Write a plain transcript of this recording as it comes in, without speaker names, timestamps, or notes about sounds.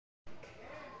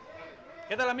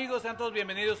¿Qué tal, amigos? Sean todos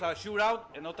bienvenidos a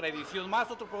Shootout, en otra edición más,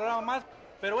 otro programa más.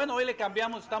 Pero bueno, hoy le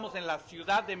cambiamos, estamos en la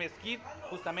ciudad de Mesquite,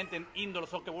 justamente en Indoor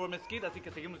Soccer World Mesquite, así que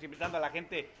seguimos invitando a la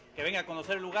gente que venga a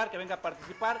conocer el lugar, que venga a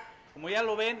participar. Como ya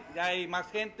lo ven, ya hay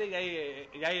más gente, ya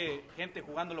hay gente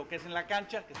jugando lo que es en la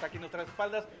cancha, que está aquí en nuestras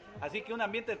espaldas. Así que un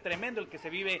ambiente tremendo el que se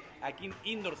vive aquí en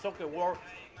Indoor Soccer World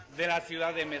de la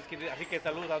ciudad de Mesquite. Así que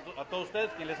saludos a todos ustedes,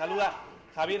 quien les saluda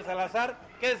Javier Salazar.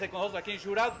 Quédense con nosotros aquí en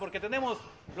Shootout porque tenemos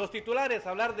los titulares,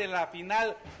 hablar de la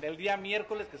final del día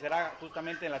miércoles, que será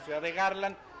justamente en la ciudad de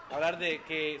Garland, hablar de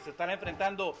que se estará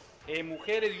enfrentando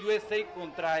Mujeres USA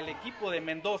contra el equipo de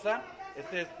Mendoza.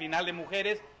 Este es final de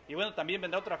mujeres. Y bueno, también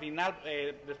vendrá otra final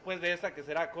después de esa, que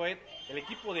será Coed. El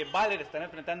equipo de Baller estará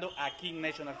enfrentando a King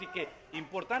Nation. Así que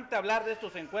importante hablar de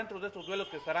estos encuentros, de estos duelos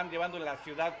que estarán llevando en la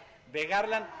ciudad de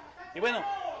Garland. Y bueno,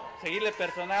 seguirle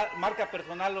marca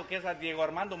personal lo que es a Diego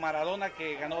Armando Maradona,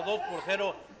 que ganó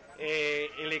 2-0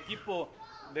 el equipo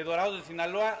de Dorados de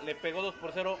Sinaloa, le pegó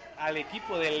 2-0 al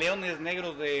equipo de Leones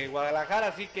Negros de Guadalajara.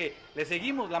 Así que le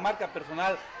seguimos la marca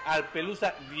personal al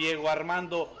pelusa Diego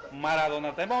Armando Maradona.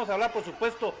 También vamos a hablar, por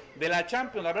supuesto, de la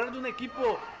Champions, hablar de un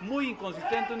equipo muy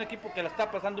inconsistente, un equipo que la está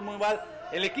pasando muy mal,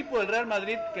 el equipo del Real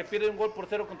Madrid, que pierde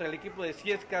 1-0 contra el equipo de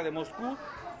CSKA de Moscú.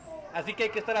 Así que hay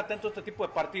que estar atentos a este tipo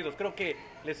de partidos. Creo que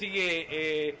le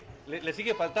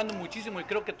sigue faltando muchísimo, y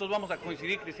creo que todos vamos a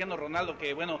coincidir. Cristiano Ronaldo,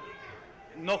 que bueno,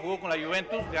 no jugó con la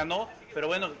Juventus, ganó, pero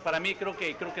bueno, para mí creo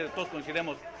que todos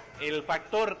coincidimos. El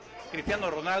factor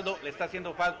Cristiano Ronaldo le está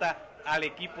haciendo falta al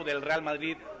equipo del Real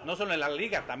Madrid, no solo en la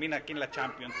Liga, también aquí en la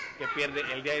Champions, que pierde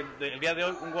el día de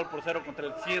hoy 1-0 contra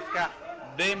el CSKA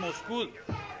de Moscú.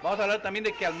 Vamos a hablar también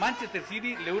de que al Manchester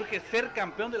City le urge ser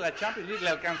campeón de la Champions League. ¿Le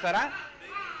alcanzará?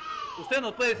 Usted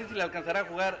nos puede decir si le alcanzará a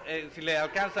jugar, si le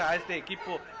alcanza a este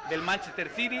equipo del Manchester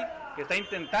City, que está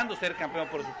intentando ser campeón,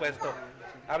 por supuesto.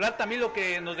 Hablar también lo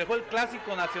que nos dejó el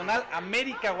Clásico Nacional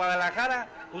América-Guadalajara,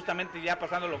 justamente ya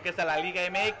pasando lo que es a la Liga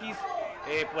MX.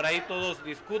 Por ahí todos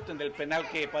discuten del penal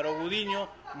que paró Gudiño,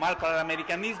 mal para el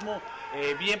americanismo,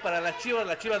 bien para las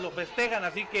Chivas lo festejan.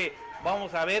 Así que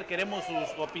vamos a ver, queremos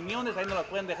sus opiniones, ahí nos las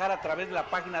pueden dejar a través de la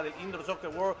página del Indoor Soccer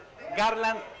World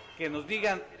Garland, que nos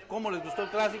digan cómo les gustó el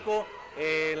clásico.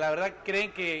 La verdad,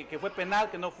 creen que fue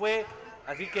penal, que no fue,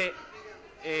 así que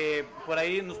por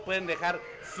ahí nos pueden dejar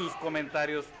sus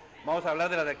comentarios. Vamos a hablar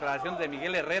de las declaraciones de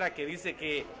Miguel Herrera, que dice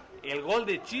que el gol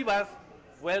de Chivas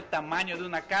fue el tamaño de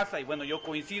una casa, y bueno, yo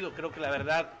coincido, creo que la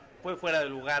verdad fue fuera de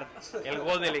lugar el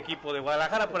gol del equipo de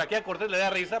Guadalajara. Por aquí a Cortés le da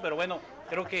risa, pero bueno,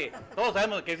 creo que todos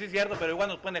sabemos que sí es cierto, pero igual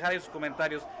nos pueden dejar ahí sus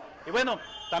comentarios. Y bueno,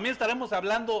 también estaremos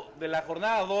hablando de la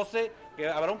jornada 12, que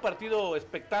habrá un partido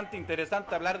expectante,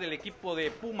 interesante, hablar del equipo de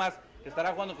Pumas, que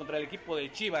estará jugando contra el equipo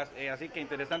de Chivas, así que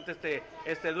interesante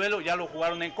este duelo. Ya lo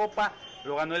jugaron en Copa,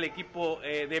 lo ganó el equipo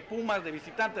de Pumas de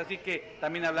visitante, así que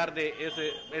también hablar de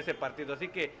ese partido. Así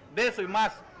que de eso y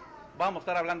más vamos a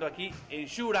estar hablando aquí en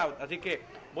Shootout. Así que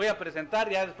voy a presentar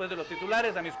ya después de los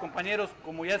titulares a mis compañeros,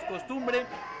 como ya es costumbre.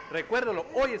 Recuérdalo,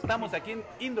 hoy estamos aquí en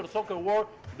Indoor Soccer World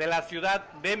de la ciudad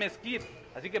de Mesquite.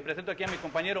 Así que presento aquí a mi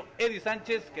compañero Eddie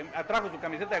Sánchez, que atrajo su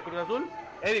camiseta de Cruz Azul.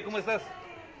 Eddie, ¿cómo estás?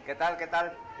 ¿Qué tal? ¿Qué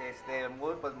tal?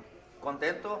 Muy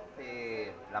contento.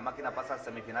 La máquina pasa a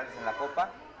semifinales en la Copa.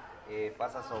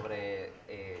 Pasa sobre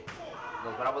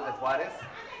los Bravos de Juárez,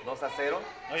 2-0.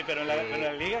 Oye, pero en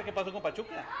la Liga, ¿qué pasó con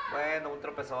Pachuca? Bueno, un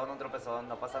tropezón,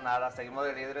 no pasa nada. Seguimos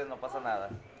de líderes, no pasa nada.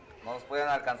 No nos pueden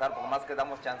alcanzar, por más que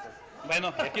damos chances.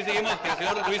 Bueno, aquí seguimos con el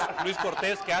señor Luis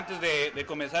Cortés, que antes de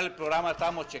comenzar el programa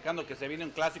estábamos checando que se viene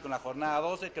un clásico en la jornada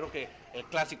 12, creo que el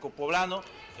clásico poblano.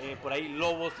 Por ahí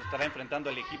Lobos estará enfrentando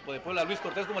al equipo de Puebla. Luis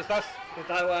Cortés, ¿cómo estás? ¿Qué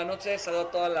tal? Buenas noches, saludo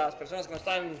a todas las personas que nos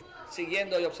están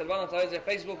siguiendo y observando a través de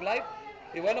Facebook Live.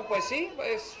 Y bueno, pues sí,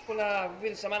 es una fin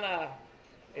de semana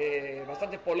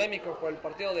bastante polémico por el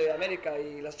partido de América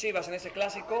y las Chivas en ese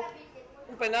clásico.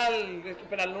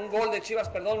 Un gol de Chivas,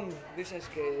 perdón, dices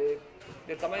que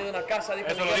del tamaño de una casa. Dijo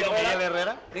 ¿Eso lo dijo Miguel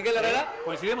Herrera? ¿Miguel Herrera?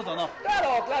 ¿Coincidimos o no?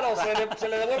 Claro, se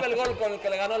le devuelve el gol con el que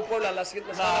le ganó el Puebla la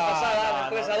semana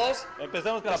pasada, 3-2.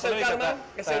 Empezamos con la polémica.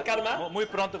 Es el karma. Muy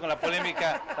pronto con la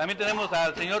polémica. También tenemos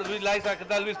al señor Luis Laiza. ¿Qué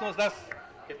tal, Luis? ¿Cómo estás?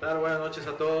 ¿Qué tal? Buenas noches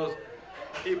a todos.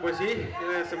 Y pues sí,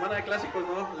 semana de clásicos,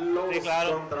 ¿no? Lobos, sí,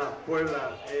 claro, contra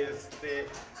Puebla.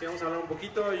 Sí, vamos a hablar un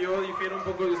poquito. Yo difiero un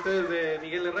poco de ustedes de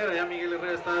Miguel Herrera. Ya Miguel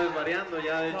Herrera está desvariando,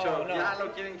 ya de hecho ya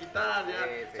lo quieren quitar,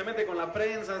 ya se mete con la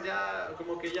prensa, ya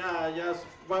como que ya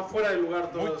va fuera de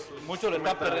lugar todos sus mucho le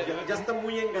está perdiendo. Ya está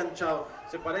muy enganchado.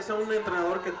 Se parece a un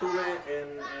entrenador que tuve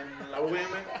en la UVM.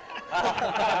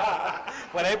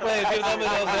 Por ahí puede decir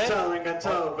nombres,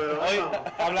 enganchado, pero hoy,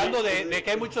 hablando de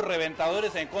que hay muchos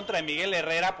reventadores en contra de Miguel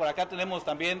Herrera. Por acá tenemos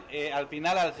también al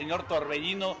final al señor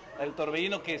Torbellino, el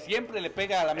Torbellino que siempre le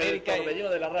pega a la América. El Torbellino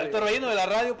de la radio. El Torbellino de la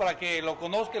radio, para que lo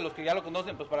conozcan, los que ya lo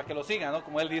conocen, pues para que lo sigan, ¿no?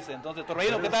 Como él dice. Entonces,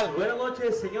 Torbellino, ¿qué tal? Buenas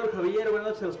noches, señor Javier, buenas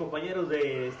noches a los compañeros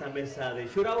de esta mesa de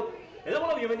Shootout. Le damos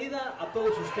la bienvenida a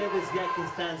todos ustedes ya que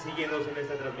están siguiéndonos en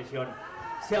esta transmisión.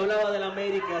 Se hablaba de la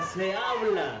América, se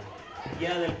habla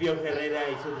ya del Piojo Herrera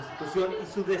y su destitución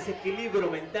y su desequilibrio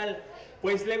mental.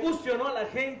 Pues le guste o no a la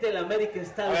gente, la América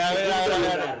está a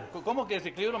ver. ¿Cómo que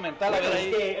desequilibrio mental? Bueno, a ver,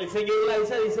 ahí. Es que el señor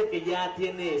Laiza dice que ya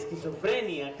tiene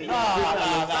esquizofrenia, que ya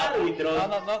los árbitros.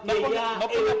 No ponga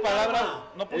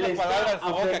palabras en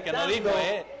su boca que no dijo,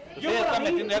 Usted ya está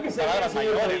metiendo ya con palabras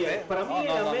mayores, Para mí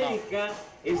el América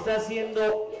está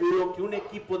haciendo lo que un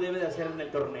equipo debe de hacer en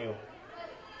el torneo.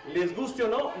 Les guste o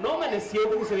no, no amaneció,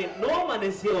 dice bien, no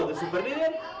amaneció de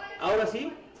superlíder, ahora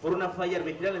sí, por una falla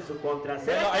arbitral en su contra.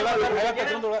 Era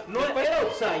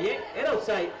offside, era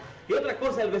offside. Y otra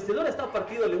cosa, el vestidor está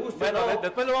partido, le gusta. Bueno, no.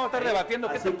 después lo vamos a estar debatiendo.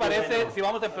 ¿Qué te parece si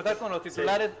vamos a empezar con los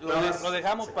titulares? Sí. Lo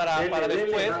dejamos para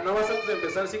después. No vas antes de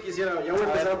empezar, si quisiera, ya voy a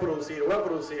empezar a producir. Voy a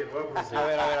producir. A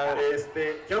ver.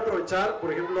 Quiero aprovechar,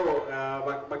 por ejemplo,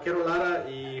 a Vaquero Lara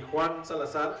y Juan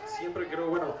Salazar. Siempre creo,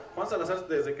 bueno, Juan Salazar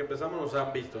desde que empezamos nos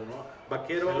han visto, ¿no?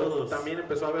 Vaquero Saludos. También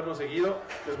empezó a vernos seguido.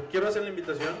 Les quiero hacer la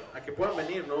invitación a que puedan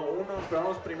venir, ¿no?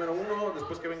 Esperamos primero uno,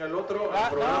 después que venga el otro.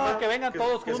 No, que vengan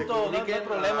todos juntos, no hay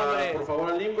problema, hombre. Por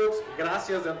favor al inbox,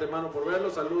 gracias de antemano por verlo,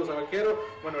 saludos a Vaquero.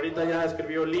 Bueno, ahorita ya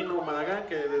escribió Lino Maragán,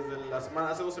 que desde la semana,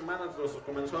 hace 2 semanas nos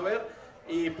comenzó a ver,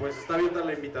 y pues está abierta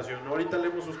la invitación. Ahorita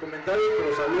leemos sus comentarios,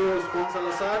 pero saludos Juan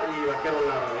Salazar y Vaquero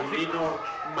Lara, y Lino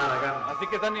Maragán. Así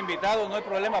que están invitados, no hay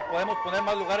problema, podemos poner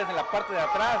más lugares en la parte de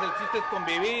atrás, el chiste es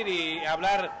convivir y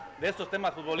hablar de estos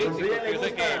temas futbolísticos que yo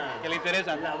sé que le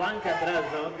interesan. La banca atrás,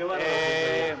 ¿no?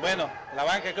 Qué bueno, la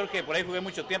banca creo que por ahí jugué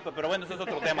mucho tiempo, pero bueno, eso es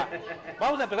otro tema.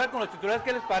 Vamos a empezar con los titulares.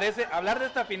 ¿Qué les parece? Hablar de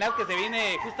esta final que se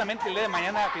viene justamente el día de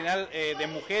mañana, final de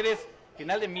mujeres,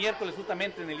 final de miércoles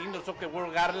justamente en el Indoor Soccer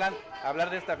World Garland.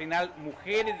 Hablar de esta final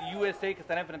mujeres USA que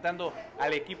estará enfrentando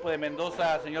al equipo de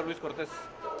Mendoza, señor Luis Cortés.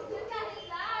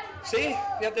 Sí,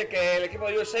 fíjate que el equipo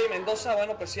de USA y Mendoza,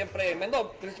 bueno, pues siempre,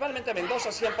 principalmente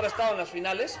Mendoza siempre ha estado en las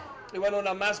finales, y bueno,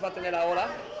 una más va a tener ahora.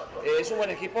 Es un buen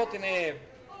equipo, tiene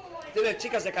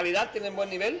chicas de calidad, tienen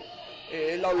buen nivel.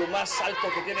 Es lo más alto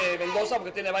que tiene Mendoza,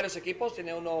 porque tiene varios equipos,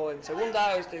 tiene uno en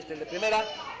segunda, el de primera,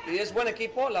 y es buen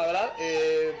equipo, la verdad.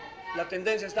 La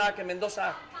tendencia está a que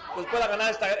Mendoza pues pueda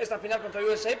ganar esta final contra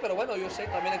USA, pero bueno, USA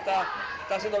también está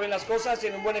haciendo bien las cosas,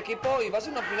 tiene un buen equipo y va a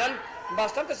ser una final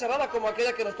bastante cerrada como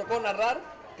aquella que nos tocó narrar,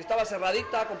 que estaba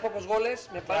cerradita, con pocos goles.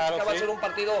 Me parece que va a ser un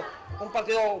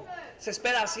partido, se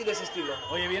espera así de ese estilo.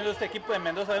 Oye, viendo este equipo de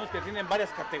Mendoza, vemos que tienen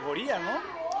varias categorías, ¿no?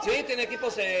 Sí, tiene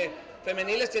equipos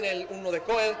femeniles, tiene uno de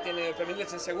COE, tiene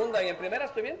femeniles en segunda y en primera,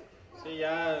 ¿estoy bien? Sí,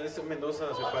 ya ese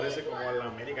Mendoza se parece como a la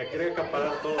América, quiere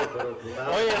acaparar todo, pero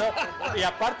nada. Oye, ¿no? Y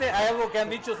aparte hay algo que han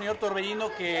dicho, señor Torbellino,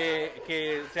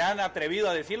 que se han atrevido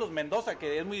a decir los Mendoza,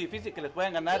 que es muy difícil que les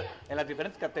puedan ganar en las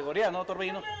diferentes categorías, ¿no,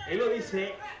 Torbellino? Él lo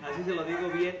dice, así se lo digo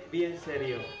bien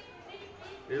serio.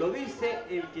 Lo dice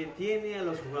el que tiene a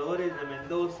los jugadores de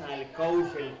Mendoza, el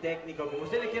coach, el técnico, como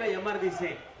usted le quiera llamar,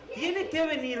 dice, tiene que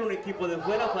venir un equipo de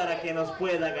fuera para que nos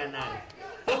pueda ganar.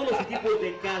 Todos los equipos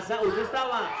de casa, usted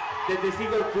estaba de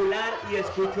testigo ocular y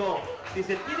escuchó,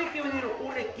 dice, tiene que venir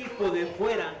un equipo de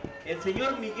fuera. El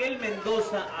señor Miguel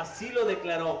Mendoza así lo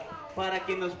declaró, para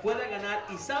que nos pueda ganar.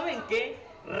 Y ¿saben qué?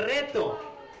 Reto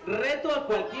a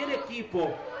cualquier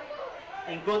equipo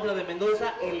en contra de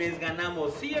Mendoza y les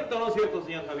ganamos. ¿Cierto o no cierto,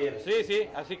 señor Javier? Sí,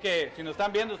 así que si nos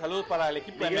están viendo, saludos para el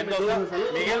equipo de Mendoza.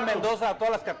 Miguel Mendoza a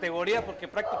todas las categorías, porque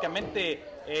prácticamente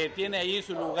tiene ahí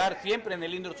su lugar siempre en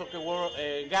el Indoor Soccer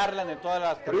World Garland, en todas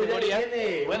las categorías.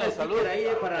 Bueno, saludos.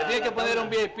 Tiene que poner un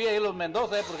VIP ahí los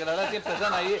Mendoza, porque la verdad siempre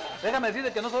están ahí. Déjame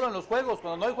decirte que no solo en los juegos,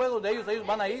 cuando no hay juegos de ellos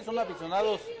van ahí, son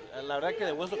aficionados, la verdad que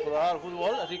de hueso colorado al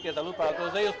fútbol, así que salud para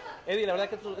todos ellos. Eddie, la verdad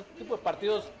que este tipo de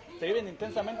partidos se viven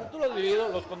intensamente, tú los has vivido,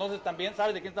 los conoces también,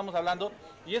 sabes de quién estamos hablando,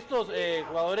 y estos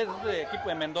jugadores, este equipo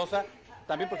de Mendoza,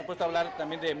 también por supuesto hablar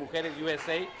también de mujeres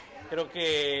USA, creo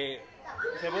que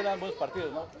se dan buenos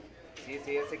partidos, ¿no? Sí,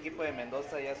 ese equipo de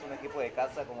Mendoza ya es un equipo de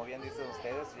casa, como bien dicen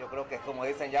ustedes. Yo creo que, como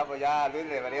dicen ya, pues ya a Luis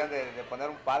le deberían de poner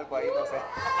un palco ahí, no sé.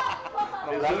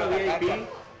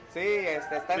 Sí,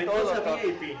 está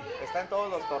en todos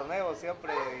los torneos,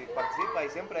 siempre participa y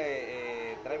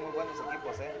siempre trae muy buenos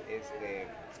equipos,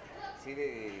 sí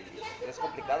es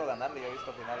complicado ganarle. Yo he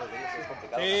visto finales de ellos, es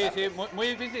complicado Sí, ganarle. sí, muy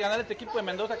difícil ganar este equipo de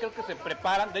Mendoza. Creo que se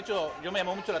preparan. De hecho, yo me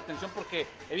llamó mucho la atención porque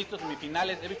he visto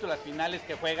semifinales, he visto las finales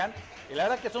que juegan. Y la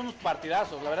verdad que son unos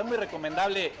partidazos. La verdad muy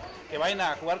recomendable que vayan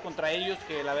a jugar contra ellos,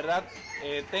 que la verdad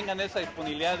tengan esa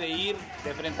disponibilidad de ir, de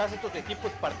enfrentarse a estos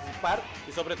equipos, participar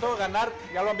y sobre todo ganar.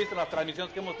 Ya lo han visto en las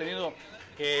transmisiones que hemos tenido,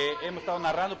 que hemos estado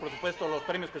narrando, por supuesto, los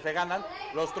premios que se ganan,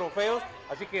 los trofeos.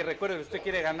 Así que recuerde que si usted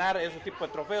quiere ganar ese tipo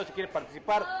de trofeos, si quiere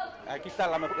participar, aquí está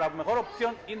la mejor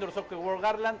opción, Indoor Soccer World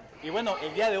Garland. Y bueno,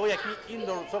 el día de hoy aquí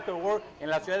Indoor Soccer World en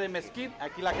la ciudad de Mesquite,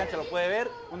 aquí la cancha lo puede ver,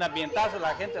 un ambientazo,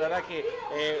 la gente, la verdad que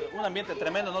un ambiente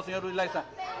tremendo, ¿no, señor Luis Laiza?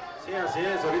 Sí, así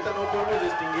es, ahorita no podemos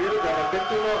distinguir, de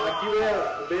repente uno aquí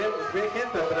ve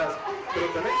gente atrás, pero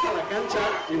te metes a la cancha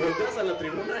y volteas a la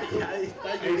tribuna y ahí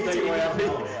está llenísimo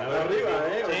arriba,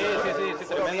 Sí,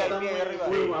 tremendo.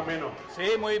 Muy ameno.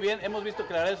 Sí, muy bien, hemos visto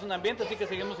que la verdad es un ambiente, así que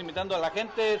seguimos invitando a la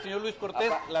gente. Señor Luis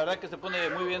Cortés, la verdad que se pone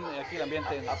muy bien aquí el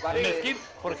ambiente en Mesquite,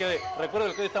 porque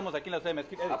recuerdo que hoy estamos aquí en la ciudad de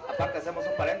Mesquite. Aparte hacemos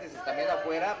un paréntesis, también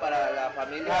afuera para la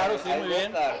familia, claro, sí, hay muy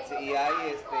bien. Y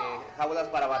hay jaulas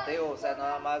para bateo, o sea,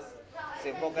 nada más se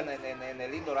enfocan en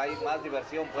el indoor, hay más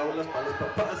diversión. Jaulas para los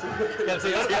papás. Que el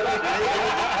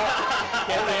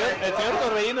señor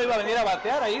Torbellino iba a venir a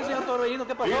batear ahí, señor Torbellino,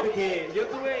 ¿qué pasó? Porque yo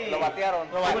tuve... Lo batearon.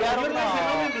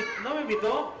 No me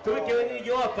invitó, tuve que venir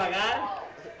yo a pagar,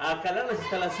 a calar las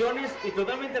instalaciones y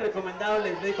totalmente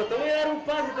recomendable. Me dijo, te voy a dar un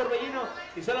pase, Torbellino,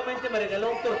 y solamente me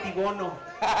regaló un tortibono,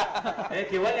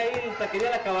 que vale ahí en taquería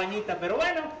La Cabañita, pero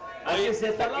bueno. Así es,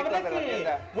 la verdad que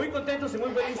muy contentos y muy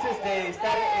felices de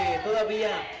estar todavía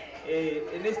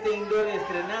en este indoor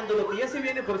estrenando lo que ya se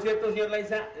viene, por cierto, señor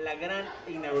Laiza, la gran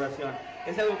inauguración.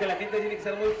 Es algo que la gente tiene que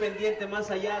estar muy pendiente, más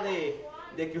allá de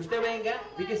que usted venga.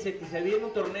 Fíjese que se viene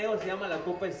un torneo, se llama la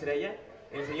Copa Estrella.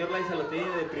 El señor Laiza lo tiene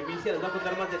de primicia, les va a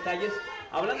contar más detalles.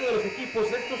 Hablando de los equipos,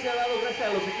 esto se ha dado gracias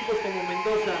a los equipos como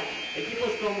Mendoza, equipos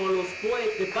como los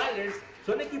Quake de Ballers.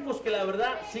 Son equipos que la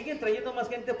verdad siguen trayendo más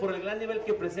gente por el gran nivel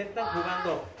que presentan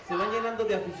jugando. Se van llenando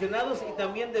de aficionados y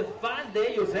también de fans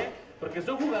de ellos, porque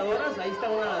son jugadoras. Ahí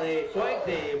está una de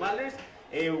Quake, de Ballers.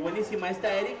 Buenísima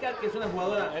esta Erika, que es una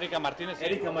jugadora. Erika Martínez. Sí.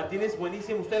 Erika Martínez,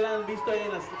 buenísima. Ustedes la han visto ahí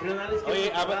en las finales.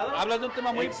 Oye, hablas de un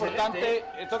tema muy importante.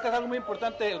 Tocas algo muy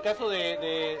importante. El caso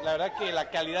de la verdad que la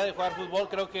calidad de jugar fútbol,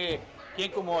 creo que quien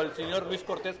como el señor Luis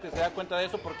Cortés que se da cuenta de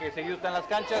eso porque seguido está en las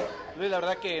canchas. Luis, la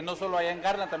verdad que no solo allá en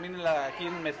Garland, también aquí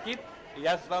en Mesquite, y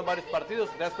ya has estado en varios partidos,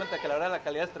 te das cuenta que la verdad la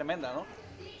calidad es tremenda, ¿no?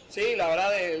 Sí, la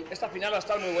verdad, esta final va a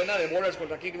estar muy buena de Bowlers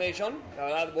contra Kick Nation. La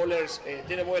verdad, Bowlers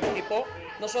tiene buen equipo.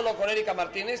 No solo con Erika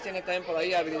Martínez, tiene también por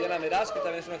ahí a Viridiana Meraz, que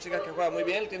también es una chica que juega muy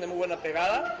bien, tiene muy buena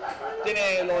pegada.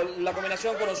 Tiene la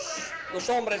combinación con los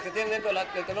hombres que tienen dentro del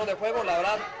terreno de juego. La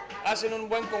verdad, hacen un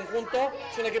buen conjunto.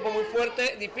 Es un equipo muy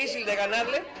fuerte, difícil de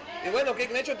ganarle. Y bueno,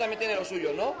 Kick Nation también tiene lo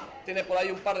suyo, ¿no? Tiene por ahí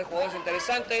un par de jugadores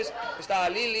interesantes. Está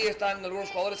Lili, están algunos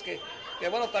jugadores que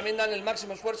bueno, también dan el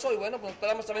máximo esfuerzo. Y bueno, pues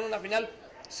esperamos también una final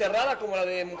cerrada como la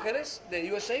de mujeres de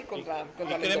USA contra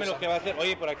créeme lo que va a hacer.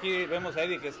 Oye, por aquí vemos a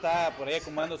Eddie que está por ahí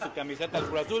acomodando su camiseta al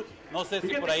Cruz Azul. No sé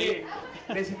si por ahí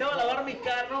necesitaba lavar mi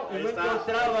carro y no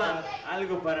encontraba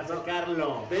algo para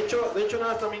sacarlo. De hecho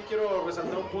nada más también quiero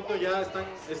resaltar un punto. Ya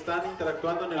están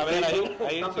interactuando en el Facebook.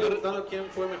 Están preguntando quién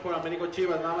fue mejor, Américo o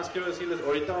Chivas. Nada más quiero decirles,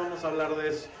 ahorita vamos a hablar de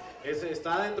eso.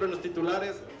 Está dentro de los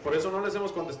titulares, por eso no les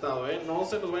hemos contestado, no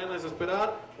se nos vayan a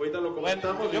desesperar, ahorita lo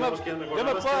comentamos. Bueno,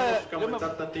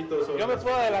 yo me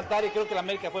puedo adelantar y creo que la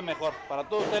América fue mejor. Para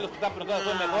todos ustedes los que están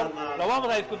preguntando fue mejor. Lo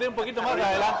vamos a discutir un poquito más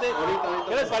adelante.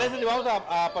 ¿Qué les parece si vamos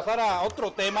a pasar a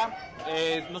otro tema?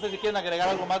 No sé si quieren agregar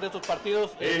algo más de estos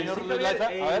partidos, señor Luis Laiza.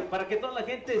 Para que toda la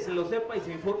gente se lo sepa y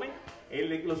se informe.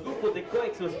 Los grupos de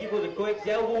COEX, los equipos de COEX,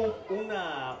 ya hubo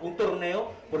un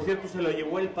torneo, por cierto se lo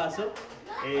llevó El Paso.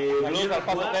 Saludos al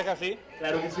Paso, Texas, sí.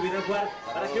 Claro que sí, viene a jugar.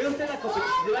 Para que vea usted la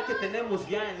competitividad que tenemos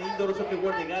ya en Indoor Soccer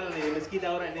World de Garland y de Mesquite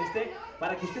ahora en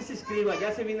para que usted se inscriba.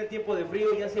 Ya se viene el tiempo de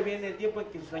frío, ya se viene el tiempo en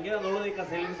que su señora no lo deja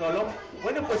salir solo.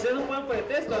 Bueno, pues es un buen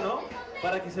pretexto, ¿no?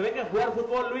 Para que se venga a jugar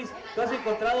fútbol, Luis. Tú has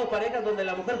encontrado parejas donde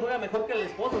la mujer juega mejor que el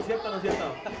esposo, ¿cierto o no es cierto?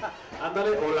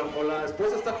 Ándale, o la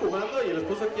esposa está jugando y el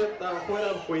esposo aquí está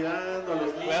afuera cuidando a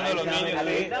los niños. Cuidando a los niños,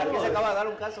 sí. Aquí se acaba de dar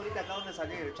un caso, ahorita acaban de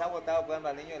salir. El chavo estaba cuidando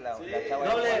al niño y la chava...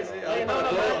 No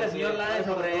le señor Lai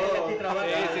sobre él, aquí trabaja.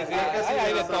 Sí.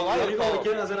 Hay de todo, hay de todo. Lo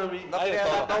quieren hacer a mí. No quería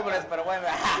dar nombres, pero bueno.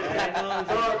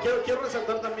 Quiero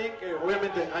resaltar también que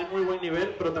obviamente hay muy buen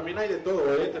nivel, pero también hay de todo,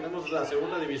 Tenemos la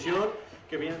segunda división,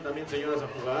 que vienen también señoras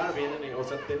a jugar, o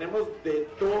sea, tenemos de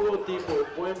todo tipo.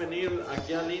 Pueden venir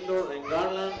aquí al Indoor, en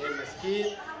Garland, en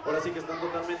Mesquite. Ahora sí que están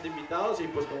totalmente invitados y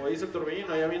pues como dice el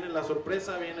Torbellino, ya viene la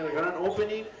sorpresa, viene el gran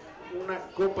opening. una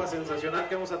copa sensacional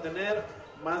que vamos a tener,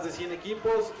 más de 100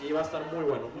 equipos y va a estar muy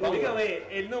bueno. Dígame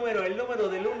el número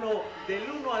del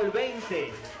 1 al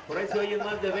 20. Por ahí se oyen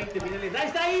más de 20 finales. Ahí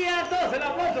está, ahí ya, todos el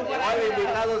aplauso para el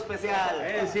invitado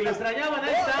especial. Si lo extrañaban,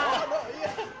 ahí está.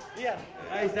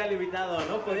 Ahí está el invitado,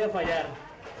 no podía fallar.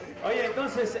 Oye,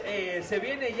 entonces se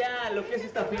viene ya lo que es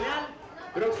esta final.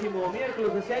 Próximo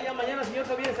miércoles, o sea, ya mañana, señor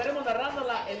Javier, estaremos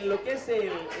narrándola en lo que es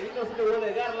el himno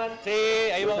de Garland. Sí,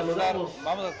 ahí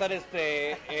vamos a estar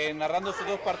narrando estos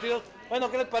dos partidos.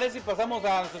 Bueno, ¿qué les parece si pasamos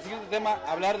a nuestro siguiente tema?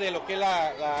 Hablar de lo que es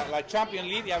la Champions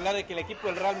League y hablar de que el equipo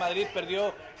del Real Madrid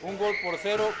perdió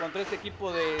 1-0 contra este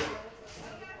equipo de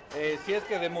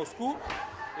de Moscú.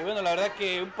 Y bueno, la verdad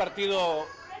que un partido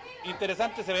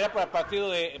interesante se verá para el partido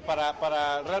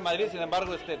para el Real Madrid, sin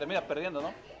embargo termina perdiendo,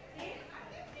 ¿no?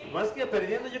 Más que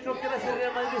perdiendo, yo creo que ahora sí el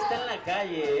Real Madrid está en la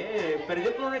calle.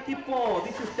 Perdió con un equipo,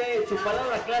 dice usted, su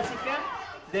palabra clásica,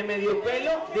 de medio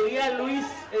pelo, diría Luis,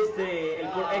 el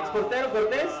exportero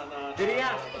Cortés,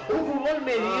 diría un fútbol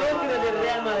mediocre del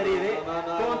Real Madrid.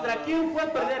 ¿Contra quién fue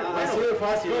a perder? Así de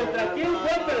fácil. ¿Contra quién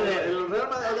fue a perder? El Real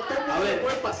Madrid, a todo el mundo le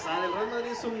puede pasar. El Real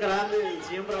Madrid es un grande,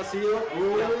 siempre ha sido,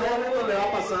 y a todo el mundo le va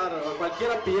a pasar.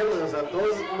 Cualquiera pierde, o sea,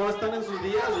 todos no están en sus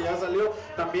días y ya salió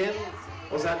también.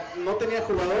 O sea, no tenía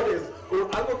jugadores.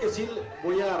 Algo que sí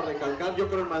voy a recalcar, yo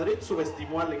creo que el Madrid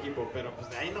subestimó al equipo, pero pues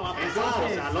de ahí no va a pasar.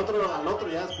 Entonces, o sea, al otro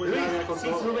ya después Luis, ya con si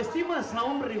todo. subestimas a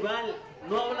un rival,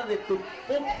 no habla de tu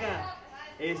poca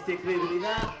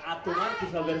credibilidad a tomar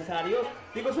tus adversarios.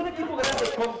 Digo, es un equipo grande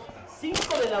con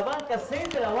 5 de la banca, 6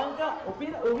 de la banca,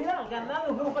 hubiera ganado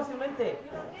el juego fácilmente.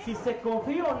 Si se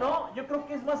confía o no, yo creo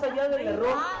que es más allá del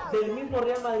error del mismo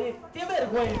Real Madrid. Qué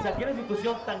vergüenza que una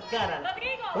institución tan cara,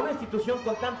 una institución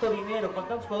con tanto dinero, con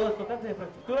tantos jugadores, con tanta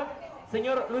infraestructura,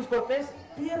 señor Luis Cortés,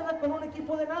 pierda con un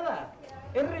equipo de nada.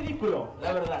 Es ridículo,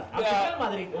 la verdad. Aunque el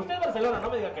Madrid, usted es Barcelona, no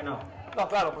me diga que no. No,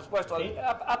 claro, por supuesto. ¿Sí?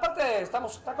 Aparte, está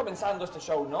comenzando este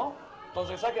show, ¿no?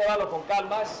 Entonces hay que llevarlo con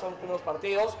calma, son unos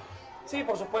partidos. Sí,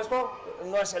 por supuesto,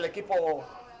 no es el equipo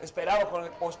esperado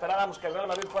o esperábamos que el Real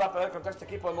Madrid fuera a perder contra este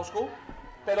equipo de Moscú,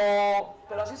 pero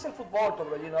así es el fútbol,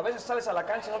 Torbellino. A veces sales a la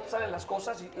cancha, no te salen las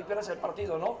cosas y pierdes el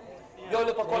partido, ¿no? Yo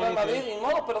le tocó al Real Madrid, ni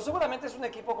modo, pero seguramente es un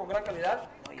equipo con gran calidad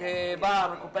que va a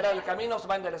recuperar el camino, se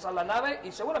va a enderezar la nave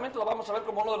y seguramente lo vamos a ver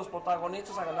como uno de los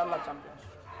protagonistas a ganar la Champions.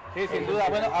 Sí, sin duda.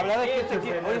 Bueno, hablar de que este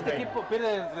equipo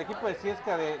pierde el equipo de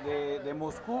Ciesca de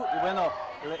Moscú y bueno,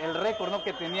 el récord, ¿no?,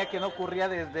 que tenía, que no ocurría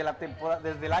desde la temporada,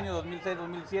 desde el año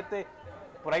 2006-2007,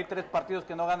 por ahí 3 partidos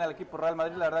que no gana el equipo Real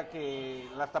Madrid, la verdad que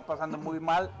la está pasando muy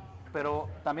mal, pero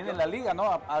también en la liga,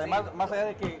 ¿no? Además, sí, más allá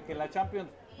de que en la Champions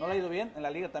no le ha ido bien, en la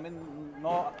liga también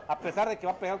no, a pesar de que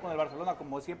va a pegar con el Barcelona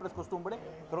como siempre es costumbre,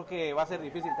 creo que va a ser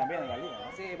difícil también en la liga,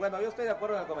 ¿no? Sí, bueno, yo estoy de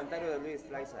acuerdo en el comentario de Luis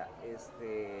Laiza.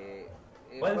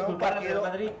 ¿Puedes disculpar al Real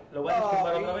Madrid? ¿Lo voy a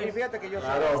disculpar otra vez? Y fíjate que yo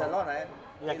soy de Barcelona,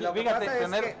 Y aquí, lo que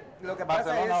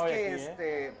pasa es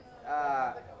que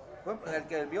el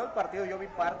que vio el partido, yo vi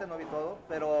parte, no vi todo,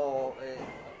 pero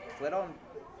fueron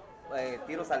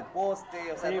tiros al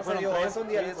poste, o sea, sí, no sé yo, es un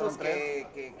día de esos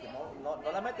que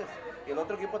no la metes. Y el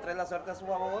otro equipo trae la suerte a su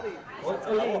favor y...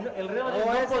 Oye, el Real Madrid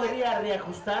no podría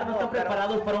reajustar, no están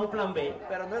preparados para un plan B.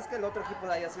 Pero no es que el otro equipo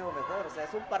haya sido mejor, o sea,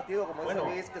 es un partido, como dice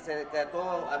Luis, que a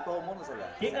todo mundo se le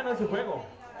da. ¿Quién ganó ese juego?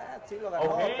 Sí lo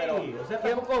ganó, pero... O sea,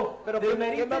 tampoco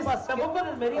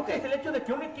desmerites el hecho de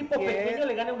que un equipo pequeño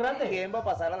le gane a un grande. ¿Quién va a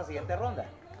pasar a la siguiente ronda?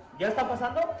 ¿Ya está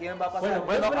pasando? ¿Quién va a pasar?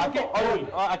 Bueno,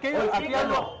 ¿a quién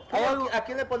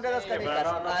le pondré las canicas?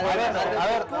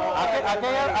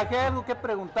 Aquí hay algo que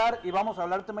preguntar y vamos a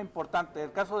hablar de un tema importante,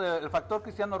 el caso del factor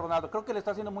Cristiano Ronaldo. Creo que le está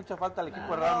haciendo mucha falta al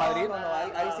equipo de Real Madrid.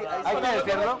 Hay que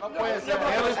decirlo. No puede ser.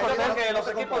 Señor Luis Cortés, que los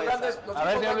equipos grandes... A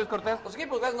ver, señor Luis Cortés. Los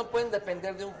equipos grandes no pueden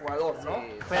depender de un jugador, ¿no?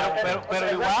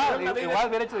 Pero igual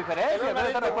hubiera hecho diferencia, debe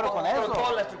estar de acuerdo con eso. Con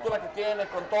toda la estructura que tiene,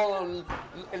 con todo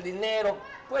el dinero,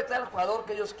 puede traer al jugador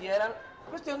que ellos quieran.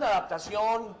 Cuestión de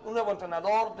adaptación, un nuevo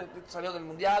entrenador, salió del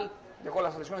Mundial, dejó la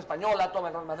selección española, toma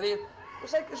el Real Madrid. O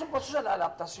sea, es un proceso de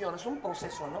adaptación, es un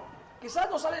proceso, ¿no? Quizás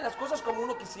no salen las cosas como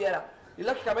uno quisiera. Y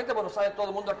lógicamente, bueno, sale todo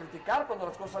el mundo a criticar cuando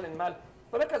las cosas salen mal.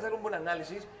 Pero hay que hacer un buen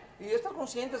análisis y estar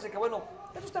conscientes de que, bueno,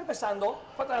 esto está empezando,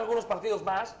 faltan algunos partidos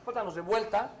más, faltan los de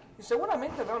vuelta, y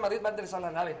seguramente el Real Madrid va a enderezar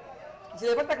la nave. Si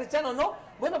le falta Cristiano no,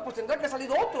 bueno, pues tendrá que salir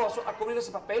otro a cubrir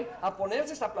ese papel, a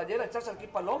ponerse esa playera, a echarse el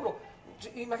equipo al hombro.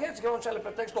 Imagínense que vamos a echarle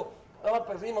pretexto, ahora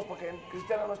perdimos porque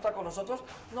Cristiano no está con nosotros.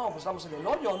 No, pues estamos en el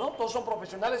hoyo, ¿no? Todos son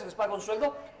profesionales, se les paga un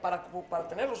sueldo para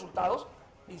tener resultados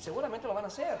y seguramente lo van a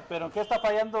hacer. Pero ¿en qué está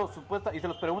fallando supuesta? Y se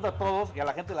los pregunto a todos y a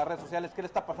la gente de las redes sociales, ¿qué le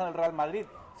está pasando al Real Madrid?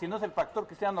 Si no es el factor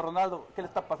Cristiano Ronaldo, ¿qué le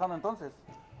está pasando entonces?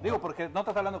 Digo, porque no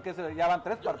estás hablando que ya van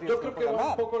 3 partidos. Yo creo que va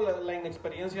un poco la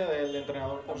inexperiencia del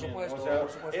entrenador también. Por supuesto, o sea,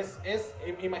 por supuesto.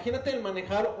 Imagínate el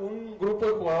manejar un grupo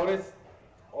de jugadores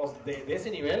de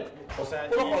ese nivel, o sea,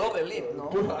 puro jugador de elite, ¿no?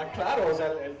 Claro, o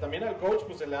sea, también al coach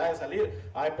pues se le ha de salir.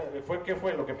 ¿Qué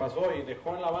fue lo que pasó? Y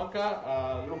dejó en la banca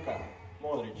a Luka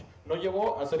Modric, no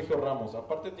llevó a Sergio Ramos,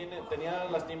 aparte tenía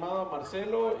lastimado a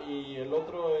Marcelo y el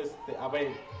otro a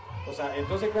Bale. O sea,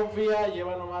 entonces confía,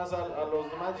 lleva nomás a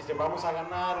los demás, dice vamos a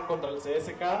ganar contra el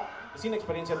CSK, es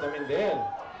inexperiencia también de él.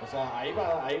 O sea, ahí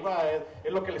va,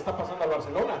 es lo que le está pasando al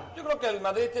Barcelona. Yo creo que el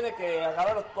Madrid tiene que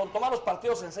tomar los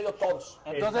partidos en serio todos.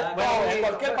 Entonces,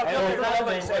 cualquier partido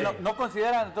en serio. No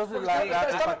consideran entonces el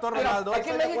factor Ronaldo. Aquí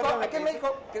en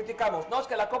México criticamos, no, es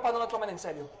que la Copa no la tomen en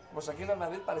serio. Pues aquí en el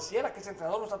Madrid pareciera que ese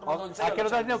entrenador no está tomando en serio. Aquí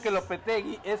nos han dicho que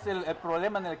Lopetegui es el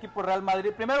problema en el equipo Real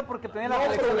Madrid. Primero porque tenía la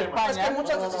selección de España. Es que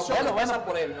muchas decisiones pasan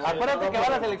por él. Acuérdate que va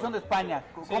la selección de España.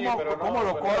 ¿Cómo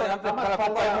lo corren antes de la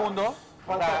Copa del Mundo?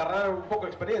 Falta agarrar un poco de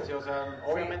experiencia, o sea,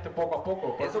 obviamente poco a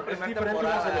poco. Es diferente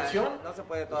una selección, no se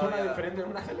puede todavía. Es diferente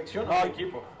una selección a un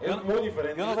equipo. Es muy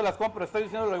diferente. Yo no se las compro, estoy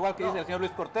diciendo lo igual que dice el señor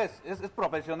Luis Cortés. Es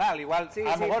profesional, igual.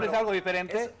 A lo mejor es algo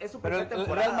diferente, pero el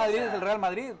Real Madrid es el Real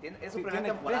Madrid. Es su primera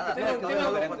temporada. Tiene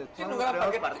un gran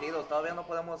paquete. Partidos, todavía no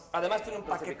podemos. Además tiene un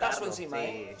paquetazo encima,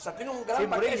 O sea, tiene un gran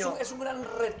paquete. Es un gran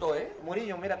reto,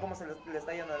 Murillo, mira cómo se le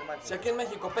está yendo al match. Si aquí en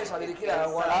México pesa dirigir a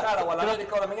Guadalajara o a la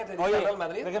América, ahora imagínate dirigir al Real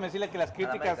Madrid. Déjeme decirle que las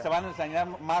críticas se van a ensañar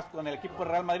más con el equipo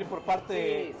Real Madrid por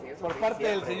parte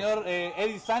del señor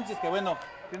Eddie Sánchez, que bueno,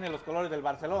 tiene los colores del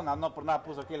Barcelona, no por nada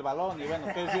puso aquí el balón y bueno,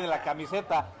 qué decir de la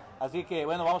camiseta. Así que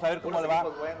bueno, vamos a ver cómo le va.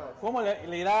 ¿Cómo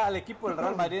le irá al equipo del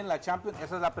Real Madrid en la Champions?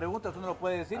 Esa es la pregunta, eso no lo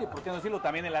puede decir. Y por qué no decirlo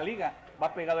también en la Liga.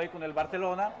 Va pegado ahí con el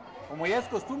Barcelona. Como ya es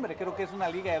costumbre, creo que es una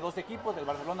liga de 2 equipos, el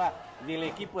Barcelona y el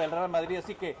equipo del Real Madrid.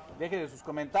 Así que dejen de sus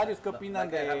comentarios qué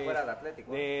opinan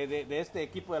de este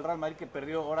equipo del Real Madrid que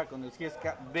perdió ahora con el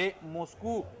CSKA de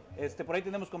Moscú. Por ahí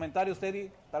tenemos comentarios,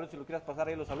 Teddy. Tal vez si lo quieras pasar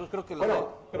ahí los saludos. Creo que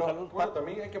pero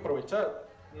también hay que aprovechar.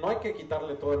 No hay que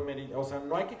quitarle todo el mérito, o sea,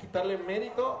 no hay que quitarle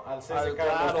mérito al CSKA.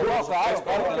 Claro, o sea,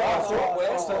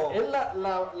 es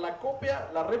la copia,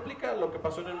 la réplica, lo que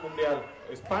pasó en el Mundial.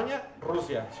 España,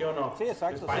 Rusia, ¿sí o no? Sí,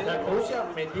 exacto. España, Rusia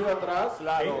metido atrás,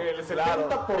 el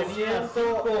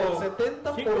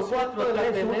 70%, de la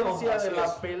tenencia de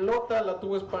la pelota la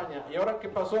tuvo España. ¿Y ahora qué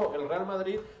pasó? El Real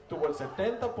Madrid tuvo el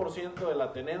 70% de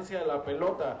la tenencia de la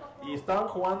pelota y estaban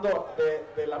jugando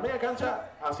de la media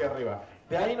cancha hacia arriba.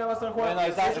 De ahí nada más están jugando. Bueno,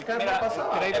 el CSKA no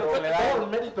pasaba, todo el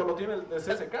mérito lo tiene el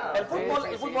CSKA. El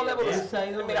fútbol ha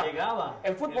evolucionado.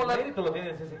 El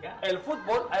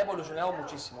fútbol ha evolucionado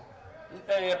muchísimo.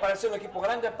 Parece un equipo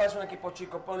grande, parece un equipo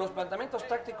chico, pero los planteamientos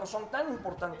tácticos son tan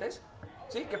importantes,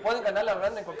 ¿sí?, que pueden ganar la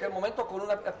grande en cualquier momento con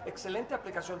una excelente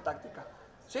aplicación táctica.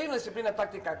 Si hay una disciplina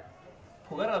táctica,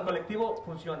 jugar al colectivo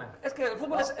funciona. Es que el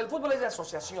fútbol es de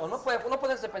asociación, no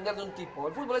puedes depender de un tipo.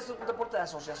 El fútbol es un deporte de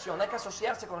asociación, hay que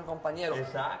asociarse con el compañero.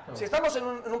 Exacto. Si estamos en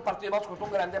un partido, vamos con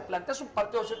un grande, planteas un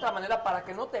partido de cierta manera para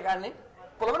que no te gane,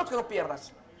 por lo menos que no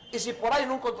pierdas. Y si por ahí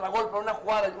en un contragol, por una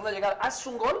jugada, una llegada, haces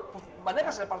un gol, pues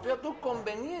manejas el partido a tu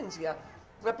conveniencia.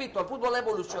 Repito, el fútbol ha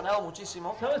evolucionado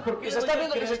muchísimo. ¿Sabes por qué? Y se está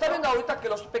viendo ahorita que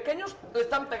los pequeños le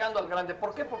están pegando al grande.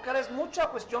 ¿Por qué? Porque ahora es mucha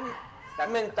cuestión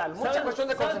mental, mucha cuestión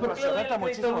de concentración. Claro.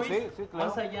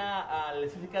 Más allá al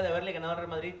CSKA de haberle ganado al Real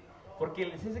Madrid, porque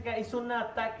el CSKA hizo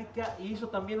una táctica y hizo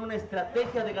también una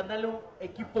estrategia de ganarle a un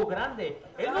equipo grande.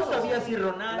 Él no sabía si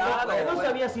Ronaldo, él no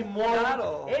sabía si Modric,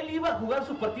 él iba a jugar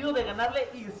su partido de ganarle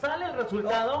y sale el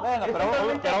resultado. Bueno, pero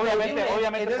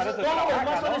obviamente para eso todos los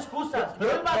demás son excusas,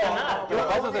 pero él va a ganar.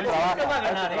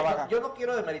 Yo no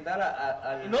quiero demeritar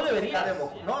al... No debería.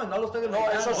 No lo estoy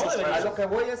demeritando. No, eso no debería. A lo que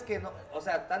voy es que, o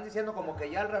sea, están diciendo como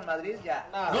que ya el Real Madrid ya...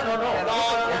 Yo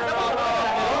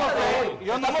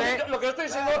no sé. Lo que yo estoy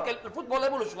diciendo es que el fútbol ha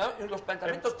evolucionado y los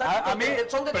planteamientos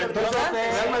tácticos son determinantes.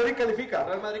 Real Madrid califica.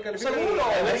 Seguro.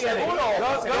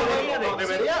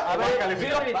 Debería haber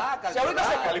calificado. Si ahorita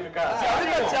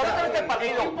este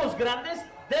partido, Equipos grandes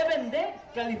deben de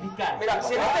calificar. mira,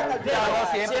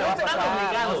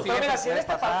 si en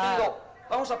este partido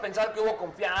vamos a pensar que hubo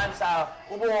confianza,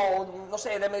 no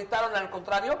sé, demeritaron al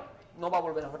contrario, no va a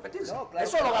volver a repetirse. No, claro,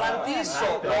 eso lo garantizo,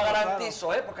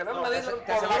 porque Real Madrid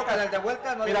seguro que el de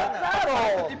vuelta no mira, gana. Claro.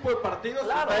 Este tipo de partidos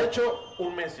está hecho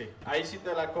un Messi. Ahí sí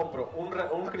te la compro.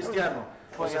 Un Cristiano.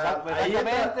 O sea, ahí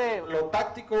entra lo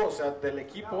táctico, o sea, del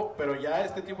equipo, pero ya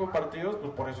este tipo de partidos,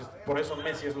 pues por eso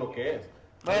Messi es lo que es.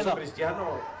 Bueno,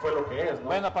 Cristiano fue lo que es, ¿no?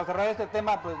 Bueno, para cerrar este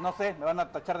tema, pues no sé, me van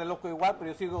a tachar de loco igual,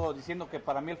 pero yo sigo diciendo que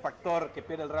para mí el factor que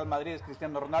pierde el Real Madrid es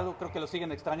Cristiano Ronaldo. Creo que lo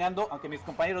siguen extrañando, aunque mis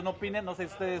compañeros no opinen. No sé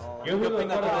si ustedes qué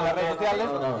opinan por las redes sociales.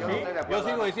 Yo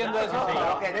sigo diciendo eso.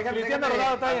 Cristiano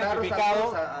Ronaldo está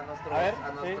identificado. A nuestros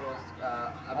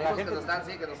amigos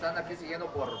que nos están aquí siguiendo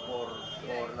por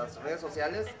las redes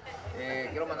sociales.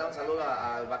 Quiero mandar un saludo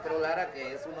al Vaquero Lara,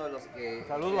 que es uno de los que...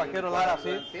 Saludos, Vaquero Lara, sí.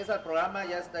 Empieza el programa,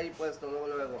 ya está ahí puesto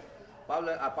luego.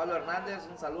 A Pablo Hernández,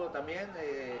 un saludo también.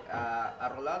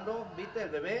 A Rolando, ¿viste el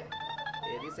bebé?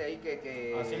 Dice ahí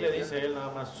que... Así le dice él, nada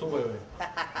más, su bebé.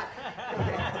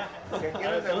 Que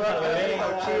quiere jugar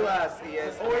con Chivas. Y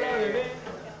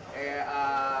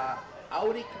a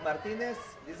Auric Martínez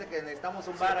dice que necesitamos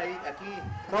un bar ahí, aquí.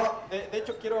 No, de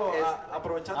hecho quiero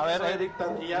aprovechar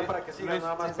y ya para que siga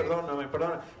nada más, perdóname.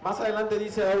 Más adelante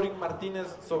dice Auric Martínez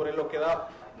sobre lo que da.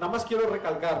 Nada más quiero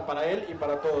recalcar para él y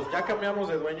para todos, ya cambiamos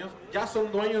de dueños, ya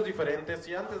son dueños diferentes.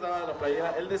 Si antes daba la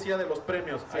playera, él decía de los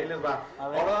premios, ahí les va.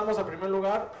 Ahora damos a primer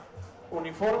lugar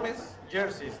uniformes,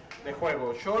 jerseys de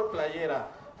juego, short, playera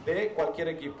de cualquier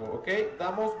equipo, ¿ok?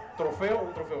 Damos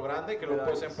un trofeo grande que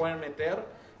lo se pueden meter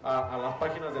a las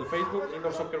páginas del Facebook,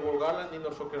 Indoor Soccer World Garland,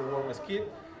 Indoor Soccer World Mesquite.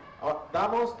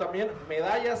 Damos también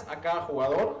medallas a cada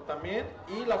jugador también,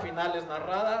 y la final es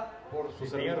narrada por su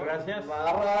servidor. Gracias.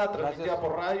 Narrada, transmitida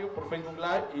por radio, por Facebook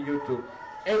Live y YouTube.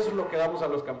 Eso es lo que damos a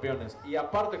los campeones. Y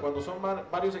aparte, cuando son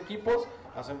varios equipos,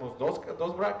 hacemos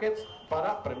dos brackets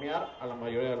para premiar a la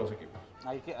mayoría de los equipos.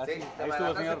 Ahí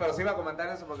estuvo, señor. Pero sí iba a comentar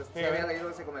eso porque se había leído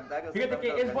ese comentario. Fíjate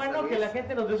que es bueno que la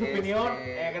gente nos dé su opinión.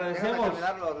 Agradecemos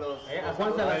a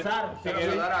Juan Salazar. Quiero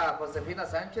saludar a Josefina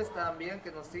Sánchez también,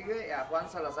 que nos sigue, a Juan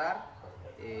Salazar,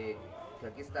 que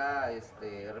aquí está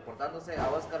reportándose, a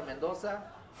Oscar Mendoza,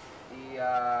 y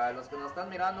a los que nos están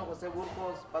mirando: José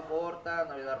Burgos, Paco Horta,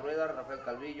 Navidad Rueda, Rafael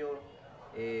Calvillo,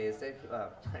 Sergio,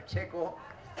 Checo.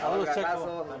 Saludos,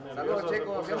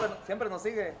 Checo. Siempre nos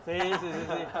sigue. Sí.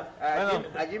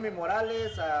 A Jimmy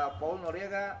Morales, a Paul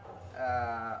Noriega,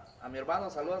 a mi hermano,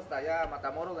 saludos hasta allá a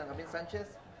Matamoros, Benjamín Sánchez,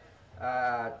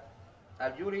 a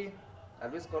Yuri, a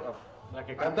Luis la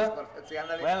que canta. Sí,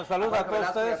 ándale. Bueno, saludos a todos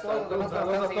ustedes.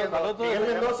 Saludos. Miguel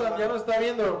Mendoza ya nos está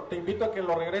viendo. Te invito a que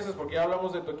lo regreses porque ya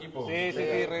hablamos de tu equipo. Sí.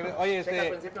 Oye,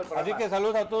 así que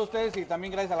saludos a todos ustedes y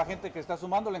también gracias a la gente que está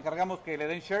sumando. Le encargamos que le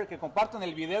den share, que compartan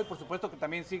el video y por supuesto que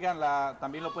también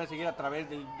también lo pueden seguir a través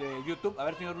de YouTube. A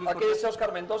ver, señor Luis. Aquí dice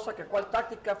Oscar Mendoza que cuál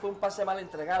táctica fue un pase mal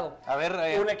entregado. A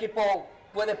ver, un equipo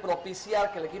puede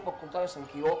propiciar que el equipo contrario se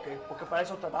equivoque, porque para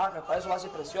eso trabajas, para eso vas y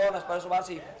presionas, para eso vas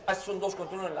y haces un 2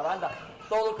 contra 1 en la banda.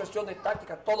 Todo es cuestión de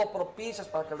táctica, todo propicias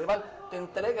para que el rival te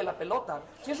entregue la pelota.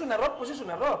 Si es un error, pues es un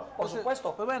error, por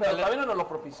supuesto, pero todavía no lo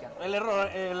propician. El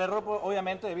error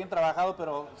obviamente bien trabajado,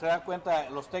 pero se dan cuenta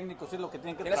los técnicos es lo que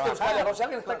tienen que trabajar. Tienes que buscar el error. Si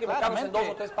alguien está equivocado en 2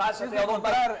 o 3 pases,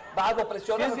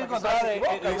 tienes que encontrar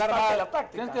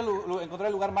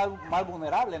el lugar más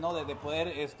vulnerable, ¿no? De poder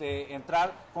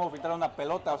entrar, como filtrar una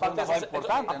pelota, o sea, una jugada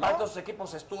importante, ¿no? Aparte, los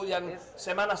equipos estudian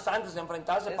semanas antes de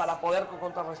enfrentarse para poder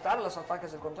contrarrestar los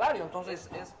ataques del contrario. Entonces,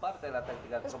 es parte de la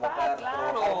táctica, provocar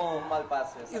un mal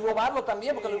pase. Y robarlo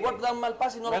también, porque igual da un mal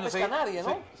pase y no lo pesca nadie,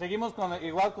 ¿no? Seguimos con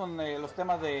los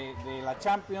temas de la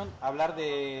Champions, hablar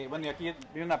de, bueno, y aquí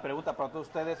viene una pregunta para todos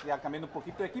ustedes, ya cambiando un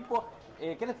poquito de equipo.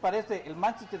 ¿Qué les parece? ¿El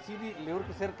Manchester City le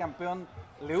urge ser campeón?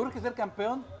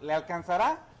 ¿Le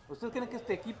alcanzará? ¿Ustedes creen que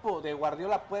este equipo de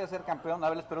Guardiola puede ser campeón? A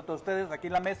ver, les pregunto a ustedes aquí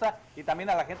en la mesa y también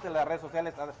a la gente de las redes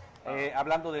sociales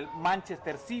hablando del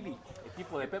Manchester City,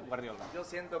 equipo de Pep Guardiola. Yo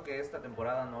siento que esta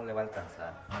temporada no le va a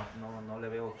alcanzar. No le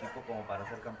veo equipo como para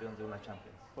ser campeón de una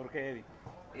Champions. ¿Por qué, Eddie?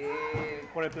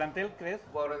 ¿Por el plantel, crees?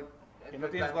 ¿Que no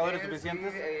tienes jugadores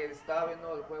suficientes? Sí, estaba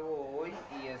viendo el juego hoy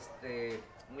y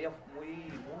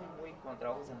muy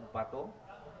contra ojos empató.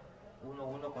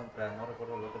 1-1 contra, no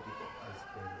recuerdo el otro equipo,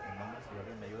 el nombre, si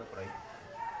alguien me ayuda por ahí.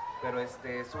 Pero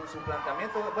su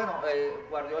planteamiento, bueno,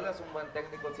 Guardiola es un buen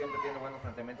técnico, siempre tiene buenos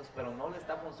planteamientos, pero no le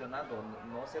está funcionando.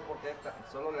 No sé por qué,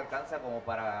 solo le alcanza como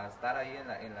para estar ahí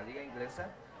en la liga inglesa,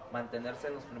 mantenerse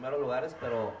en los primeros lugares,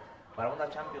 pero para una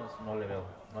Champions no le veo.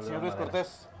 Señor Luis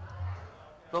Cortés.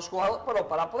 Los jugadores, pero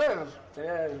para poder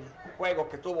tener el juego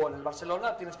que tuvo en el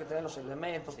Barcelona, tienes que tener los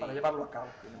elementos para llevarlo a cabo.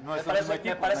 No es un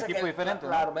equipo diferente.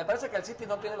 Claro, me parece que el City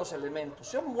no tiene los elementos.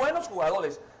 Son buenos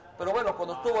jugadores, pero bueno,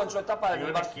 cuando estuvo en su etapa de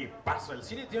equipazo, el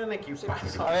City tiene un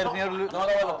equipazo. A ver, señor Luis. No,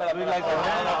 espera.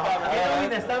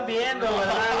 página están viendo,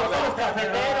 ¿verdad? Los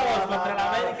cafeteros contra la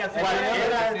América.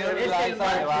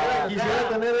 Quisiera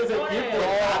tener ese equipo.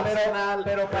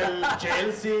 Pero el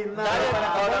Chelsea,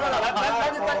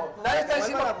 nadie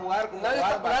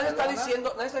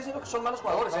está diciendo que son malos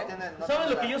jugadores, ¿eh? ¿Sabes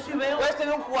lo que yo sí veo? Puedes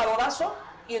tener un jugadorazo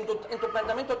y en tu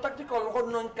planteamiento táctico a lo mejor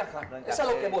no encaja. Es a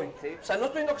lo que voy. Sí. O sea, no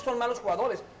estoy diciendo que son malos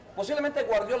jugadores. Posiblemente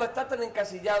Guardiola está tan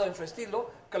encasillado en su estilo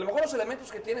que a lo mejor los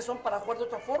elementos que tiene son para jugar de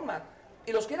otra forma.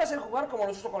 Y los quiere hacer jugar como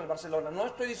lo hizo con el Barcelona. No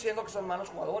estoy diciendo que son malos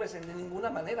jugadores de ninguna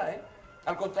manera, ¿eh?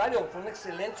 Al contrario, son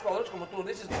excelentes jugadores, como tú lo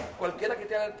dices, cualquiera que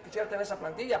quisiera tener esa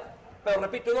plantilla. Pero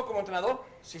repito, uno como entrenador,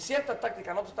 si cierta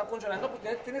táctica no te está funcionando, pues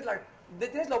tienes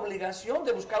la obligación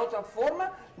de buscar otra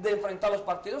forma de enfrentar los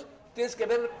partidos. Tienes que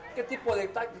ver qué tipo de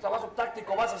trabajo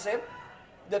táctico vas a hacer,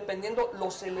 dependiendo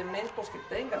los elementos que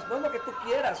tengas. No es lo que tú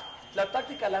quieras. La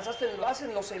táctica lo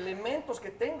hacen los elementos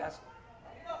que tengas.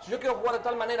 Si yo quiero jugar de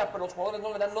tal manera, pero los jugadores no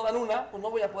dan una, pues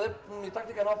no voy a poder, mi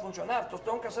táctica no va a funcionar. Entonces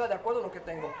tengo que hacer de acuerdo a lo que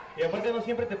tengo. Y aparte no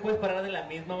siempre te puedes parar de la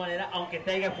misma manera, aunque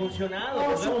te haya funcionado.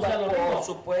 Por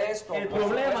supuesto. El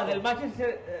problema del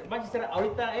Manchester,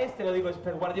 ahorita lo digo, es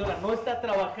que Guardiola no está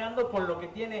trabajando con lo que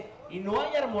tiene y no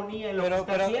hay armonía en lo que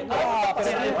está haciendo.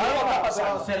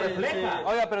 Se refleja.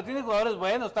 Oiga, pero tiene jugadores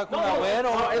buenos, está con Agüero.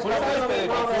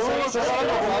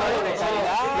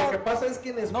 Lo que pasa es que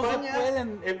en España,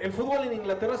 el fútbol en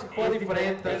Inglaterra se juega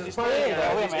diferente.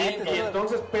 Y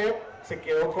entonces Pep se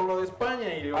quedó con lo de España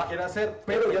y lo quiere hacer,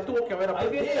 pero ya tuvo que haber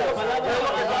aprendido.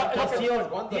 Adaptación.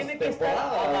 Tiene que estar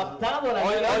adaptado a la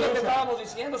realidad. Hoy lo que estábamos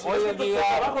diciendo, si ves que tu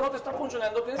trabajo no te está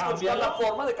funcionando, tienes que buscar la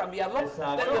forma de cambiarlo de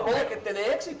modo que te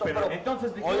dé éxito. Pero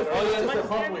entonces, hoy se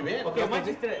fue muy bien.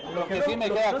 Lo que sí me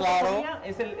queda claro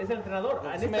es el entrenador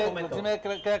en este momento. Sí me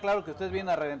queda claro que ustedes vienen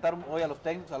a reventar hoy a los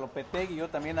técnicos, a Lopetegui y yo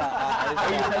también a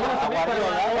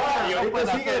y ahorita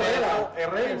sigue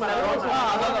Herrera y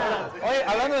Maradona. Oye,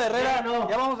 hablando de Herrera,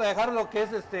 ya vamos a dejar lo que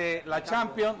es la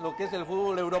Champions, lo que es el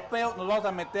fútbol europeo, nos vamos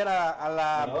a meter a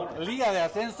la Liga de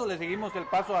Ascenso, le seguimos el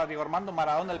paso a Diego Armando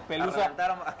Maradona, el Pelusa,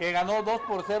 que ganó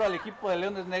 2-0 al equipo de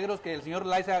Leones Negros, que el señor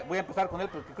Laiza, voy a empezar con él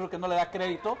porque creo que no le da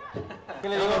crédito. ¿Qué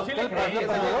le digo? ¿Qué le pareció?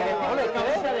 No le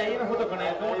cabeza de ahí me junto con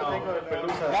él.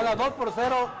 Gana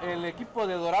 2-0 el equipo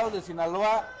de Dorados de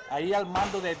Sinaloa, ahí al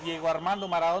mando de Diego Armando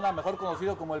Maradona, mejor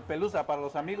conocido como el Pelusa para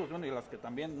los amigos, y los que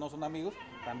también no son amigos,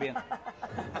 también.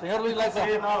 Señor Luis Laiza.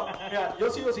 Sí, mira, yo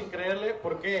sigo sin creerle,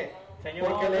 ¿por qué? Señor,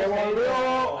 porque le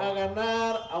volvió a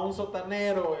ganar a un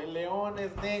sotanero, el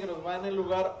Leones Negros, va en el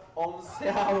lugar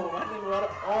 11º, va en el lugar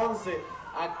 11.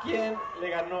 ¿A quién le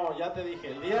ganó? Ya te dije,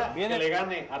 el día que le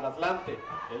gane al Atlante,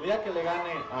 el día que le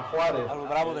gane a Juárez, a los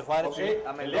Bravos de Juárez, okay,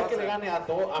 el día que le gane a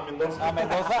Mendoza, a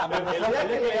Mendoza, el día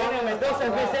que le gane a Mendoza,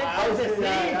 entonces sí,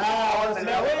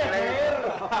 la voy a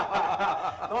creer.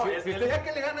 No, el día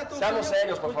que le gane a tu seamos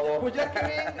serios, por favor. Pues ya que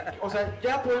ven, o sea,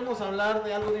 ya podemos hablar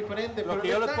de algo diferente. Lo que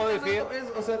yo les puedo decir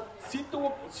o sea,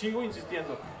 sigo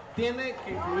insistiendo, tiene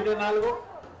que influir en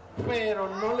algo, pero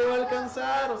no le va a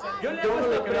alcanzar. O sea, yo le hago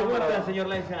esta pregunta, señor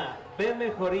Laiza. ¿Ve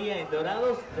mejoría en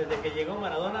Dorados desde que llegó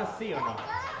Maradona, sí o no?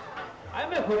 ¿Hay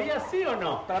mejoría, sí o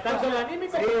no? Tanto lo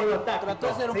anímico como lo táctico.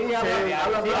 Sí, más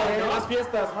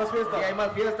fiestas. Sí, hay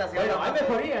más fiestas. Bueno, hay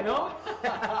mejoría, ¿no?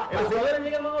 Los jugadores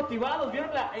llegan más motivados. ¿Vieron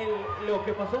lo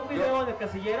que pasó un video en el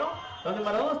casillero? Donde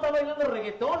Maradona está bailando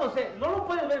reggaetón, no sé, no lo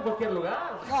puedes ver en cualquier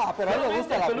lugar. No, pero a él le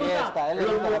gusta la fiesta,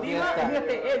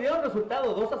 Fíjate, dio un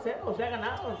resultado 2-0, o sea, ha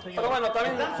ganado, señor. Pero bueno,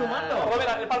 también están sumando. Pero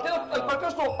mira, el partido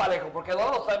estuvo parejo, porque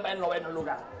Dorado está en noveno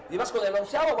lugar. Y vas con el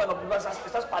 11º, bueno,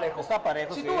 estás parejo. Está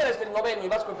parejo, si sí. tú eres el noveno y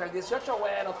vas contra el 18,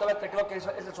 bueno, todavía te creo que es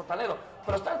el sotanero.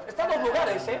 Pero está a 2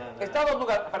 lugares, ¿eh? Está a 2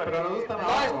 lugares. Pero los dos están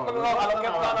abajo.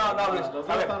 No, Luis.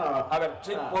 A ver,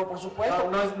 sí, por supuesto.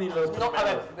 No es ni los no, a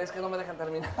ver, es que no me dejan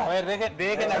terminar. A ver,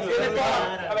 dejen así.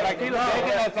 A ver, aquí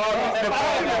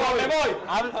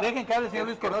dejen que hable el señor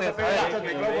Luis Cortés.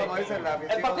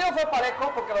 El partido fue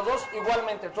parejo porque los dos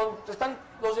igualmente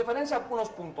los diferencia unos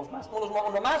puntos más,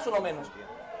 uno más, uno menos.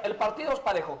 El partido es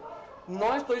parejo.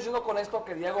 No estoy diciendo con esto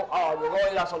que Diego llegó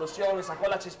y la solución y sacó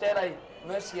la chistera y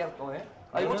no es cierto, ¿eh?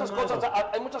 Hay muchas cosas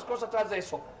atrás de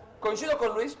eso. Coincido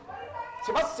con Luis.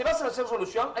 Si vas a hacer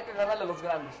solución, hay que ganarle a los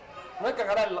grandes. No hay que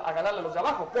ganarle a los de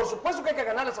abajo. Por supuesto que hay que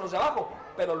ganarles a los de abajo,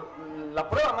 pero la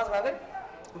prueba más grande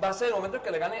va a ser el momento en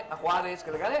que le gane a Juárez,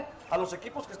 que le gane a los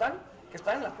equipos que están que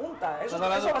están en la punta. Eso Estás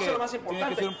hablando va a ser que lo más tiene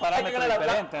importante. que ser un parámetro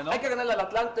diferente, ¿no? Hay que ganarle al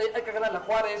Atlante, hay que ganarle a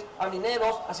Juárez, a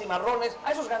Mineros, a Cimarrones,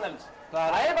 a esos gánales.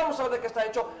 Claro. A él vamos a ver de qué está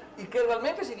hecho y que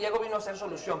realmente si Diego vino a hacer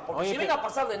solución. Porque si viene a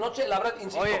pasar de noche, la verdad,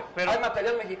 insisto, hay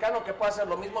material mexicano que puede hacer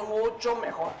lo mismo mucho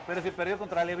mejor. Pero si perdió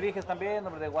contra Alebrijes también,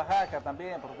 hombre, de Oaxaca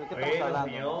también, porque ¿qué estamos hablando?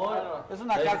 Señor. Es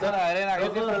una calza de arena,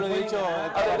 yo siempre lo he dicho.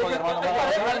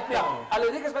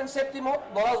 Alebrijes va en séptimo,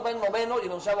 Dorados va en noveno y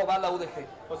el onceavo va a la UDG.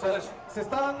 O sea, se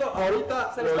está dando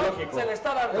ahorita lo lógico. Se le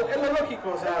está dando. Es lo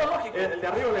lógico, o sea, el de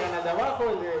arriba le gana al de abajo,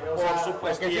 el de... Por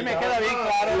supuesto. Lo que sí me queda bien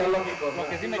claro, lo lógico. Lo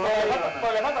que sí me queda bien,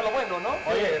 Pero le falta lo bueno, ¿no?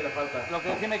 oye, le falta. lo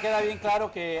que sí me queda bien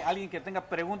claro que alguien que tenga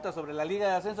preguntas sobre la Liga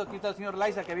de Ascenso, aquí está el señor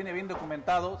Laiza que viene bien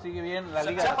documentado, sigue bien la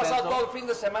Liga de Se ha Ascenso. pasado todo el fin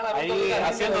de semana viendo Ahí Liga de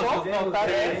haciendo Ascenso. sus notas.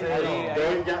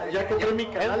 Ya compré mi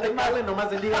canal de cable nomás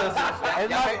de Liga de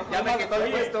Ascenso. Ya me quitó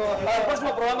el puesto. Para el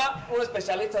próximo programa, un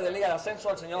especialista de Liga de Ascenso,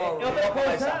 el señor. Otra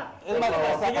cosa, Es más,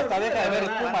 hasta deja de ver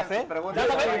los Pumas, ¿eh?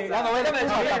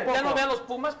 Ya no vean los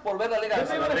Pumas por ver la Liga de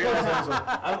Ascenso.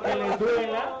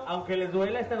 aunque les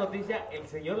duela esta noticia, el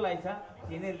señor Laiza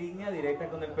tiene línea directa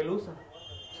con el Pelusa.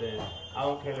 Sí.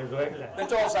 Aunque les duela. De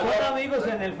hecho, Son amigos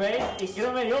en el Face y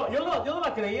créeme, yo no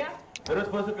la creía, pero es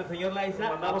por eso que el señor Laiza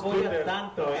apoya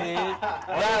tanto,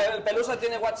 Ya, el Pelusa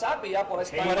tiene WhatsApp y ya por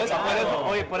eso.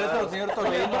 Por eso el señor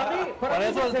Toledo. Para mí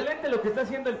es excelente lo que está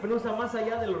haciendo el Pelusa, más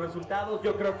allá de los resultados.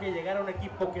 Yo creo que llegar a un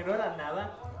equipo que no era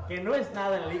nada, que no es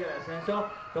nada en la Liga de Ascenso,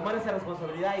 tomar esa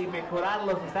responsabilidad y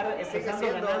mejorarlos, estar empezando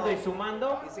ganando y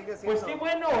sumando, pues qué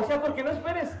bueno, o sea, porque no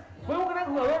esperes. Fue un gran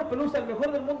jugador, Pelusa, el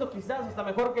mejor del mundo, quizás hasta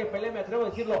mejor que Pelé, me atrevo a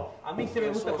decirlo. A mí sí me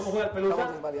gusta cómo juega el Pelusa.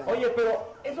 Oye,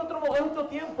 pero es otro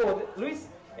tiempo. Luis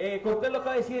Cortés lo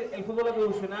acaba de decir, el fútbol ha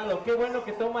evolucionado. Qué bueno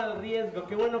que toma el riesgo,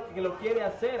 qué bueno que lo quiere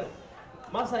hacer.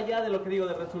 Más allá de lo que digo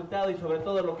del resultado y sobre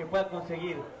todo lo que pueda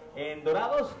conseguir en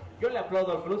Dorados, yo le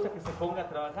aplaudo al Pelusa que se ponga a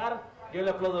trabajar. Yo le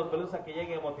aplaudo al Pelusa que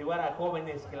llegue a motivar a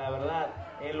jóvenes que la verdad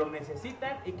lo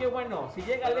necesitan. Y qué bueno, si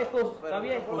llega lejos, está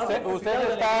bien.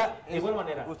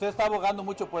 Usted está abogando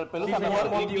mucho por el Pelusa. Sí,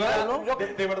 mejor invítalo.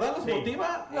 ¿De verdad los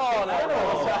motiva? No, claro.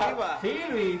 Sí,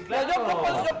 Luis, claro. Yo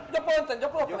puedo Yo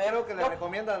poner. creo que le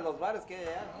recomiendan los bares que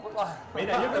ya.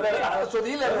 Mira, yo creo que... Su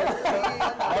dealer,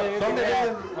 ¿no? ¿Dónde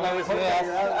venden la mejor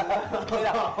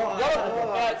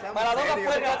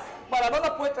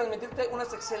Maradona puede transmitirte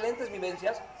unas excelentes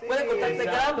vivencias, puede contarte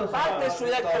gran parte de su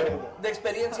vida de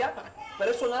experiencia,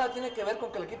 pero eso nada tiene que ver con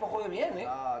que el equipo juegue bien, ¿eh?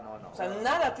 No. O sea,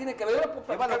 nada tiene que ver. Yo puedo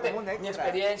platicarte como un extra. mi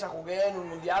experiencia, jugué en un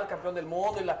mundial, campeón del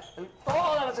mundo,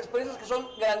 todas las experiencias que son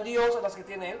grandiosas las que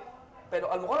tiene él, pero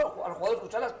a lo mejor al jugador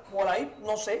escucharlas por ahí,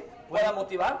 no sé, pueda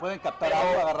motivar. Pueden captar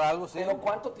algo, agarrar algo, sí. Pero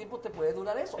 ¿cuánto tiempo te puede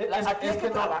durar eso? Aquí es que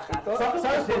trabajar.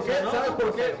 ¿Sabes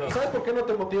por qué? ¿Sabes por qué no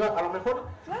te motiva? A lo mejor...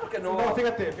 Claro que no. No,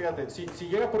 fíjate. Si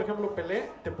llega, por ejemplo, Pelé,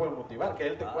 te puede motivar, que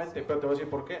él te cuente, pero te voy a decir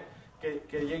por qué.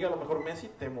 Que llegue a lo mejor Messi,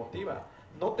 te motiva.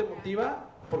 No te motiva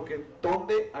porque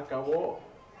 ¿dónde acabó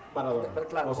Maradona?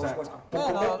 Claro, o sea,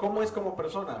 ¿cómo es como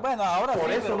persona? Bueno, ahora por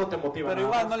sí, eso no te motiva. Pero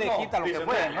igual no le quita lo que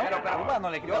fue, ¿no? Pero Igual no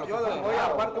le quita lo que yo fue. voy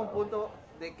aparte un punto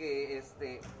de que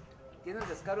tiene el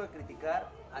descaro de criticar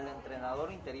al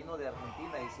entrenador interino de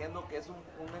Argentina diciendo que es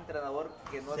un entrenador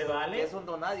que no ¿Se es un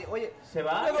donadie. Oye, ¿se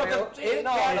va? Yo creo que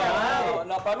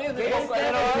no, para mí es Que él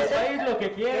país lo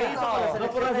que quiera, no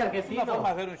por ser argentino. Vamos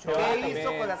a hacer un show. ¿Qué hizo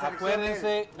con la selección?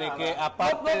 Acuérdense de que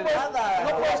aparte no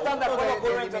puedo estar de acuerdo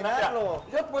con un de entrenador. eliminarlo.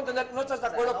 Yo puedo entender, no estás de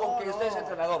acuerdo con que usted es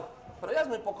entrenador. Pero ya es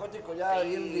muy poco ético ya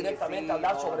ir directamente a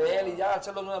hablar sobre él y ya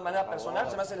hacerlo de una manera personal,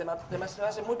 se me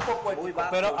hace muy poco ético.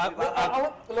 Pero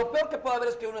Lo peor que puede haber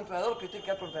es que un entrenador critique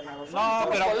a otro entrenador. no, Somos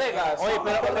pero colegas. oye, somos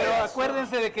pero colegas.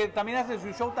 acuérdense de que también hace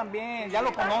su show también, ya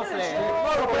lo conoce.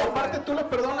 No, pero aparte tú le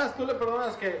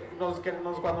perdonas que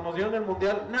cuando nos dieron el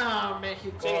mundial, no,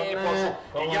 México, Sí, no.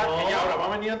 pues, y ya ahora va a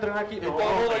venir a entrenar aquí. Y todo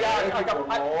el mundo ya tiene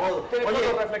todos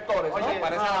los reflectores, Oye, ¿no?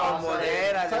 parece la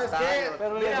bombonera, el ¿sabes qué? estadio.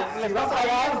 Pero Mira, le están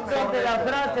pagando. de la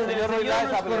frase del Señor Luis señor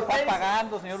Laiza, le están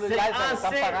pagando, señor Luis Laiza, le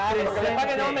están pagando. Que le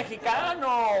paguen a un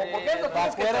mexicano. ¿Por qué lo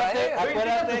tienes que traer? Luis,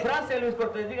 diga tu frase, Luis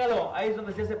Cortés, dígalo. Ahí es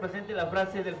donde se hace presente la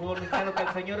frase del fútbol mexicano que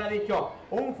el señor ha dicho.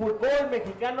 Un fútbol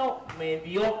mexicano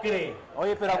mediocre.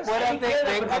 Oye, pero acuérdate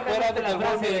que el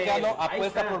fútbol mexicano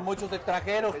apuesta por muchos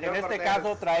extranjeros, en este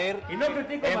caso traer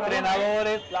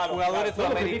entrenadores, jugadores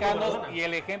sudamericanos, y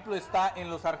el ejemplo está en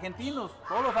los argentinos,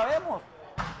 todos lo sabemos.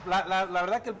 La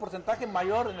verdad que el porcentaje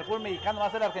mayor en el fútbol mexicano va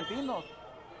a ser argentinos.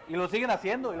 Y lo siguen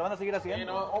haciendo y lo van a seguir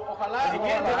haciendo. Ojalá. Si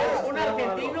quieren traer un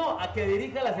argentino a que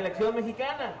dirija la selección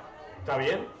mexicana. ¿Está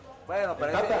bien? Bueno,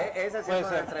 pero ese sí es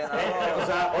un entrenador. O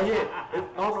sea, oye,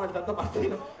 no, el Tata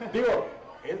Martino. Digo,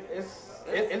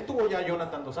 él tuvo ya a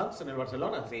Jonathan dos Santos en el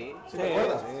Barcelona. Sí. ¿Sí te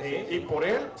acuerdas? Sí. Y por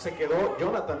él se quedó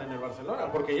Jonathan en el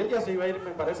Barcelona, porque él ya se iba a ir,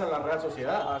 me parece, a la Real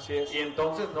Sociedad. Así es. Y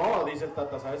entonces no, dice el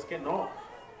Tata, ¿sabes qué? No.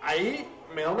 Ahí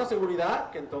me da una seguridad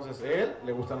que entonces él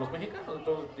le gustan los mexicanos.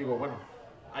 Entonces digo, bueno,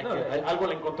 algo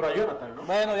le encontró a Jonathan, ¿no?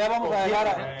 Bueno, ya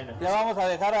vamos a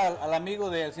dejar al amigo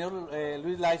del señor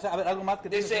Luis Laiza. A ver, algo más que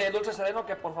dice Dulce Sereno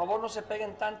que por favor no se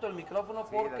peguen tanto el micrófono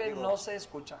porque no se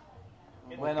escucha.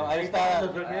 Bueno, ahí está.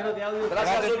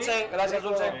 Gracias, Dulce. Gracias,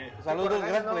 Dulce. Saludos,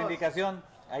 gracias por la indicación.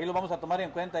 Ahí lo vamos a tomar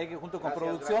en cuenta ahí junto con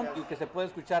producción y que se pueda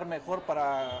escuchar mejor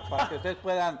para que ustedes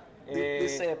puedan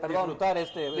disfrutar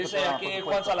Dice aquí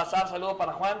Juan Salazar, saludo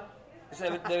para Juan. Dice,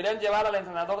 deberían llevar al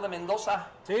entrenador de Mendoza.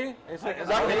 Sí, eso es. Que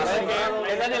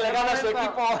Daniel le gana a su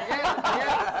equipo. Miguel,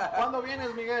 ¿cuándo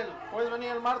vienes, Miguel? Puedes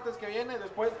venir el martes que viene,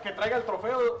 después que traiga el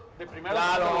trofeo de primero.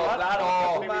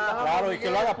 Claro, y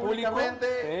que lo haga público. A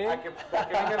que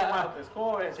venga el martes,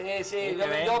 ¿cómo ves? Sí,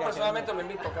 yo personalmente lo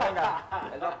invito, que venga.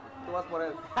 Tú vas por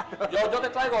él. Yo te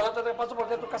traigo, yo te paso por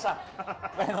ti a tu casa.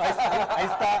 Bueno,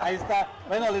 ahí está.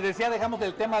 Bueno, les decía, dejamos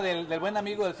el tema del buen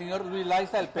amigo del señor Luis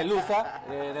Laiza, el Pelusa,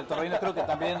 del Torreino, creo que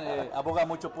también aboga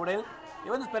mucho por él. Y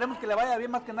bueno, esperemos que le vaya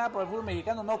bien más que nada por el fútbol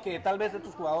mexicano, ¿no? Que tal vez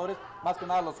estos jugadores, más que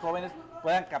nada los jóvenes,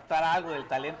 puedan captar algo del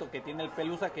talento que tiene el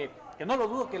Pelusa, que no lo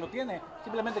dudo que lo tiene.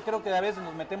 Simplemente creo que a veces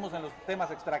nos metemos en los temas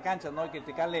extracanchas, ¿no? Y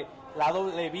criticarle la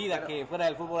doble vida que fuera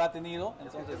del fútbol ha tenido.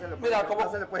 Entonces,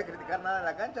 no se le puede criticar nada en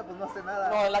la cancha, pues no hace nada.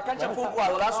 No, en la cancha fue un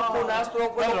jugadorazo, fue un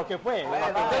astro. Fue lo que fue. Yo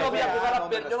no vi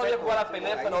a jugar a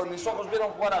Pelé, pero mis ojos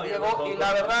vieron jugar a Diego. Y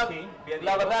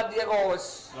la verdad, Diego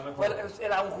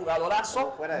era un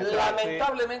jugadorazo.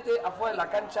 Lamentablemente, afuera de la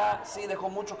cancha sí dejó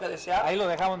mucho que desear. Ahí lo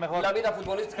dejamos mejor. La vida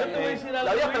futbolística,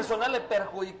 la vida personal le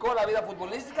perjudicó la vida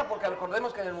futbolística, porque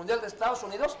recordemos que en el Mundial de Estados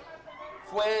Unidos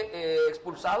fue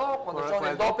expulsado cuando echó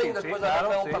el doping después de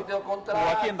haber un partido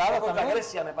contra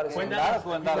Grecia, me parece. Fue en Dallas.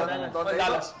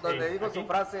 Donde dijo su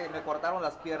frase, me cortaron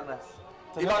las piernas.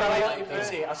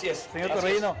 Sí, así es. Señor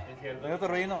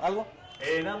Torreino, ¿algo?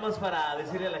 Nada más para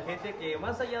decirle a la gente que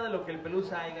más allá de lo que el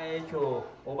Pelusa haya hecho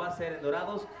o va a hacer en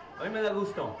Dorados, a mí me da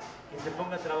gusto que se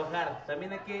ponga a trabajar.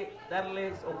 También hay que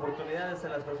darles oportunidades a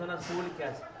las personas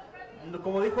públicas.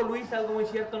 Como dijo Luis, algo muy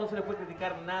cierto, no se le puede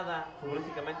criticar nada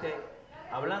futbolísticamente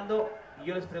hablando. Y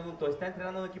yo les pregunto, ¿está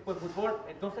entrenando un equipo de fútbol?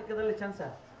 Entonces hay que darle chance.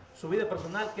 Su vida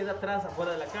personal queda atrás,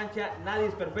 afuera de la cancha, nadie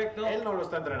es perfecto. Él no lo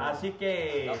está entrenando. Así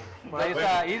que... Por ahí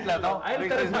está Isla, ¿no? Ahí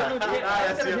está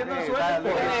recibiendo un sueldo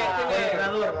por el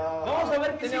entrenador. Vamos a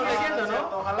ver qué sigue haciendo,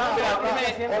 ¿no?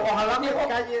 Ojalá me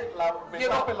calle, me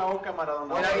tape la boca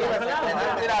Maradona.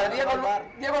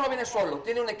 Diego no viene solo,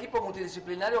 tiene un equipo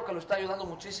multidisciplinario que lo está ayudando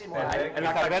muchísimo. El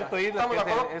Alberto Isla,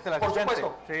 es el asistente.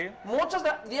 Por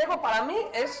supuesto. Diego para mí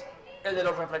es el de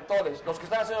los reflectores. Los que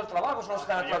están haciendo el trabajo son los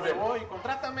que están atrás de él.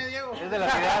 Contrátame, Diego. Es de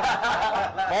la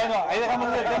ciudad. Bueno, ahí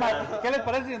dejamos el tema. ¿Qué les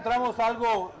parece si entramos a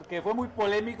algo que fue muy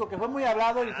polémico, que fue muy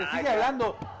hablado y se sigue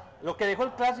hablando? Lo que dejó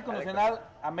el Clásico Nacional,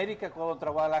 América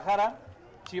contra Guadalajara,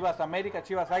 Chivas América,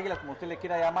 Chivas Águilas, como usted le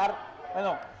quiera llamar.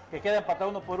 Bueno, que queda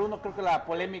empatado 1-1. Creo que la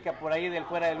polémica por ahí del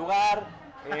fuera de lugar,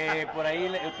 por ahí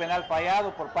el penal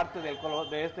fallado por parte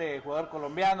de este jugador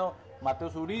colombiano,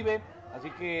 Mateus Uribe. Así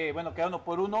que, bueno, queda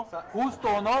 1-1. ¿Justo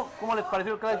o no? ¿Cómo les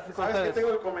pareció el Clásico? ¿Sabes qué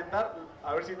tengo que comentar?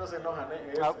 A ver si no se enojan,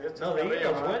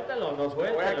 Suéltalo.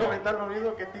 Voy a comentar lo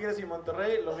mismo que Tigres y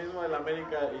Monterrey, lo mismo del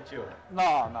América y Chivas.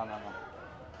 No.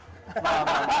 A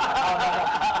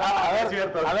ver,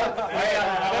 adelante.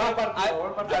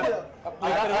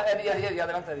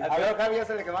 A ver, Javier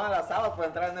se le quemaban las habas por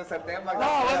entrar en ese tema.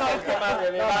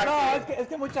 Es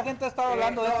que mucha gente ha estado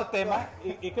hablando de este tema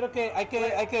y creo que hay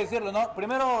que decirlo, ¿no?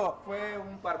 Primero fue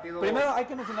un partido. Primero hay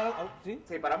que mencionar, ¿sí?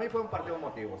 Sí, para mí fue un partido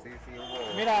emotivo, sí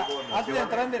hubo. Mira, antes de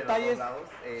entrar en detalles,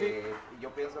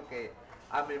 yo pienso que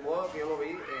a mi modo que yo lo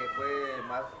vi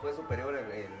fue superior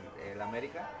el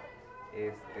América.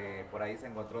 Por ahí se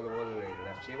encontró el gol en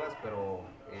las Chivas, pero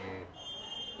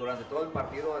durante todo el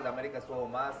partido el América estuvo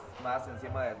más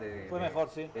encima de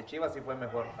Chivas, y fue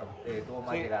mejor, tuvo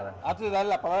más llegada. Antes de darle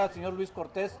la palabra al señor Luis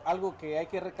Cortés, algo que hay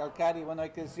que recalcar y bueno, hay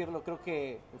que decirlo, creo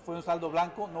que fue un saldo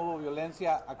blanco, no hubo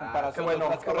violencia a comparación del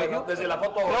Clásico Regio. Desde la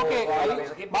foto creo que ahí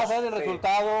va a ser el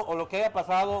resultado o lo que haya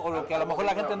pasado o lo que a lo mejor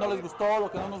la gente no les gustó, lo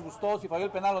que no nos gustó, si falló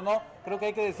el penal o no. Creo que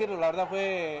hay que decirlo, la verdad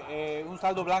fue un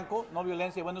saldo blanco, no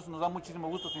violencia, y bueno, eso nos da muchísimo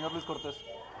gusto, señor Luis Cortés.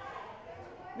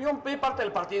 Vi parte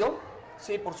del partido.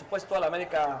 Sí, por supuesto, el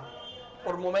América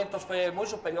por momentos fue muy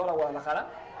superior a Guadalajara.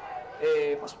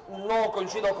 Pues no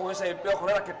coincido con ese Piojo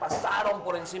Herrera que pasaron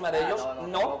por encima de ellos,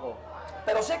 no.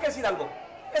 Pero sí hay que decir algo.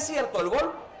 Es cierto, el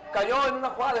gol cayó en una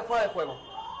jugada de fuera de juego.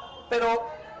 Pero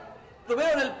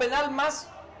tuvieron el penal más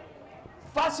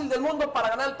fácil del mundo para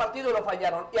ganar el partido y lo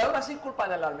fallaron. Y ahora sí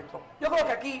culpan al árbitro. Yo creo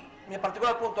que aquí, mi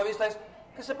particular punto de vista es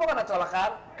que se pongan a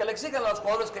trabajar, que le exijan a los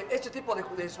jugadores que este tipo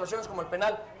de situaciones como el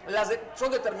penal son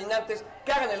determinantes,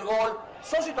 que hagan el gol.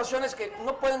 Son situaciones que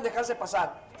no pueden dejarse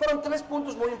pasar. Fueron 3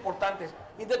 puntos muy importantes.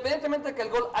 Independientemente de que el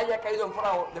gol haya caído en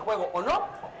fuera de juego o no,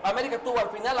 América tuvo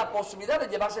al final la posibilidad de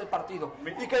llevarse el partido.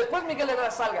 Y que después Miguel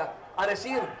Herrera salga a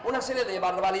decir una serie de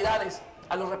barbaridades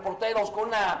a los reporteros con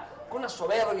una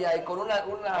soberbia y con una...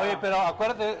 Oye, pero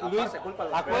acuérdate, Luis,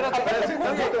 acuérdate...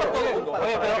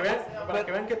 Para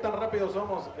que vean qué tan rápido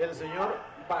somos, el señor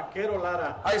Vaquero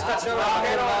Lara. Ahí está el señor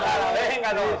Vaquero Lara,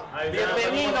 vénganos.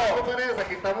 Bienvenido.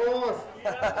 Aquí estamos.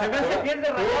 Se ve que pierde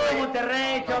Rayado de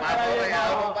Monterrey,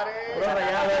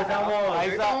 Ahí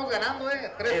estamos ganando,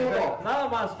 3-1. Nada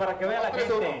más para que vea la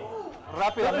gente.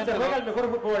 Rápidamente. ¿Dónde se juega el mejor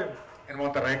fútbol? En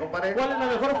Monterrey, compadre. ¿Cuál es la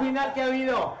mejor final que ha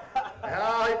habido?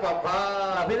 Ay,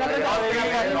 papá. La final de la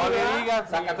No le digas,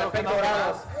 Zacatepec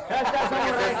Dorados. Ya está,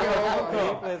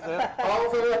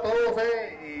 Vamos a ver a todos,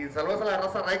 y saludos a la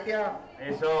raza regia.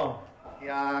 Eso. ¿Y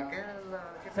a qué?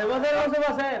 ¿Se va a hacer o no se va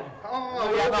a hacer?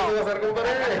 No, ya no. ¿Qué va a hacer,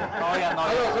 compadre? No, ya no.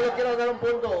 Solo quiero dar un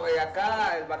punto.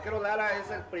 Acá el Vaquero Lara es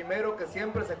el primero que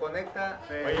siempre se conecta.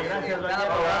 Oye, gracias, en cada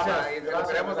Vaquero, programa, gracias. y se lo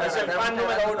queremos Es el fan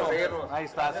número 1. Ahí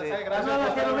está, sí. Gracias,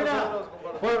 Vaquero, mira.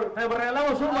 Te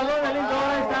regalamos un balón de lindo.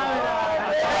 Ahí está.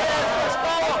 Eso es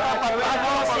todo.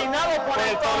 Patrocinado por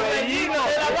el torbellino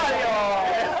de la radio.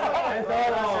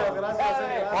 Gracias.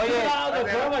 Oye, del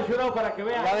programa Shootout para que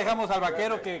vean. ya dejamos al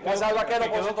Vaquero que Gracias al Vaquero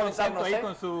por quedó contento sintonizarnos, ahí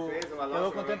con su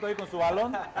quedó contento ahí con su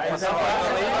balón. Ahí está.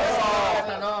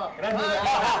 Gracias.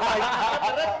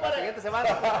 La siguiente semana.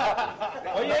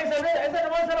 Oye, ese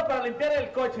nomás era para limpiar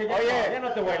el coche. Ya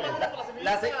no te huele.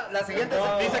 La siguiente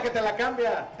Dice que te la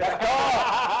cambia.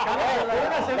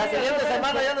 La siguiente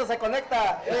semana ya no se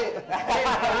conecta.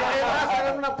 Vas a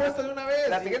dar una apuesta de una vez.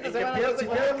 La siguiente semana no se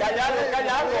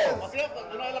Calla algo.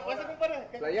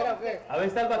 ¿Playera o qué? A ver,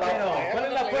 está el Vaquero. ¿Cuál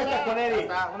es la apuesta con Eddie?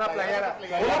 Una playera.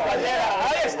 Una playera.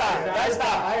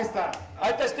 Ahí está.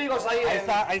 Hay testigos ahí. Ahí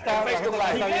está, en Facebook la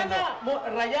Si gente está viendo. gana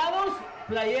Rayados,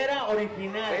 playera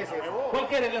original. Sí. ¿Cuál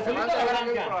quieres? ¿La azulita o la Manda a ver el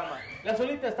blanca? programa. La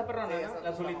azulita está perrona, ¿no? La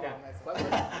azulita.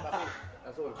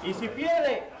 Azul. Y si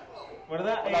pierde,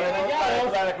 ¿verdad?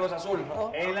 La de Cruz Azul.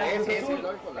 El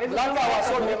azul. Es ¿Blanca o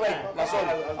azul, mi rey? La azul.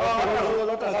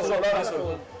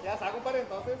 Ya está, compadre,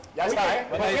 entonces. Ya está,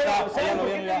 Bueno, ahí está, ¿Sabes ya lo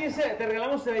por qué vieron te ya. dice? Te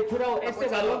regalamos de Shootout este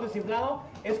balón desinflado.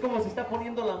 Es como se está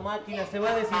poniendo la máquina, se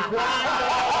va desinflando.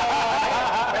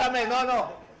 Espérame,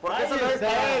 no. Porque eso no es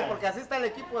está. él, porque así está el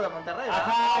equipo de Monterrey. ¿verdad?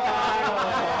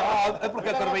 No, es porque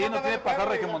el Torbellino tiene pasar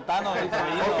regiomontano. El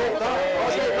Torbellino.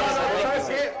 ¿Sabes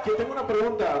qué? Que tengo una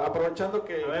pregunta, aprovechando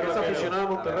que es aficionado a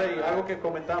Monterrey, algo que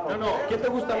comentamos. No. ¿Quién te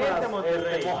gusta Este más,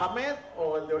 Monterrey. el de Mohamed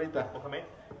o el de ahorita? Mohamed.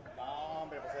 No,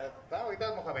 hombre, pues ahorita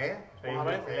es Mohamed.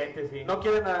 Mohamed. Excelente, sí. No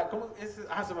quieren a... ¿Cómo es?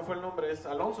 Se me fue el nombre. ¿Es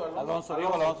Alonso?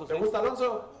 Diego Alonso, ¿Te sí. gusta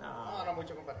Alonso? No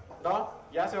mucho, compadre. No,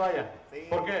 ya se vaya. Sí.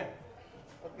 ¿Por qué?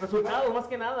 Resultados más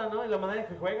que nada, ¿no? En la manera en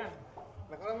que juegan.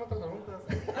 Mejor en otras preguntas.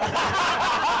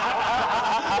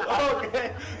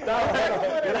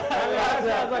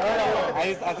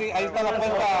 Ahí está la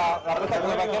apuesta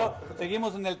con el Vaquero.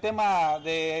 Seguimos en el tema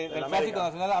del Clásico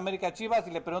Nacional América Chivas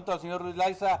y le pregunto al señor Luis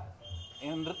Laiza,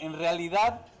 en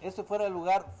realidad, ¿este fuera de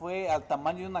lugar fue al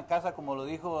tamaño de una casa como lo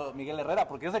dijo Miguel Herrera?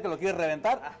 Porque yo sé que lo quiere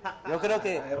reventar. Yo creo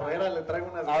que... Herrera le traigo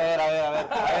unas... A ver.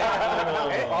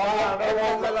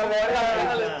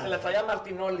 Se le traía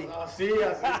Martinoli. Así,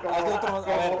 como A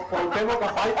ver. Cuauhtémoc a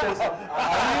Fighters.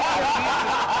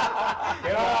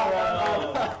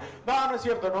 No es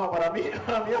cierto, no. Para mí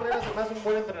Herrera se me hace un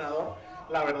buen entrenador,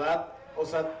 la verdad. O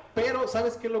sea, pero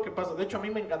 ¿sabes qué es lo que pasa? De hecho, a mí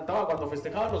me encantaba cuando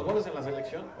festejaban los goles en la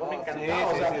selección. Me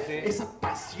encantaba, sí. esa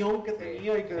pasión que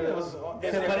tenía y que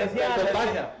Se parecía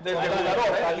Desde el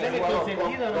jugador, al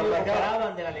consentido, no lo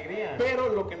paraban de la alegría. Pero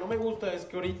lo que no me gusta es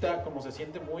que ahorita, como se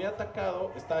siente muy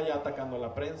atacado, está ya atacando a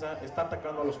la prensa, está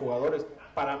atacando a los jugadores.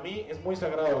 Para mí es muy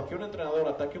sagrado que un entrenador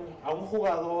ataque a un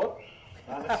jugador.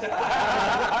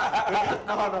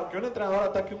 Que un entrenador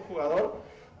ataque a un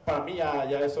jugador. Para mí ya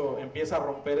eso empieza a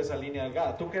romper esa línea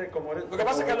delgada. Tú que como eres... Lo que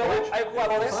pasa es que luego hay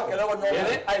jugadores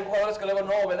que luego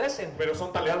no obedecen. Pero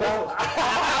son talentosos.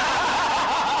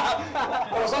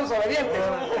 Pero son desobedientes.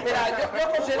 Mira,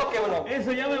 yo considero que uno.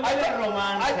 Eso ya me huele a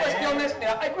romance. Hay cuestiones,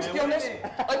 mira, hay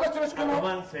cuestiones que uno.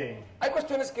 Romance. Hay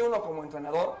cuestiones que uno como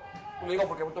entrenador, lo digo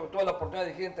porque tuve la oportunidad de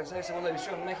dirigir en tercera y segunda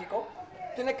división en México,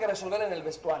 tiene que resolver en el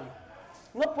vestuario.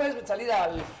 No puedes salir a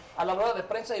la rueda de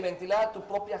prensa y ventilar a tu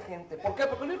propia gente. ¿Por qué?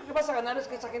 Porque lo único que vas a ganar es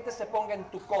que esa gente se ponga en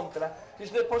tu contra. Si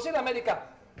de por sí en América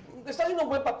está haciendo un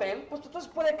buen papel, pues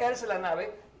entonces puede caerse la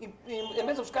nave y en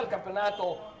vez de buscar el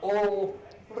campeonato o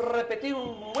repetir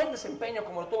un buen desempeño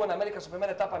como lo tuvo en América en su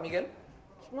primera etapa, Miguel,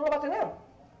 pues no lo va a tener.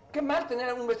 Qué mal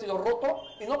tener un vestido roto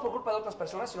y no por culpa de otras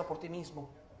personas, sino por ti mismo.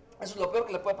 Eso es lo peor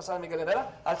que le puede pasar a Miguel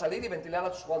Herrera al salir y ventilar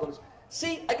a sus jugadores.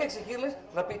 Sí, hay que exigirles,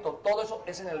 repito, todo eso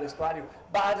es en el vestuario.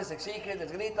 Vas, les exiges,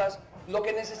 les gritas, lo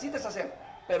que necesites hacer,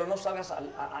 pero no salgas a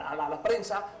la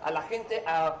prensa, a la gente,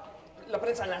 a la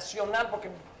prensa nacional, porque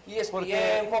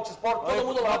ESPN, Fox Sports, todo el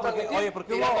mundo lo va a transmitir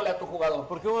tirándole a tu jugador.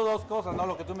 Porque hubo dos cosas, ¿no?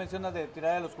 Lo que tú mencionas de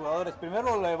tirar a los jugadores.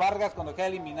 Primero lo de Vargas cuando queda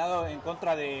eliminado en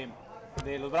contra de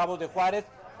los Bravos de Juárez.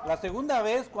 La segunda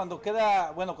vez cuando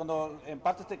cuando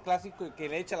empata este clásico y que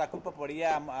le echa la culpa por ahí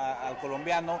al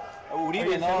colombiano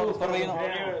Uribe, ¿no? Torbellino.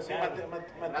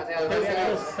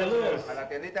 Saludos. A la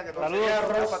tiendita que nos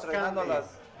está patrocinando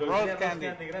las Rose Candy.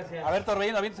 Gracias. A ver,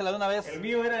 Torbellino, aviéntesela de una vez. El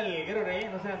mío era el Guerrero Rey,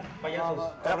 no sean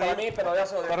payasos. Para mí, pero ya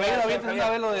se lo Torbellino, aviéntesela una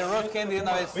vez lo de Rose Candy de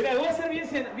una vez. Mira, voy a ser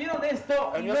bien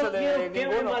honesto y no quiero que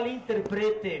me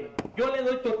malinterpreten. Yo le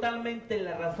doy totalmente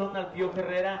la razón al Pío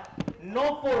Herrera.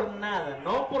 No por nada,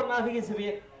 fíjense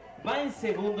bien, va en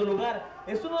segundo lugar.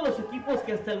 Es uno de los equipos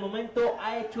que hasta el momento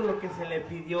ha hecho lo que se le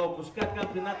pidió, buscar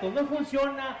campeonatos. No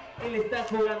funciona, él está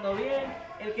jugando bien,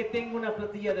 el que tenga una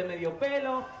platilla de medio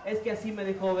pelo, es que así me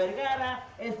dejó Vergara,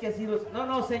 es que así los...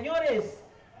 No, señores,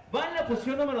 va en la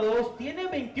posición número 2, tiene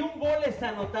 21 goles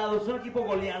anotados, es un equipo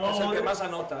goleador. Es el que más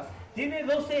anota. Tiene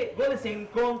 12 goles en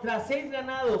contra, 6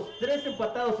 ganados, 3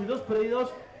 empatados y 2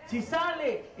 perdidos. Si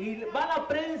sale y va a la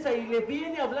prensa y le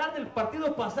viene a hablar del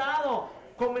partido pasado,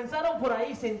 comenzaron por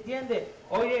ahí, se entiende.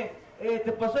 Oye,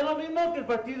 te pasó lo mismo que el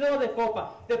partido de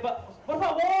Copa. Por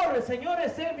favor,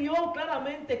 señores, se vio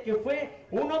claramente que fue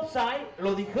un offside,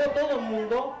 lo dijo todo el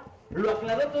mundo, lo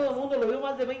aclaró todo el mundo, lo vio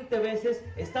más de 20 veces.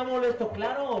 Está molesto,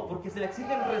 claro, porque se le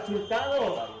exigen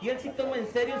resultados y él sí toma en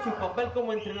serio su papel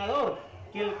como entrenador.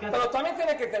 Pero también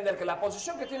tiene que entender que la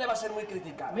posición que tiene va a ser muy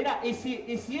criticada. Mira, y si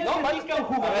él critica a un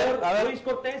jugador, Luis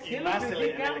Cortés, si él lo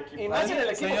critica, y más en el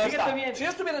equipo, fíjate bien. Si yo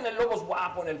estuviera en el Lobos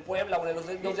Guapo, en el Puebla o en los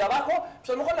de abajo, pues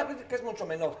a lo mejor la crítica es mucho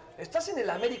menor. Estás en el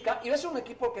América y ves un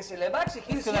equipo que se le va a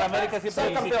exigir en el América siempre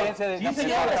hay exigencia de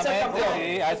ser campeón.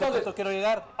 Sí, a ese punto quiero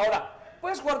llegar. Ahora,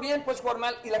 puedes jugar bien, puedes jugar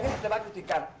mal y la gente te va a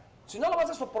criticar. Si no lo vas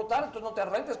a soportar, entonces no te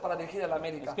arranques para dirigir al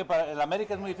América. Es que para el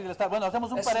América es muy difícil estar. Bueno,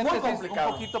 hacemos un paréntesis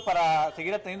un poquito para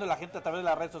seguir atendiendo a la gente a través de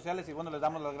las redes sociales y bueno, les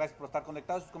damos las gracias por estar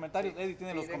conectados. Sus comentarios, Eddie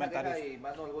tiene los comentarios. Y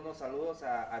mando algunos saludos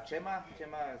a Chema,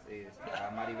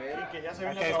 a Maribel. Que ya se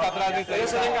viene que está atrás, dice.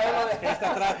 Que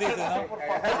está atrás, dice, ¿no? Por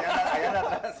favor. Allá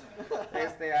atrás.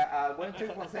 Al buen Chuy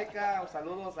Fonseca,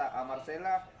 saludos a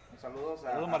Marcela, saludos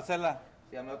Saludos, Marcela.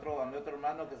 Y a mi otro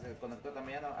hermano que se conectó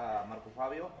también, a Marco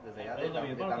Fabio, desde allá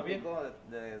de Tampico,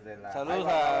 desde la... Saludos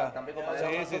a... Tampico,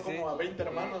 sí. Como a 20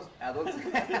 hermanos. A Dulce.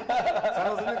 Son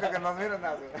los únicos que nos miran.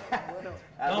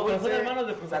 No, pero son hermanos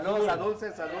de Cruz Saludos Azul. a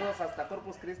Dulce, saludos hasta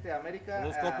Corpus Christi, América.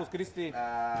 Saludos Corpus Christi.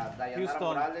 A Dayanara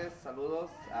Morales, saludos.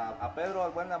 A Pedro,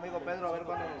 al buen amigo Pedro, a ver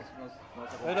cuándo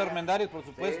nos acompaña. Pedro Armendáriz, por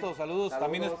supuesto, saludos.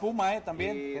 También es Puma,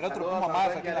 también. El otro Puma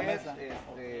más aquí en la mesa.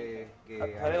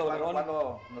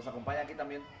 Cuando nos acompaña aquí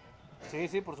también.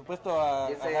 Sí, por supuesto, a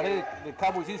Jared de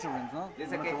Cowboys Insurance, ¿no?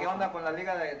 Dice que qué onda con la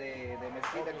liga de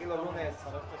Mezquite aquí los lunes.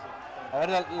 A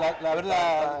ver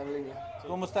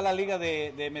cómo está la liga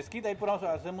de Mezquite. Ahí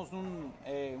hacemos un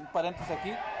paréntesis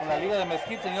aquí con la liga de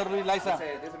Mezquite, señor Luis Laiza.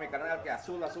 Dice mi carnal que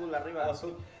azul arriba.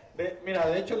 Azul. Mira,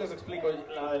 de hecho les explico,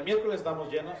 la del miércoles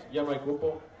estamos llenos, ya no hay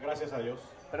cupo, gracias a Dios.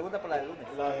 Pregunta por la del lunes.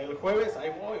 La del jueves, ahí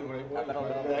voy. Perdón.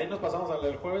 De ahí nos pasamos a la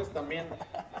del jueves también.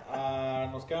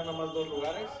 Nos quedan nomás 2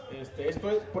 lugares. Esto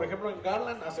es, por ejemplo, en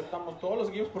Garland aceptamos todos los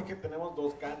equipos porque tenemos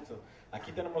 2 canchas.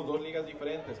 Aquí tenemos 2 ligas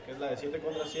diferentes, que es la de 7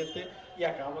 contra 7 y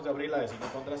acabamos de abrir la de 5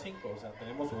 contra 5. O sea,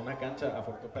 tenemos una cancha,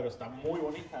 pero está muy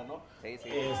bonita, ¿no? Sí.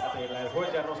 La del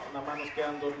jueves ya nada más nos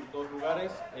quedan 2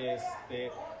 lugares.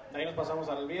 De ahí nos pasamos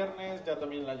al viernes, ya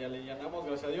también ya le llenamos,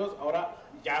 gracias a Dios. Ahora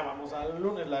ya vamos al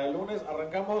lunes. La de lunes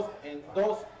arrancamos en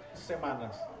 2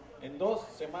 semanas. En 2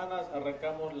 semanas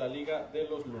arrancamos la liga de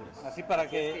los lunes. Así para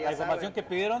que la información que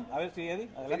pidieron, a ver si Eddie,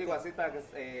 adelante. Sí, digo así para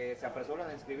que se apresuren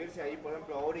a inscribirse ahí. Por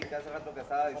ejemplo, Ori, que hace rato que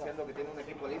estaba diciendo que tiene un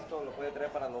equipo listo, lo puede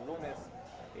traer para los lunes.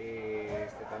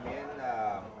 También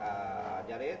a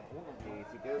Jared, y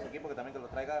si tiene su equipo que también que lo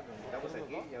traiga, lo invitamos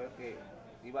aquí. Ya ves que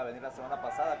iba a venir la semana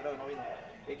pasada, creo que no vino.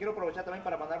 Quiero aprovechar también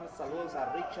para mandar saludos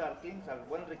a Richard Kings, al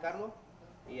buen Ricardo,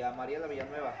 y a Mariela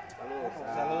Villanueva.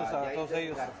 Saludos a todos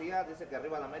ellos. García dice que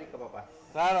arriba la América, papá.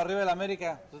 Claro, arriba el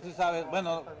América, tú sabes.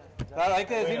 Bueno, claro, hay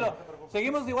que decirlo.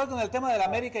 Seguimos igual con el tema del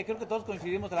América y creo que todos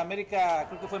coincidimos. El América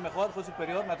creo que fue mejor, fue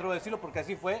superior, me atrevo a decirlo porque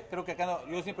así fue. Creo que acá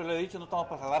yo siempre lo he dicho, no estamos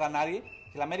para salvar a nadie.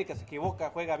 Si el América se equivoca,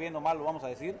 juega bien o mal, lo vamos a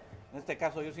decir. En este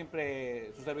caso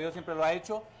su servidor siempre lo ha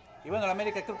hecho. Y bueno, el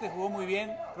América creo que jugó muy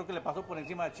bien, creo que le pasó por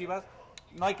encima a Chivas.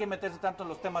 No hay que meterse tanto en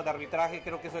los temas de arbitraje,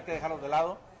 creo que eso hay que dejarlos de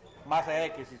lado. Más allá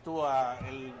de que si estuvo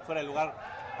fuera de lugar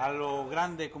a lo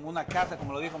grande como una casa,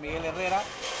 como lo dijo Miguel Herrera.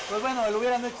 Pues bueno, el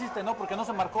hubiera no existe, ¿no? Porque no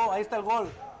se marcó, ahí está el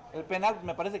gol. El penal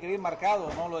me parece que bien marcado,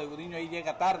 ¿no? Lo de Gudiño ahí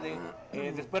llega tarde,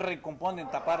 después recomponen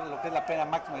tapar lo que es la pena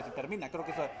máxima y se termina. Creo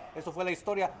que eso fue la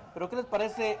historia. Pero ¿qué les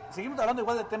parece? Seguimos hablando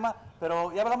igual del tema,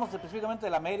 pero ya hablamos específicamente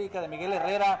del América, de Miguel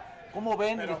Herrera. ¿Cómo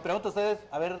ven? Les pregunto a ustedes.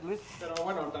 A ver, Luis. Pero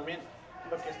bueno, también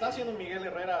lo que está haciendo Miguel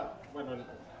Herrera, bueno,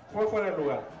 fue fuera de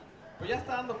lugar. Pues ya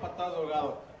está dando patadas de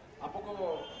ahogado. ¿A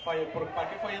poco falló? ¿Para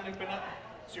qué fallan el penal?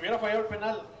 Si hubiera fallado el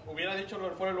penal, ¿hubiera dicho lo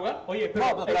del fuera de lugar? Oye, pero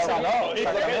no, mira,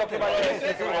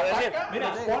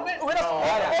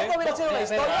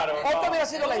 otro hubiera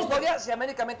sido la historia si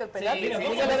América mete el penal.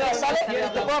 Miguel Herrera sale y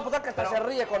te puedo apostar que hasta se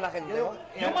ríe con la gente.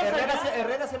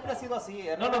 Herrera siempre ha sido así.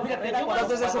 No, fíjate,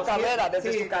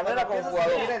 Desde su carrera como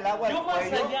jugador. Yo más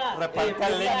allá repartir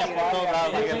leña por todos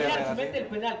lados, Miguel Herrera. Si mete el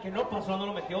penal, que no pasó, no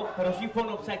lo metió, pero sí fue un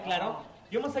offside, claro.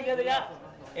 Yo más allá de ya,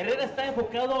 Herrera está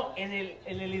enfocado en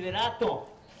el liderato.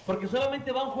 Porque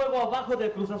solamente va un juego abajo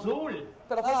del Cruz Azul.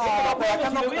 Pero tampoco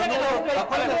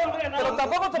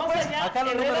te puedes. Acá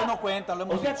los números no cuentan, lo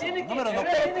hemos dicho.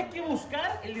 Herrera tiene que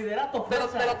buscar el liderato. Pero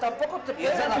tampoco te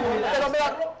puedes. Pero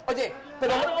mira, oye,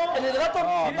 pero el liderato.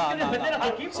 Tienes que defender a tu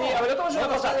equipo. Sí, a ver, yo te voy a decir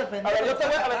una cosa. A ver, yo te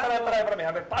voy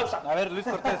a ver, pausa. A ver, Luis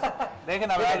Cortés.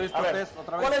 Dejen hablar a Luis Cortés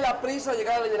otra vez. ¿Cuál es la prisa de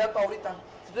llegar al liderato ahorita?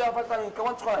 Si todavía faltan,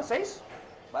 ¿cuántos juegan? ¿6?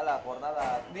 Va la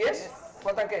jornada 10.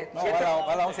 ¿Faltan qué? No,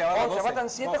 va la 11, va la 12. ¿Faltan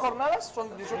 7 jornadas?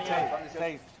 Son 18.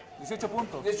 18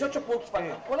 puntos. 18 puntos.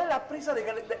 ¿Cuál es la prisa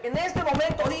en este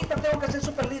momento, ahorita tengo que ser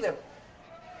super líder?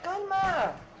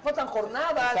 Calma. Faltan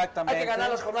jornadas. Hay que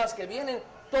ganar las jornadas que vienen.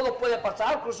 Todo puede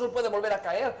pasar, Cruz Azul puede volver a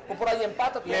caer, o por ahí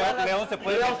empata. León se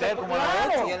puede meter como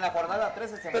claro. Y en la jornada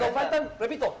 13 se Pero faltan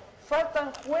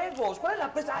juegos. ¿Cuál es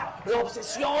la presa? La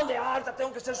obsesión de alta,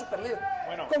 tengo que ser super líder.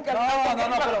 Bueno, pero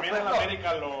también en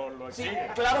América lo exige. Sí,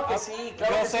 claro que sí,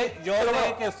 claro yo sé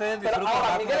que ustedes disfrutan más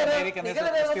con América en esa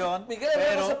cuestión. Miguel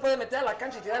Herrera no se puede meter a la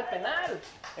cancha y tirar el penal.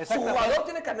 Su jugador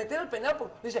tiene que meter el penal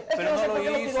porque dice, pero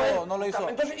no lo hizo.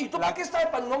 Entonces, ¿y tú para qué estás?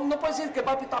 No puedes decir que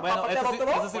va a patear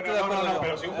otro. Eso sí estoy de acuerdo.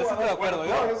 Pero si un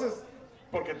jugador a veces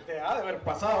porque te ha de haber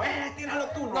pasado, tíralo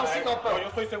tú. No, sí, no, pero yo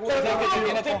estoy seguro de que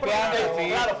tiene confianza,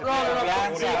 sí. Claro,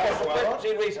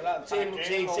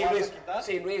 no,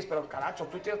 sí, Luis, pero caracho,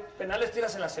 tú penales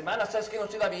tiras en la semana, sabes que no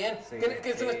tira bien, que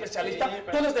es un especialista.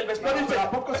 Tú desde el vestuario dices,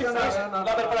 tampoco si tú desde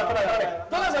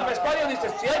el vestuario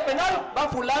dices, si hay penal, va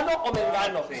fulano o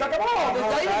mengano. Se acabó, desde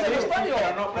ahí desde el vestuario.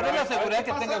 Pero es la seguridad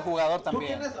que tenga el jugador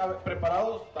también. Tú tienes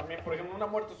preparados también, por ejemplo, una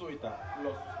muerte súbita.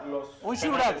 Un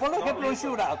shootout, por ejemplo, un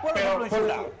shootout.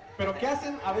 Pero ¿qué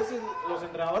hacen a veces los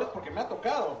entrenadores? Porque me ha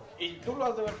tocado, y tú lo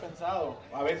has de haber pensado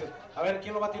a veces. A ver,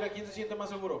 ¿quién lo va a tirar? ¿Quién se siente más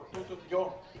seguro? Tú,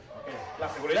 yo. Okay. La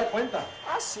seguridad cuenta.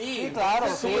 Ah, sí. Sí, claro,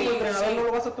 ¿Tú como entrenador no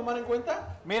lo vas a tomar en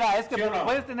cuenta? Mira, es que ¿Sí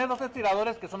puedes tener 2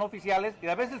 tiradores que son oficiales y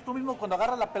a veces tú mismo cuando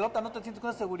agarras la pelota no te sientes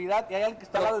con esa seguridad y hay alguien que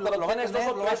está al lado y lo va a tener. Dos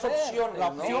o tres opciones, la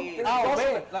opción A o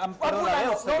B.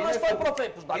 No es para el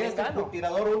profe, pues va bien gano. Tu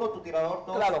tirador 1, tu tirador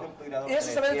 2, claro. tu tirador 3. Y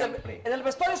eso se ve en el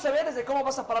vestuario se ve desde cómo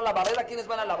vas a parar la barrera, quiénes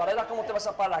van a la barrera, cómo te vas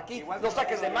a parar aquí, los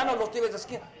saques de mano, los tiros de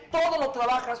esquina. Todo lo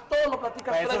trabajas, todo lo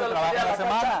platicas previo a la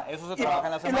semana. Eso se trabaja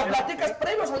en la semana. Y lo platicas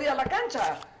previo a salir a la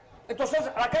cancha. Entonces,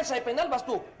 a la cancha de penal vas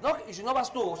tú, ¿no? Y si no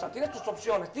vas tú, o sea, tienes tus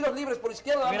opciones. Tiros libres por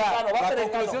izquierda, mira, la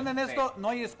conclusión en esto, no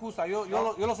hay excusa. Yo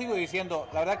lo sigo diciendo.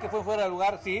 La verdad que fue fuera de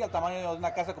lugar, sí, al tamaño de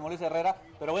una casa como Luis Herrera.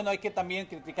 Pero bueno, hay que también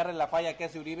criticarle la falla que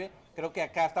hace Uribe. Creo que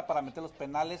acá está para meter los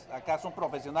penales. Acá son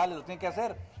profesionales, lo tienen que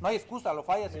hacer. No hay excusa, lo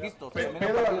fallas y listo.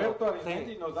 Pedro Alberto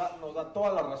Arismendi nos da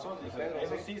toda la razón.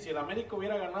 Eso sí, si el América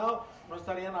hubiera ganado, no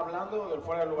estarían hablando del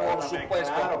fuera de lugar. Por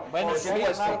supuesto. Claro, bueno,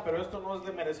 pero esto no es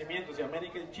de merecimiento. Si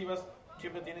América y Chivas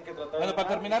siempre tienen que tratar de para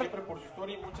terminar, siempre por su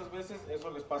historia y muchas veces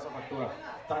eso les pasa factura.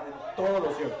 Están en todo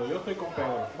lo cierto. Yo estoy con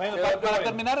Pedro. Bueno, para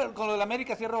terminar con lo del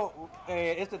América, cierro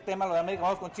este tema, lo de América,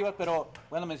 vamos con Chivas, pero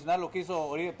bueno, mencionar lo que hizo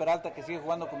Oribe Peralta, que sigue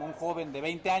jugando como un joven de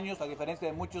 20 años, a diferencia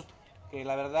de muchos que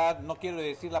la verdad, no quiero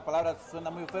decir la palabra, suena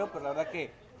muy feo, pero la verdad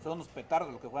que son unos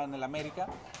petardos los que juegan en el América.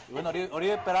 Y bueno,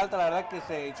 Oribe Peralta, la verdad que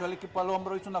se echó el equipo al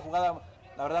hombro, hizo una jugada,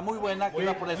 la verdad, muy buena, que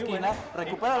iba por la esquina,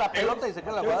 recupera la pelota y se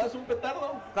queda la jugada. ¿Es un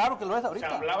petardo? Claro que lo es ahorita.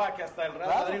 Se hablaba que hasta el Real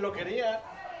Madrid lo quería.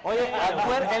 Oye,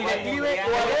 el declive,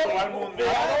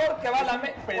 jugador que va a la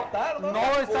no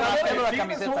está haciendo la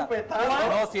camiseta.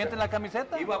 No sienten la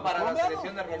camiseta. Iba para la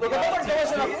selección de Lo que Argentina. pasa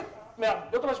es que mira,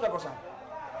 yo te voy a decir una cosa.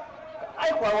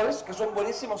 Hay jugadores que son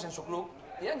buenísimos en su club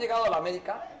y han llegado a la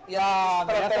América y ya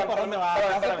sé por dónde vas,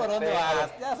 ya sé por dónde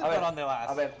vas, ya sé por dónde vas.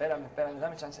 A ver, espérame,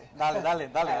 dame chance. Dale,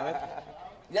 a ver.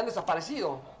 Y han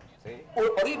desaparecido. Sí.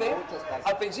 Oribe,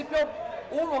 al principio,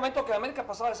 hubo un momento que América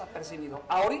pasaba desapercibido.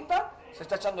 Ahorita se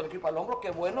está echando el equipo al hombro. Qué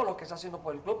bueno lo que está haciendo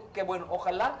por el club. Qué bueno.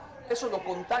 Ojalá eso lo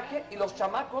contagie y los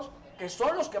chamacos, que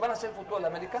son los que van a hacer el futuro de la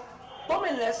América,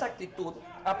 tómenle esa actitud.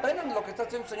 Aprendan lo que está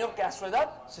haciendo un señor que a su edad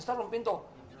se está rompiendo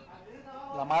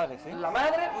la madre, ¿sí? La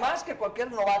madre más que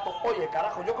cualquier novato. Oye,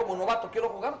 carajo, yo como novato quiero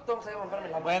jugar, tengo que romperme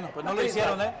la madre. Bueno, pues no lo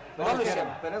hicieron, ¿eh? No lo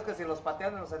hicieron. Pero es que si los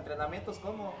patean en los entrenamientos,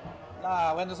 ¿cómo?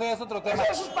 Ah, bueno, eso ya es otro tema.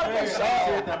 Eso es parte del show.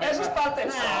 Eso es parte del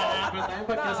show. Pero también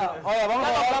para que Oye, vamos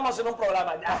Ya a lo hablamos en un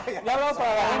programa. Ya hablamos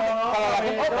para la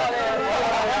gente.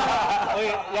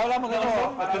 Oye, ya hablamos de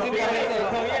eso específicamente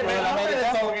de la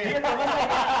América.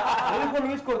 Lo dijo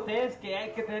Luis Cortés que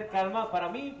hay que tener calma. Para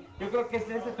mí, yo creo que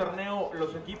en este torneo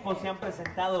los equipos se han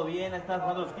presentado bien, han estado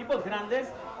jugando los equipos grandes.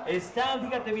 Están,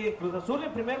 fíjate bien, Cruz Azul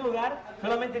en primer lugar,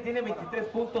 solamente tiene 23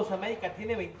 puntos, América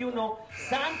tiene 21,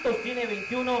 Santos tiene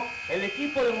 21, el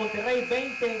equipo de Monterrey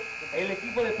 20, el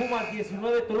equipo de Pumas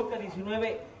 19, Toluca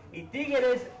 19 y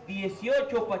Tigres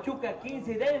 18, Pachuca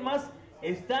 15 y demás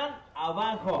están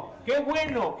abajo. Qué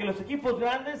bueno que los equipos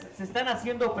grandes se están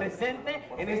haciendo presente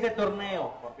en este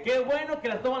torneo. Qué bueno que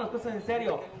las toman las cosas en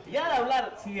serio. Ya de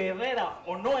hablar si Herrera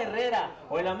o no Herrera,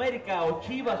 o el América o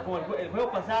Chivas como el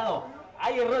juego pasado,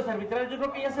 hay errores arbitrales. Yo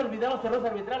creo que ya se olvidaron los errores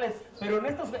arbitrales, pero en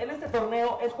este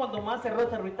torneo es cuando más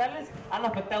errores arbitrales han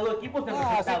afectado equipos del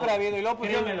resultado. Siempre ha habido, y luego pues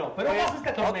créemelo, pero más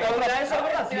este torneo.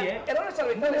 Errores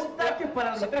arbitrales. Un tache para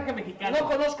el arbitraje mexicano. No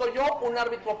conozco yo un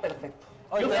árbitro perfecto.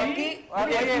 Oye, Yo aquí,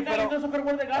 aquí, pero no Super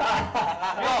Bowl de gala.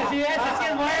 Ese sí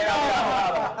es bueno.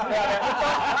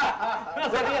 No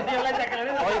se ríe, señor Leite, que le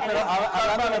ven la oye, pero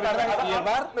hablando de verdad, ¿y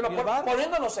el VAR?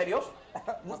 Poniéndonos serios,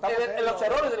 los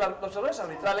errores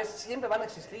arbitrales siempre van a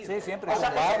existir. Sí, siempre. O sea,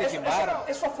 con VAR y sin VAR.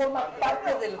 eso forma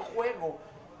parte del juego.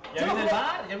 Ya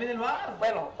viene el VAR.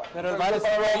 Bueno, pero el VAR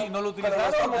no lo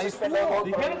utilizaron.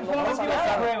 Dijeron que solamente iba a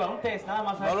hacer prueba, un test, nada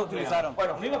más. No lo utilizaron.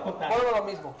 Bueno, no iba a contar. vuelvo a lo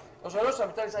mismo. Los errores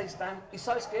arbitrales ahí están. Y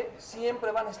 ¿sabes qué?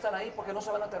 Siempre van a estar ahí porque no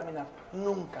se van a terminar.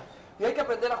 Nunca. Y hay que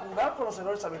aprender a jugar con los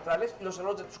errores arbitrales y los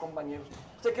errores de tus compañeros.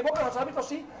 ¿Se equivocan los árbitros?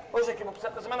 Sí. Hoy se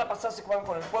equivocaron. La semana pasada se equivocaron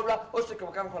con el Puebla, hoy se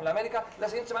equivocaron con la América. La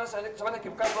siguiente semana se van a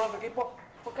equivocar con otro equipo.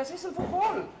 Porque así es el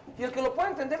fútbol. Y el que lo pueda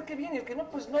entender, qué bien. Y el que no,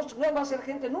 pues no va a ser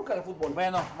gente nunca de fútbol.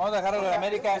 Bueno, vamos a dejarlo de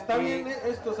América. Está bien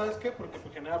esto, ¿sabes qué? Porque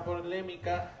genera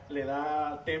polémica, le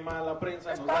da tema a la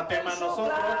prensa, nos da tema a nosotros.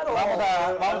 Claro.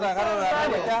 Vamos a dejarlo de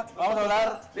América. Vamos a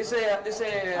hablar. Dice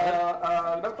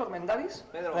a Alberto Armendáriz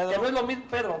que no es lo mismo,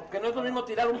 Pedro, que no es lo mismo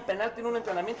tirar un penalti en un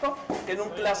entrenamiento que en un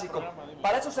clásico.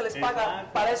 Para eso se les paga,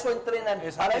 para eso entrenan,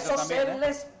 para eso se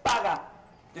les paga.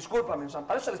 Discúlpame, o sea,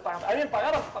 para eso se les paga. A mí me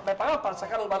pagaban para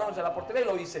sacar los balones de la portería y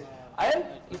lo hice. A él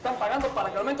le están pagando para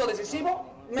que en el momento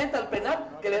decisivo meta el penal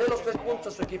que le dé los 3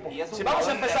 puntos a su equipo. Si vamos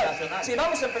a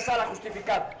empezar a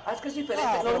justificar, es que es diferente.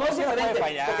 No es diferente,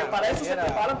 porque para eso se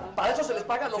preparan, para eso se les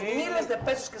paga los miles de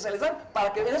pesos que se les dan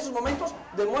para que en esos momentos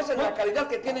demuestren la calidad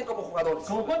que tienen como jugadores.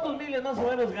 ¿Como cuántos miles más o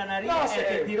menos ganaría No sé. el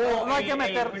que tiró? No hay que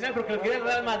meter. El penal porque lo quería el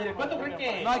Real Madrid. ¿Cuánto creen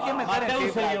que? No hay que meter en Mateo se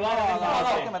cifras. llevara? No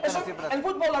hay que meter en Eso, cifras. el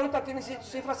fútbol ahorita tiene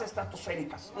cifras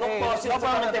estratosféricas. No Sí, puedo decir no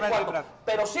puedo exactamente meter en cuánto, cifras.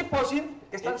 pero sí puedo decir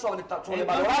que están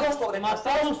sobrevalorados, sobrepasados.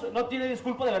 Mateus no tiene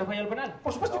disculpa de haber fallado el penal.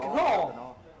 Por supuesto que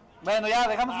no. Bueno, ya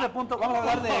dejamos ese punto. Vamos a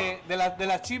hablar de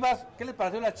las Chivas. ¿Qué les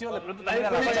pareció a las Chivas? Le pregunto también a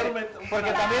la gente.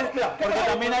 Porque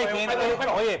también hay gente.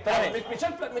 Oye, espérame.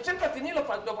 Michel Platini lo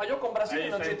falló con Brasil en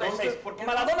el 86.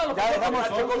 Maradona lo Ya falló dejamos-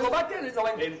 con Checoslovaquia en el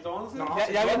 90. Entonces,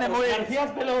 Ya viene muy.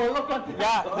 García pelo loco.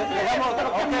 Ya, dejamos.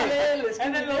 Ok.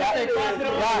 En el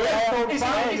 94.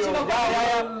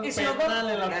 Y si nos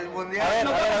vamos El mundial.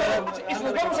 y si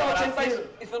nos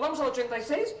vamos al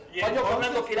 86, falló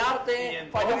Fernando Quirarte,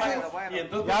 falló y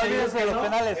entonces Ya olvídense de los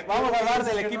penales. Vamos a hablar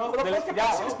del equipo. Pero ¿por qué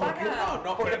Ya. se les paga?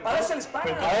 Porque para eso se les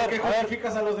paga. A ver, ¿qué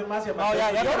justificas a los demás? No,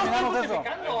 ya Yo no estoy terminamos eso.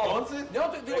 justificando. Entonces, Yo no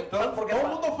te digo, porque todo el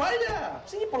mundo falla.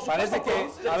 sí, por supuesto. Parece que,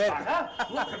 se les a ver, paga.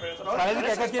 parece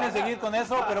que acá quieren seguir con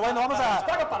eso, pero bueno, vamos Les a.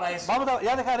 paga para eso. Vamos a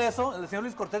ya dejar eso. El señor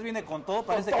Luis Cortés viene con todo.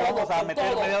 Parece que Con vamos a todo,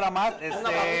 meter con media hora más. Una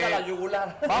barbita a la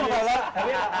yugular. Vamos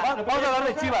a hablar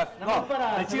de Chivas. No,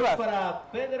 de Chivas. Para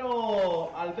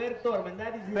Pedro Alberto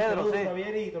Armendáriz. Pedro, saludos, sí.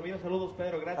 Javier, y también saludos,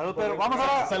 Pedro. Gracias. Salud, por Pedro. el- Vamos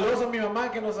ahora Saludos a mi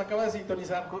mamá que nos acaba de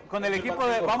sintonizar. con el equipo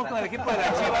vamos con el equipo de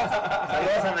las Chivas.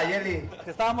 Saludos a Nayeli.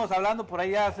 Que estábamos hablando por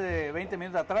ahí hace 20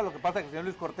 minutos atrás, lo que pasa es que el señor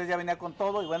Luis Cortés ya venía con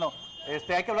todo y bueno,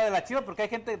 hay que hablar de las Chivas porque hay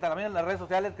gente también en las redes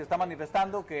sociales que está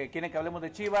manifestando que quieren que hablemos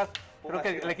de Chivas. Creo que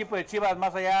el equipo de Chivas,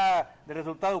 más allá del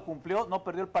resultado, cumplió, no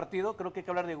perdió el partido. Creo que hay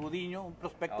que hablar de Gudiño, un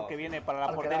prospecto que viene para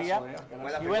la portería.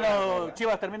 Y bueno,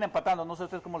 Chivas termina empatando, no sé a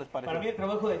ustedes cómo les parece. Para mí el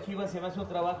trabajo de Chivas se me hace un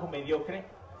trabajo mediocre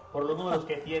por los números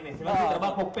que tiene, se me hace un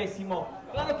trabajo pésimo.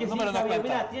 Claro que sí, Javier,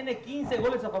 mira, tiene 15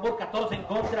 goles a favor, 14 en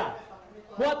contra.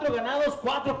 4 ganados,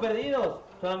 4 perdidos,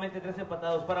 solamente 3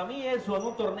 empatados. Para mí eso en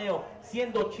un torneo,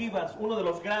 siendo Chivas uno de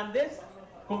los grandes,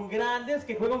 con grandes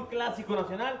que juega un clásico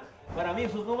nacional, para mí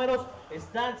esos números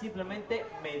están simplemente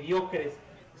mediocres.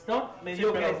 Están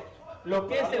mediocres. Sí, lo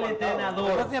que es el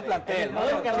entrenador,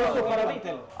 Cardoso, para mí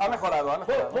ha mejorado. Vamos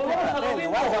a lo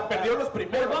mismo. O sea, perdió los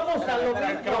primeros. Vamos a lo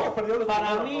mismo.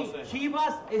 Para mí,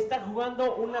 Chivas está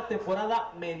jugando una temporada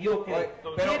mediocre.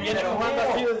 Pero viene jugando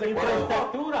así desde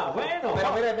infraestructura. Bueno,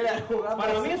 pero mira,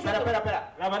 para mí es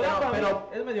espera. La verdad, para mí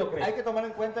es mediocre. Hay que tomar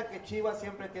en cuenta que Chivas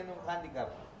siempre tiene un hándicap.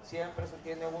 Siempre se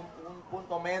tiene un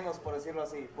punto menos, por decirlo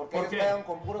así. Porque ellos juegan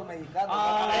con puros mexicanos.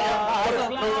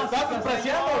 Los estás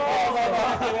despreciando.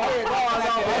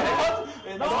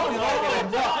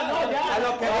 A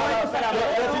lo que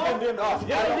voy,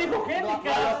 ya lo dijo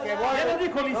Génica, ya lo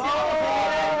dijo Lisiado.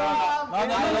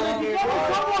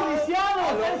 Somos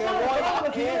lisiados. No,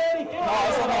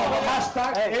 eso no.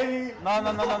 Hashtag Eddie. No.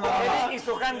 Eddie y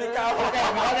su handicap.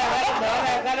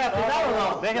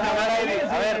 Dejen hablar a Eddie.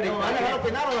 A ver, dejen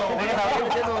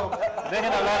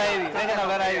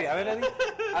hablar a Eddie. A ver, Eddie.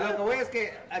 A lo que voy es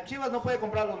que a Chivas no puede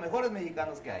comprar los mejores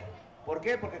mexicanos que hay. ¿Por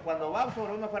qué? Porque cuando va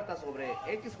sobre una oferta sobre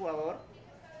X jugador,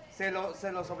 se lo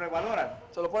sobrevaloran.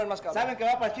 Se lo ponen más caro. Saben que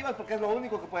va para Chivas porque es lo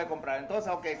único que puede comprar. Entonces,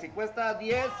 ok, si cuesta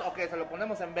 10, ok, se lo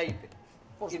ponemos en 20.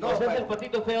 Y no es el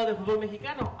patito feo del fútbol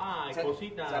mexicano. Ay,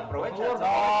 cosita. Se aprovecha.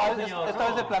 Esta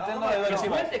vez de plantel no le doy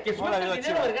Chivas. Que suelta el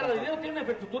dinero, Vergara. El dinero tiene una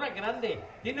infraestructura grande.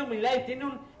 Tiene un live, tiene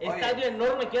un estadio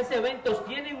enorme que hace eventos.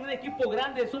 Tiene un equipo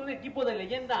grande, es un equipo de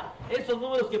leyenda. Esos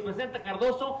números que presenta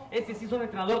Cardoso, ese sí es un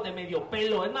entrenador de medio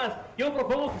pelo. Es más, yo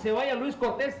propongo que se vaya Luis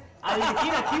Cortés a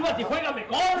dirigir a Chivas y juega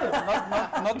mejor.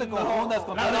 No te confundas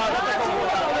con todo.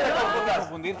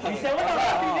 Y se van a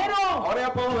dar dinero. Ahora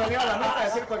ya podemos venir a la nota a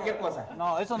decir cualquier cosa.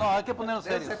 No, eso no, hay que ponernos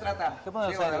serios. ¿De qué se trata? Hay que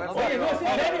ponernos serios. Oye, no es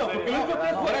en serio, porque Luis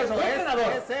Cortés fue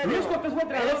entrenador. Luis Cortés fue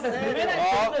entrenador de primera y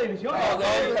segunda división.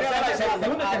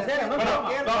 Segunda y tercera, no,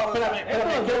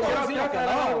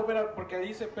 espérame, porque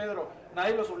dice Pedro,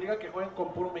 nadie los obliga a que jueguen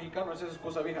con puro mexicano, esa es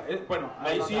cosa vieja. Bueno,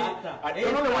 ahí sí,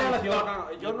 yo no le voy a las Chivas,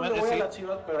 yo no le voy a las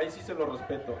Chivas, pero ahí sí se lo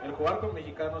respeto. El jugar con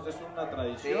mexicanos es una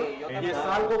tradición y es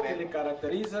algo que le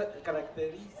caracteriza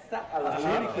a la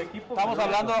Chivas. Estamos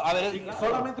hablando, a ver, y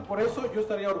solamente por eso yo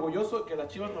estaría orgulloso que la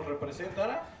Chivas nos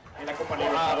representara en la Copa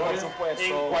Libertadores, en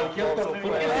cualquier torneo.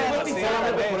 ¿Por qué se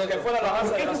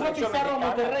fue Pizarro a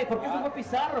Monterrey? ¿Por qué se fue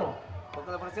Pizarro? Porque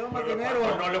le ofrecieron más dinero.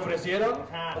 ¿No le ofrecieron?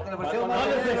 Porque le ofrecieron más No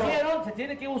le dinero. ofrecieron, se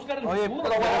tiene que buscar el oye, futuro.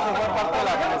 pero bueno, eso fue parte de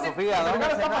la filosofía, ¿no?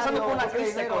 Vergara está pasando por una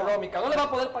crisis dinero. económica. No le va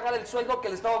a poder pagar el sueldo que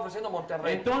le estaba ofreciendo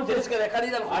Monterrey. Entonces, tienes que dejar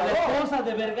ir al a jugador. la esposa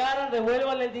de Vergara,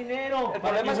 devuélvale el dinero. El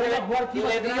problema es que le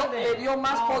dio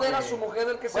más poder a su mujer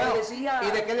del que se merecía.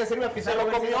 ¿Y de qué le sirve a Pizarro? Se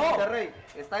lo comió. Monterrey?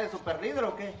 ¿Está de super líder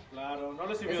o qué? Claro, no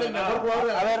le sirvió ¿Es de el nada. mejor jugador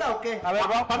de la liga o qué? A ver,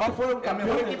 Aparte fueron ¿El mejor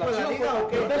campeones equipo de la liga o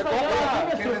qué? Estás hablando de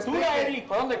una estructura, Eric.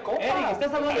 ¿Por dónde compra? Eric,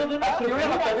 estás hablando de una estructura.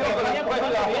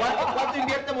 ¿Cuánto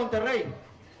invierte Monterrey?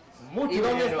 Mucho ¿Y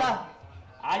dónde dinero. está?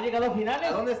 ¿Ha llegado a finales?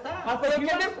 ¿A dónde está? ¿Más Pero que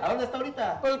Chivas? ¿A dónde está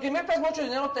ahorita? Pero el que metas mucho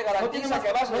dinero te garantiza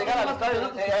que vas a llegar al estadio.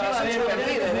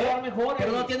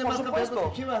 Pero no tiene más Por campeonatos supuesto.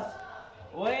 que Chivas.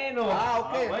 Bueno. Ok,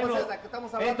 bueno. entonces, ¿a qué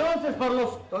estamos hablando? Entonces, por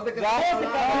los Entonces, ¿de qué 12 estamos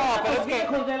hablando? campeonatos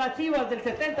viejos de las Chivas del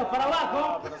 70 para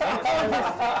abajo, entonces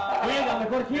juega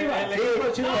mejor Chivas. El equipo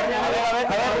de Chivas.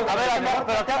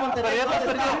 pero acá Monterrey ya Los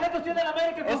perdió. campeonatos tiene la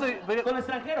América Eso- con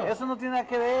extranjeros. Eso no tiene nada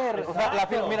que ver. O sea,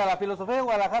 Exacto. mira, la filosofía de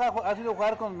Guadalajara ha sido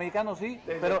jugar con mexicanos, sí,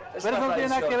 pero es eso una no tiene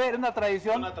nada tradición. que ver, es una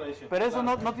tradición. Una tradición, Pero eso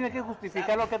no tiene que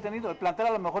justificar lo que ha tenido. El plantel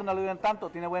a lo mejor no lo dieron tanto,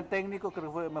 tiene buen técnico, creo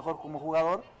que fue mejor como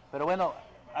jugador, pero bueno,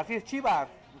 así es Chivas.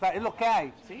 O sea, es lo que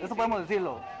hay. Eso podemos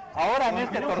decirlo. Ahora en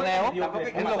este torneo es lo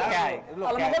que hay. Es lo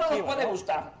A lo que hay. mejor no nos Chivas, puede ¿no?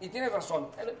 gustar, y tienes razón.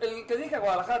 El que dirige a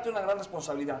Guadalajara tiene una gran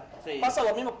responsabilidad. Pasa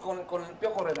lo mismo con el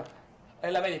Piojo Herrera,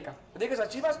 en la América. Le dices a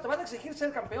Chivas, te van a exigir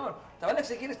ser campeón, te van a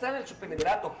exigir estar en el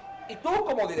superliderato. Y tú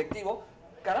como directivo,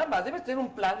 caramba, debes tener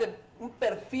un plan, un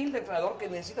perfil de entrenador que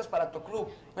necesitas para tu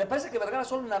club. Me parece que Vergara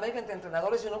solo navega entre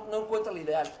entrenadores y no encuentra el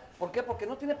ideal. ¿Por qué? Porque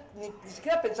no tiene ni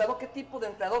siquiera pensado qué tipo de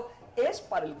entrenador es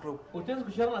para el club. ¿Ustedes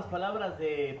escucharon las palabras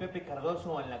de Pepe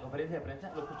Cardoso en la conferencia de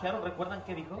prensa? ¿Lo escucharon? ¿Recuerdan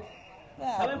qué dijo?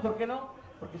 ¿Saben por qué no?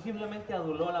 porque simplemente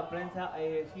aduló a la prensa.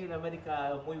 Sí, en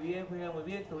América muy bien, juega muy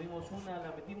bien, tuvimos una,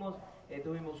 la metimos,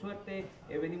 tuvimos suerte,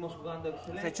 venimos jugando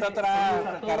excelente. Se echó atrás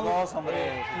Cardoso,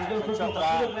 hombre. Se echó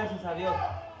atrás. Gracias a Dios.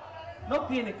 No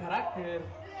tiene carácter.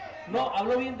 No,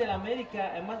 habló bien del América,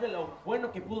 además de lo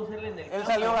bueno que pudo serle en el campo. Él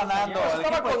salió ganando, el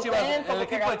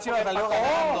equipo de Chivas salió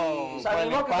ganando.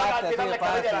 Salió que estaba tirando la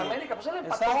carrera de la América, pues él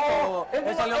empató.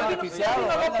 Él salió beneficiado,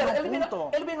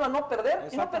 él vino a no perder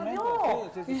y no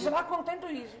perdió. Y se va contento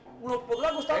y nos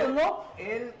podrá gustar o no.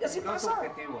 Él y así pasa.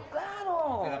 Objetivo.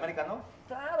 Claro. ¿El América no?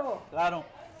 Claro.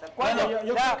 Bueno,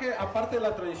 yo creo que aparte de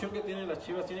la tradición que tienen las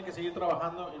Chivas, tienen que seguir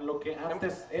trabajando en lo que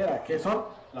antes era, que son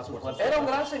las fuerzas. Era un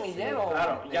gran semillero. Sí,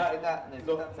 claro, ya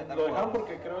lo dejaron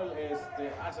porque creo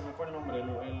se me fue el nombre,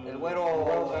 el güero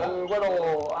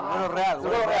real.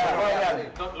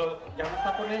 Ya no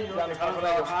está con ellos, dejaron de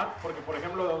trabajar, porque por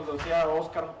ejemplo decía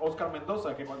Oscar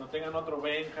Mendoza, que cuando tengan otro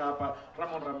Benja,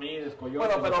 Ramón Ramírez, Coyote.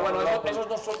 Pero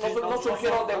esos no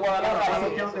surgieron de Guadalajara.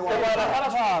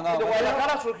 De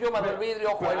Guadalajara surgió Manuel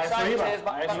Vidrio, Joel Sánchez,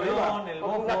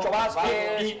 Nacho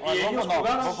Vázquez. Y ellos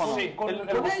jugaron con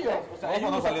ellos. El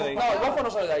Bofo no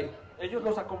salió de ahí. Ellos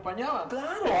los acompañaban.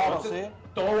 Claro. Entonces,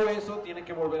 todo eso tiene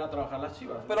que volver a trabajar las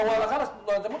Chivas. Pero Guadalajara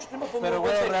durante mucho tiempo fue muy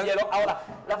buen semillero. Ahora,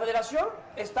 la federación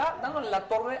está dándole la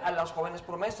torre a las jóvenes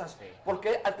promesas,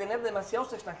 porque al tener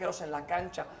demasiados extranjeros en la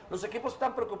cancha, los equipos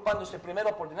están preocupándose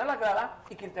primero por llenar la grada,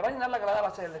 y quien te va a llenar la grada va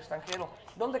a ser el extranjero.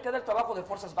 ¿Dónde queda el trabajo de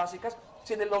fuerzas básicas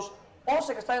si de los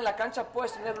 11 que están en la cancha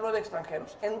puedes tener 9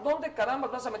 extranjeros? ¿En dónde caramba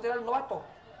vas a meter al novato?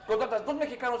 Contratas 2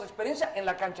 mexicanos de experiencia en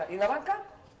la cancha. ¿Y en la banca?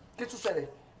 ¿Qué sucede?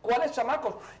 ¿Cuáles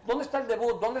chamacos? ¿Dónde está el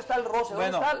debut? ¿Dónde está el roce? ¿Dónde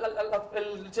está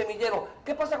el semillero?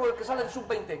 ¿Qué pasa con el que sale del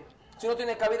sub-20 si no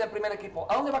tiene cabida en primer equipo?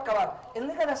 ¿A dónde va a acabar? En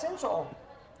Liga de Ascenso.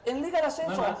 En Liga de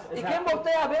Ascenso. ¿Y quién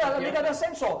voltea a ver a la Liga de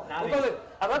Ascenso? Entonces,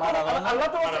 al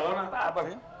rato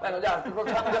bueno, ya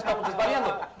estamos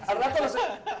desvariando. Al rato,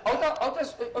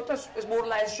 otra es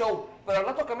burla, es show. Pero al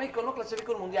rato que México no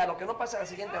clasifique un mundial o que no pase a la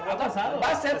siguiente ronda,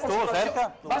 va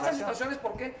a ser situaciones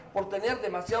por tener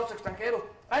demasiados extranjeros.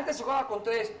 Antes se jugaba con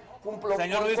 3.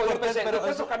 Señor Luis Cortés, pero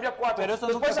eso cambió a 4, pero eso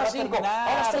después nunca a 5,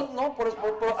 ahora son, no,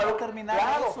 a terminar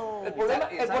claro, eso. El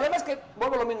problema es que,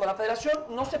 vuelvo a lo mismo, la federación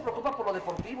no se preocupa por lo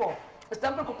deportivo,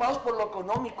 están preocupados por lo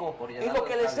económico, y lo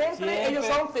que les entre, ellos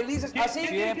son felices, así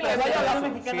que les vaya a la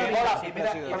mexicana.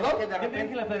 ¿Perdón? ¿Quién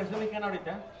dirige la Federación Mexicana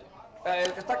ahorita?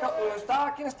 El que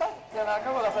está, ¿quién está? A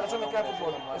cargo de la Federación Mexicana de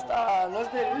Fútbol. ¿No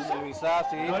es de Luisa? De Luisa,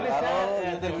 sí, no, claro,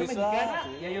 es de Luisa.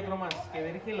 Y hay otro más, que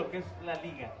dirige lo que es la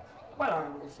liga. Bueno,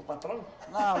 su patrón.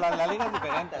 No, la liga es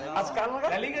diferente. ¿Azcárraga?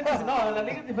 La liga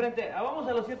es diferente. Vamos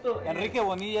a lo cierto. Enrique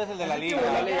Bonilla es el de la liga.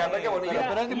 Enrique Bonilla.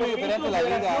 Pero es muy diferente la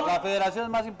liga. La federación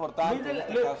es más importante en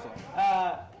este caso.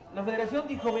 La federación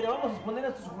dijo, mira, vamos a exponer a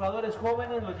estos jugadores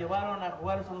jóvenes, los llevaron a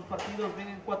jugar esos 2 partidos,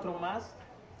 vienen 4 más.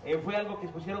 Fue algo que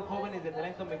expusieron jóvenes de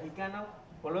talento mexicano.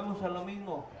 Volvemos a lo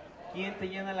mismo. ¿Quién te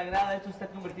llena la grada? Esto se está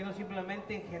convirtiendo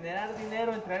simplemente en generar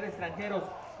dinero, en traer extranjeros.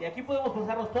 Y aquí podemos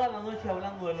pasarnos toda la noche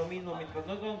hablando de lo mismo, mientras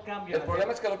no hay un cambio. El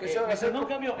problema es que lo que hicieron hacer... no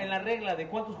cambio en la regla de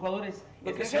cuántos jugadores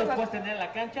extranjeros puedes tener en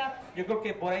la cancha, yo creo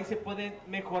que por ahí se pueden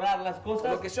mejorar las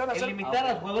cosas. Lo que hicieron hacer... limitar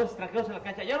a los jugadores extranjeros en la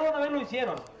cancha. Ya una vez lo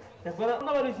hicieron. ¿Se acuerdan?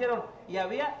 Una vez lo hicieron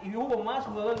y hubo más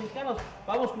jugadores mexicanos.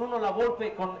 Vamos con la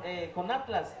Volpe, con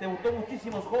Atlas, debutó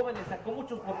muchísimos jóvenes, sacó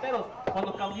muchos porteros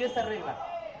cuando cambió esta regla.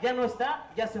 Ya no está,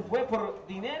 ya se fue por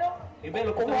dinero y ve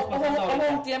lo que estamos pasando ahorita.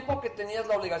 Hubo un tiempo que tenías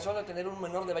la obligación de tener un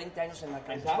menor de 20 años en la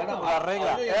cancha. Bueno, la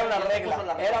regla. Era una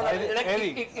regla.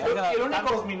 Y el único...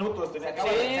 ¿Cuántos minutos tenía?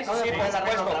 Sí, por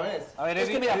supuesto. A ver, es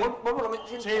que mira,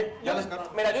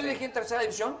 mira, yo sí. dirigí en tercera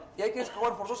división y ahí tienes que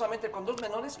jugar forzosamente con 2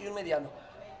 menores y un mediano.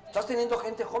 Estás teniendo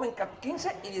gente joven,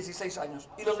 15 y 16 años.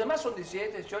 Y los demás son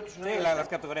 17, 18, 19. Sí, las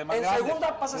categorías más grandes. En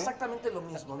segunda pasa exactamente lo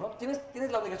mismo, ¿no? Tienes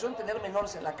la obligación de tener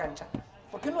menores en la cancha.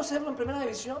 ¿Por qué no hacerlo en primera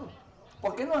división?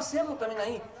 ¿Por qué no hacerlo también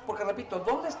ahí? Porque, repito,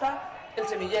 ¿dónde está el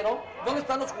semillero? ¿Dónde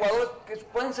están los jugadores que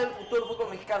pueden ser el futuro del fútbol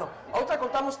mexicano? Ahorita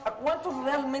contamos a cuántos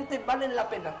realmente valen la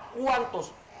pena.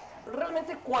 ¿Cuántos?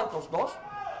 ¿Realmente cuántos? ¿2?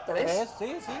 ¿3?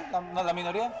 Sí, la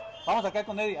minoría. Vamos acá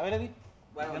con Eddie. A ver, Eddie.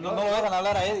 Bueno, no lo dejan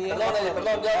hablar a Eddie.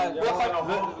 Perdón, ya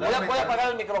voy a apagar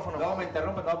el micrófono. Luego me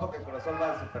interrumpen, no, porque el corazón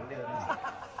va super líder.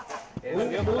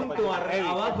 Un punto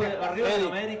abajo, arriba de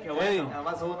América. Bueno. Nada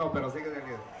más uno, pero sigue de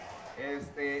líder.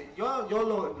 Yo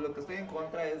lo que estoy en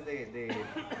contra es de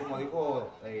como dijo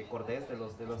Cortés, de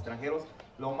los extranjeros.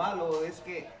 Lo malo es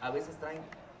que a veces traen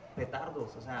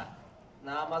petardos, o sea,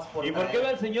 nada más por... ¿Y por qué va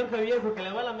el señor Javier? Porque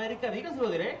le va a la América, dígaselo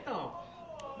directo.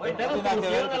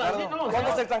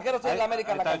 ¿Cuántos extranjeros tiene la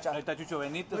América en la cancha? Ahí está Chucho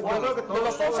Benítez. De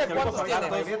los 11, ¿cuántos tiene?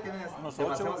 Unos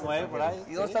 8, 9 por ahí.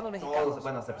 ¿Y dónde están los mexicanos?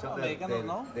 Bueno, a excepción de Mexicanos,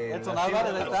 ¿no? de Edson las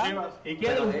Álvarez Chivas. está. ¿Y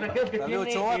quién de los extranjeros que Salió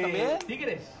tiene Ochoa también.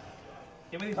 Tigres?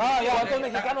 ¿Qué me dices? Ah, ya, ¿cuántos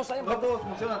mexicanos hay? No todos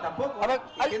funcionan tampoco. A ver,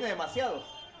 y tiene demasiados.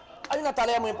 Hay una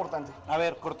tarea muy importante. A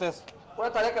ver, Cortés.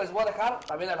 Una tarea que les voy a dejar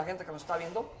también a la gente que nos está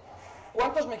viendo.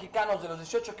 ¿Cuántos mexicanos de los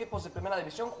 18 equipos de primera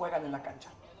división juegan en la cancha?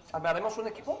 ¿Haremos un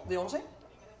equipo de 11?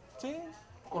 Sí.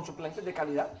 Con suplentes de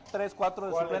calidad. 3, 4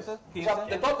 de suplentes. O 15. sea,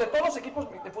 de todos los equipos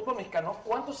de fútbol mexicano,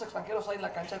 ¿cuántos extranjeros hay en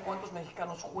la cancha y cuántos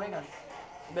mexicanos juegan?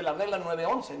 De la regla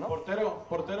 9-11, ¿no?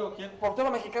 Portero, ¿quién?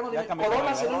 Portero mexicano, Ya dime, cambió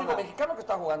Corona es el Corona. único mexicano que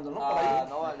está jugando, ¿no? Por Ah, ahí.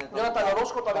 no, el de Toluca. Jonathan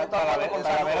Orozco también está jugando con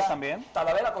Talavera Toluca. también.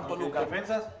 Talavera con Toluca.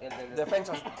 ¿Defensas?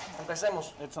 Defensas.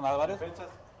 Empecemos. Edson Álvarez. ¿Defensas?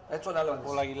 Edson Álvarez.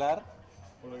 Paul Aguilar.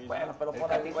 Bueno, pero El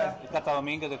por ahí, Catita. bueno. El Cata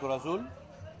Domínguez de Cruz Azul.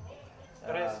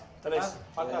 Tres. Tres.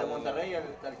 El de Monterrey,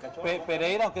 el cachorro.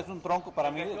 Pereira, aunque es un tronco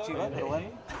para mí de Chivas, pero bueno.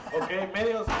 Ok,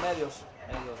 medios. Medios.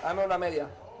 Dame una media.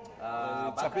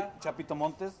 Chapito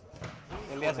Montes.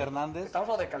 Elías Hernández. Estamos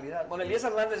hablando de calidad. Bueno, Elías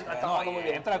Hernández está No, jugando muy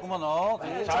bien. entra, ¿cómo no? Sí,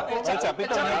 el Chapito el también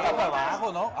está Chapo. para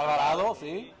abajo, ¿no? Alvarado,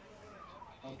 sí.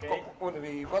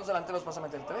 ¿Y cuántos delanteros vas a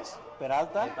meter? ¿Tres?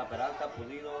 Peralta. Peralta,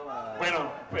 Pulido.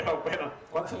 Bueno.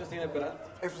 ¿Cuántos años tiene Peralta?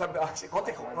 Sí,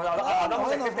 cotejo. Hablamos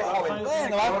de gente joven.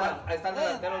 Bueno, Ahí está el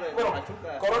delantero de Bueno,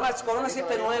 Pachuca. Corona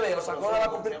 7-9, o sea, Corona va a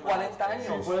cumplir 40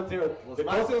 años. De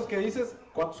todos esos que dices,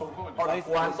 ¿cuántos son jóvenes? Ahora,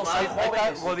 ¿cuántos hay Ahí está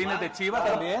jóvenes? Godínez de Chivas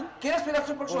también. ¿Quieres ir al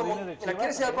próximo Godínez de mundial? Chivas.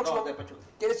 ¿Quieres ir al próximo, No, de Pachuca.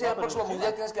 ¿quieres ir al próximo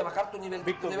mundial? Tienes que bajar tu nivel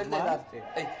de Víctor edad. Guzmán.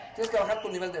 Ey, tienes que bajar tu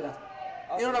nivel de edad.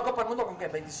 Ir a una Copa del Mundo con que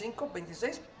 25,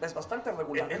 26 es bastante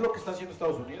regular. Es lo que está haciendo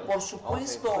Estados Unidos. Por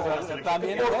supuesto.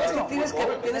 También Porque es es que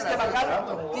bueno.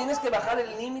 tienes que bajar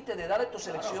el límite de edad de tu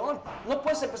selección. No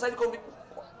puedes empezar a ir con,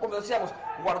 como decíamos,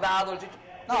 Guardado, el Chicho.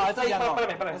 No, eso ya no.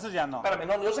 Espérame. Eso ya no. Espérame,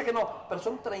 no, yo sé que no, pero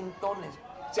son treintones.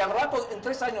 Si al rato, en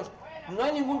 3 años, no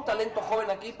hay ningún talento joven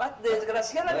aquí,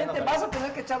 desgraciadamente vas a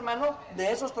tener que echar mano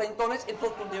de esos treintones,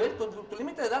 entonces tu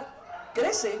límite de edad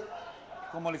crece.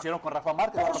 Como lo hicieron con Rafa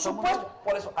Márquez. Por pasó supuesto,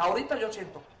 por eso, ahorita yo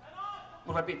siento,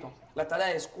 lo repito, la tarea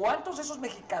es, ¿cuántos de esos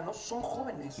mexicanos son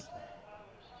jóvenes?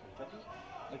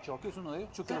 El Chucky es uno de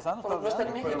ellos. Chucky Lozano. Pero no está en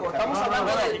hablando. México, estamos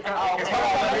hablando de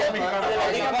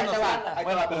la Liga Mexicana.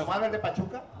 Bueno, Guzmán, el de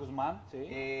Pachuca. Guzmán,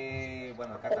 sí.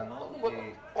 Bueno, Cata no.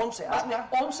 11, hazme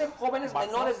 11 jóvenes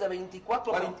menores de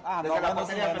 24 a 20. Ah, no, Desde la bueno,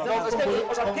 portería, sí, No, es que,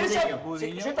 o sea, ¿quieres ser?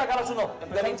 Gudiño. Si te agarras uno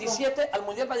de 27, al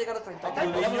mundial va a llegar a 30.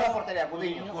 Gudiño en la portería,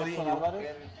 Gudiño. Edson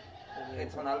Álvarez.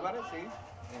 Edson Álvarez, sí.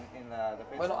 En la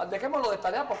defensa. Bueno, dejémoslo de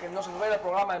tarea porque no se nos va a ir el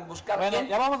programa en buscar Bueno, quién,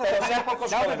 ya vamos a pero terminar, sean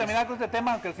pocos ya vamos a jóvenes. terminar con este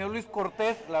tema, aunque el señor Luis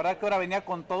Cortés, la verdad que ahora venía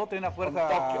con todo, tiene una fuerza,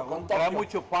 Con trae Tokio.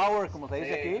 mucho power, como se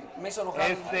dice aquí. Me hizo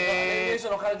enojar, me hizo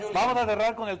enojar Julio. Vamos a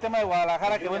cerrar con el tema de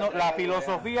Guadalajara, que bueno, la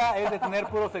filosofía es de tener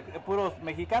puros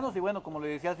mexicanos, y bueno, como le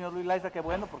decía el señor Luis Laiza, que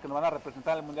bueno, porque nos van a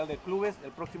representar el Mundial de Clubes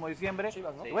el próximo diciembre.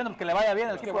 Chivas, ¿no? Y bueno, que le vaya bien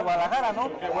al equipo de Guadalajara,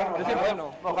 ¿no?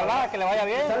 Ojalá que le vaya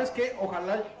bien. ¿Sabes qué?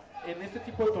 Ojalá en este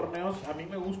tipo de torneos a mí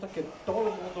me gusta que todo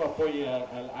el mundo apoye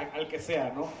al que sea,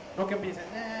 ¿no? No que empiecen,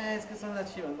 es que son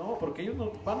las Chivas, no, porque ellos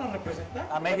nos van a representar.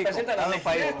 A México, Representan a a los México.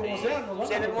 países. Como sea, nos van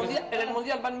Sí, a en representar. el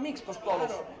mundial van mixtos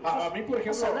todos. A mí, por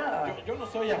ejemplo, No pasa nada. yo no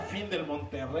soy afín del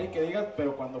Monterrey, que digas,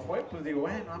 pero cuando fue, pues digo,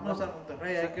 bueno, vamos al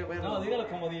Monterrey, hay que verlo. No, dígalo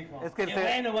como dijo. Es que Qué el se-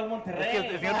 bueno, va al Monterrey. Es que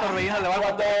el señor Torbellino le va a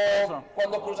aguantar eso.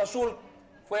 Cuando Cruz Azul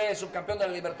fue subcampeón de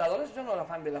la Libertadores, yo no era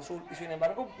fan del Azul y sin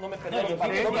embargo no me perdía No, los yo sí,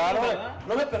 partidos. claro.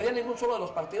 No me perdía ningún solo de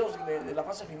los partidos de la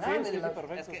fase final. Sí, ni sí, de la- sí,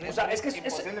 perfecto. O sea, es que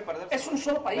imposible perderse. es un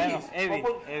solo país. Bueno,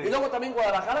 Eddie. Y luego también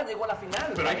Guadalajara llegó a la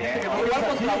final. Pero hay gente que no igual piensa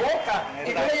contra así. Boca.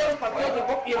 Y yo veía los partidos de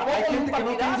Boca y el Boca es un gente que no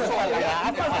piensa partidazo.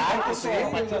 así. Un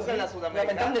partidazo. Pachuca en la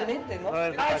Sudamericana. Lamentablemente, ¿no? No,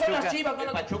 el Son Pachuca. las Chivas, no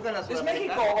El las- Pachuca en la Es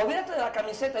Sudamericana. México, olvídate de la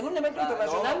camiseta. En un evento Ah,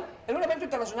 internacional,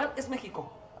 es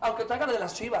México. Aunque traiga la de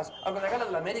las Chivas, aunque traiga la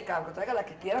de la América, aunque traiga la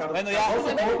que quieras. Bueno, ya. Es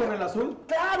de México. con el azul?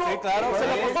 Claro, Sí, claro, se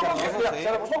le sí, apostó con, Cardoso, mira, sí. se le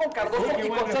apostó con Cardoso y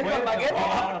con Sergio Almaguer.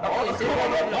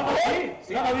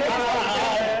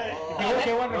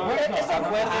 Qué buen refuerzo.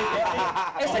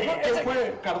 ¿Quién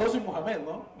fue? Cardoso y Mohamed,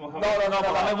 ¿no? Mohamed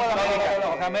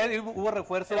hubo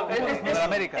refuerzo de la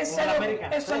América. Ese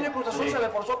año Cruz Azul se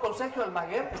reforzó con Sergio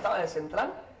Almaguer, que estaba de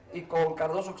central, y con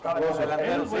Cardoso, que estaba de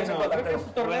delantero. Bueno, creo que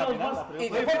esos torneos más. Y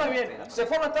se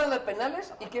fueron a de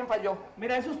penales, ¿y quién falló?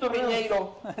 Mira, esos torneos.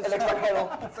 Piñeiro, el extranjero.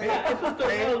 Esos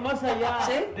torneos más allá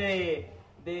 ¿Sí?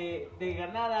 de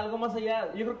ganar algo más allá,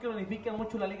 yo creo que unifican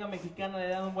mucho la Liga Mexicana, le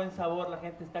dan un buen sabor, la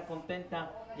gente está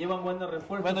contenta, llevan buenos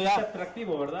refuerzos, Bueno, ya. es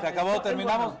atractivo, ¿verdad? Se acabó, Es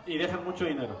terminamos. bueno. Y dejan mucho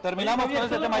dinero. Terminamos Oye, con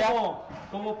este solo tema ya.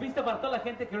 como pista para toda la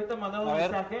gente que ahorita me ha mandado A un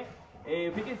ver. mensaje,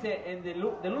 Fíjense, del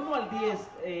 1 al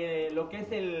 10, lo que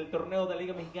es el torneo de la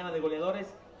Liga Mexicana de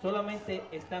Goleadores, solamente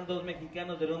están 2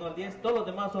 mexicanos del 1 al 10, todos los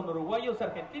demás son uruguayos,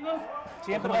 argentinos,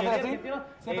 Siempre va a ser así,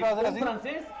 siempre va a ser un así.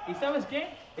 francés, y ¿sabes qué?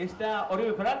 Está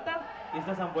Oribe Peralta y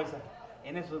está Sambuesa,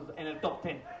 en el top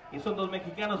 10. Y son 2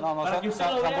 mexicanos. No, para que usted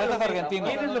lo vea, Sambuesa es argentino.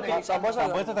 ¿quién es lo que-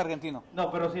 Sambuesa es argentino. No,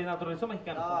 pero si naturalizó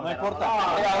mexicano. No importa.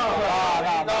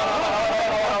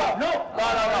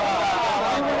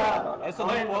 Eso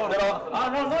no importa.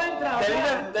 No entra.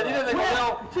 De líder de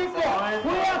goleo. Chico, fui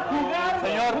a jugar.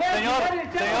 Señor.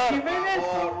 Jiménez,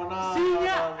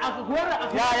 Ciña, a jugar.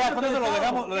 Ya, con eso lo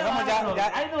dejamos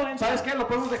ya. Ahí no entra. ¿Sabes qué? Lo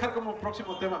podemos dejar como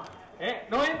próximo tema.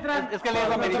 No entran. Es que él es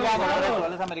americano, por eso,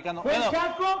 él es americano. Fue Bueno,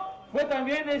 Chaco, fue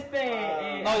también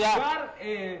No, ya. jugar,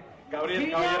 Gabriel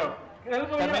Ciña, Caballero.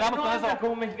 Terminamos no con entra eso.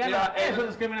 como mexicano. Mira, Eso es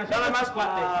discriminación. Nada más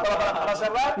para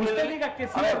cerrar. Usted diga que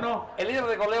sí A ver, o no. el líder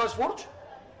de goleo es Furch.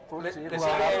 Le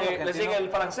sigue el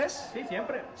francés. Sí,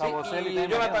 siempre. Sí, Saboselli y también,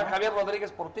 Jonathan ¿no? Javier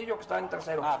Rodríguez Portillo, que está en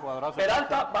tercero. jugadorazo.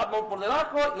 Peralta va muy por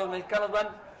debajo y los mexicanos van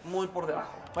muy por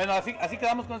debajo. Bueno, así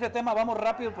quedamos con este tema. Vamos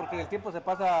rápido porque el tiempo se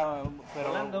pasa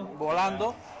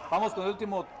volando. Vamos con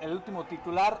el último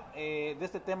titular de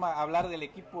este tema, hablar del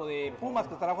equipo de Pumas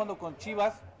que estará jugando con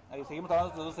Chivas. Ahí seguimos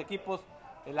hablando de los 2 equipos.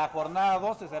 La jornada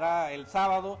 12 será el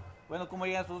sábado. Bueno, ¿cómo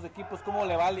llegan sus 2 equipos? ¿Cómo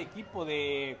le va al equipo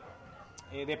de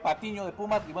Patiño de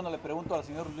Pumas? Y bueno, le pregunto al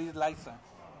señor Luis Laiza,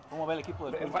 ¿cómo ve el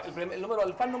equipo de Pumas?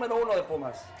 El fan número 1 de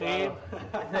Pumas. Sí, Es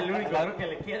el único creo que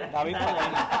le queda. David.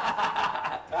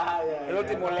 El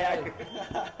último leal.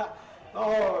 No,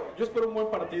 yo espero un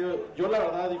buen partido. Yo la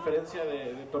verdad, a diferencia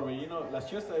de Torbellino, las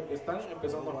Chivas están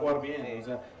empezando a jugar bien. O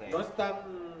sea, no es tan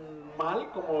mal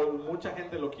como mucha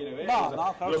gente lo quiere ver. No, O sea,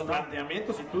 no, claro los que no.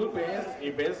 planteamientos, si tú ves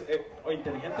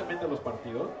inteligentemente los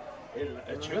partidos,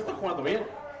 el Chivas está jugando bien.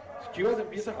 Chivas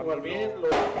empieza a jugar bien,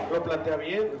 lo plantea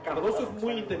bien. Cardoso es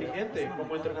muy inteligente,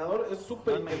 como entrenador es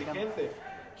súper inteligente.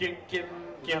 Quien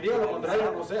diga lo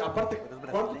contrario, no sé. Aparte,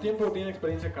 ¿cuánto tiempo tiene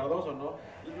experiencia Cardoso?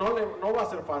 No va a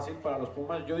ser fácil para los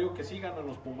Pumas. Yo digo que sí ganan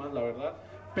los Pumas, la verdad.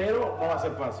 Pero no va a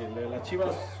ser fácil. Las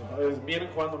Chivas vienen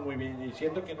jugando muy bien y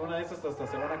siento que en una de esas hasta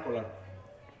se van a colar.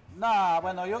 No,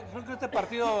 bueno, yo creo que este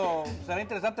partido será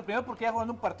interesante. Primero porque ya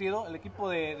jugando un partido, el equipo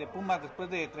de Pumas después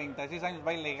de 36 años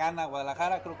va y le gana a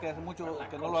Guadalajara. Creo que hace mucho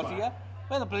que no lo hacía.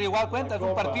 Bueno, pero igual cuenta, es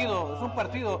un partido.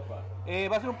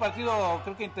 Va a ser un partido,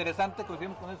 creo que interesante,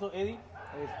 coincidimos con eso, Eddie.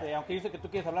 Aunque dice que tú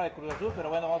quieres hablar de Cruz Azul, pero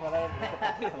bueno, vamos a hablar de este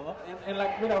partido, ¿no? En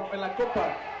la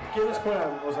Copa, ¿quiénes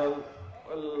juegan? O sea,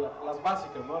 las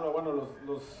básicas, ¿no? Bueno,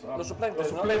 Los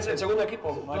suplentes, ¿no? suplentes. El segundo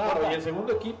equipo. No Claro, importa. y el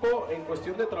segundo equipo, en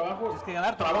cuestión de trabajo, Es que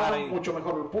ganar, trabajan ahí. mucho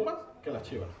mejor los Pumas que las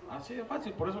Chivas. Así de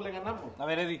fácil, por eso le ganamos. A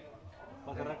ver, Eddie,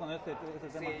 para cerrar con este tema.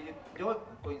 Sí, yo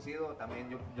coincido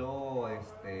también.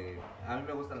 A mí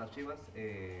me gustan las Chivas.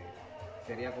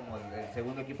 Sería como el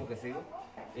segundo equipo que sigo.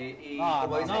 Y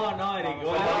como dice, Eric.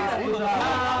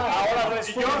 Ahora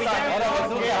resulta.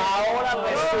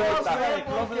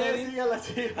 Siga la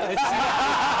Chiva. Es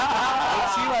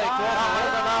Chiva de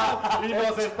Closet. Y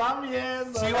nos están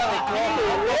viendo. Chiva de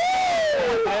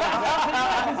Closet.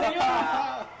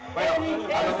 bueno,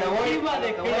 a lo que voy. Chiva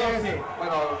de closet.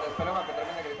 Bueno, esperemos que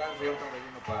termine gritando el señor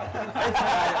Torbellino para...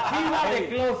 Chiva de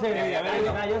closet. A ver,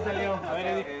 ya salió. A ver,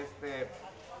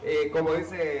 Eddie. Como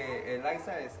dice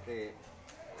Laiza,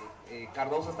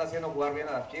 Cardoso está haciendo jugar bien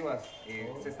a las Chivas.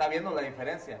 Se está viendo la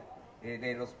diferencia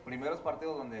de los primeros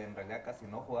partidos donde en realidad casi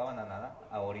no jugaban a nada.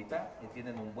 Ahorita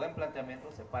tienen un buen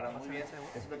planteamiento, se paran muy bien.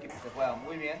 Es un equipo que juega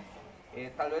muy bien.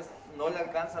 Tal vez no le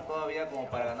alcanza todavía como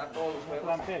para ganar todos los juegos.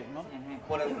 Plantel, ¿no?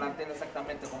 Por el plantel,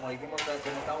 exactamente, como dijimos, como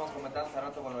estábamos comentando hace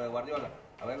rato con lo de Guardiola.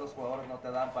 A ver, los jugadores no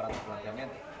te dan para tu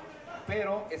planteamiento.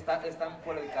 Pero están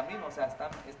por el camino, o sea, están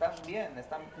bien,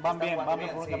 Van bien jugando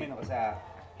por el sí. camino. O sea,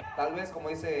 tal vez, como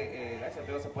dice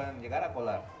se pueden llegar a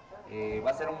colar. Va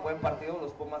a ser un buen partido,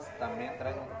 los Pumas también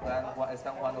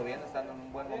están jugando bien, están en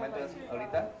un buen momento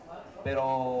ahorita,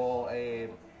 pero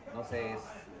no sé,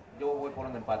 yo voy por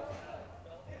un empate.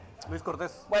 Luis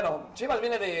Cortés. Bueno, Chivas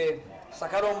viene de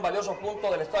sacar un valioso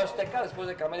punto del Estadio Azteca después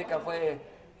de que América fue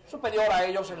superior a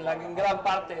ellos en gran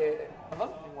parte.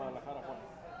 ¿Perdón?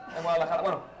 En Guadalajara.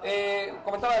 Bueno,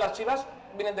 comentaba de las Chivas,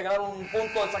 vienen de ganar un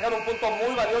punto, de sacar un punto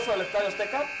muy valioso del Estadio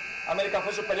Azteca. América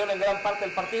fue superior en gran parte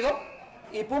del partido.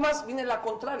 Y Pumas viene la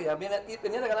contraria, venía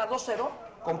de ganar 2-0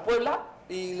 con Puebla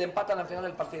y le empatan al final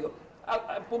del partido.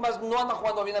 Pumas no anda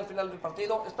jugando bien al final del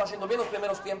partido, está haciendo bien los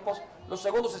primeros tiempos, los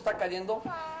segundos está cayendo.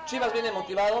 Chivas viene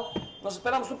motivado, nos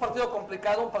esperamos un partido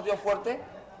complicado, un partido fuerte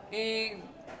y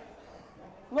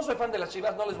No soy fan de las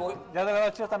Chivas, no les voy. ¿Ya le va a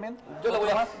las Chivas también?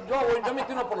 Yo me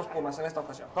inclino por los Pumas en esta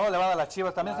ocasión. ¿Cómo le van a las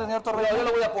Chivas? ¿También usted, señor Torreynos? Yo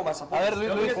le voy a Pumas. A ver,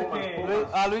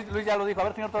 Luis ya lo dijo. A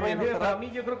ver, señor Torreynos. Para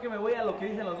mí, yo creo que me voy a lo que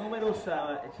dicen los números.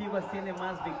 Chivas tiene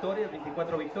más victorias,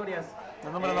 24 victorias.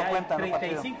 Los números no cuentan.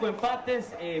 35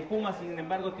 empates. Pumas, sin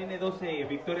embargo, tiene 12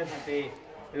 victorias ante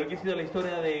lo que ha sido la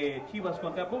historia de Chivas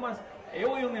contra Pumas.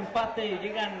 Hoy un empate,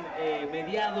 llegan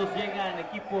mediados, llegan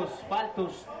equipos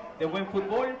faltos de buen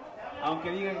fútbol.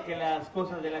 Aunque digan que las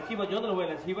cosas de las Chivas, yo no lo voy a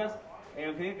las Chivas.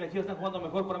 Aunque digan que las Chivas están jugando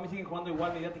mejor, para mí siguen jugando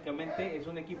igual mediáticamente. Es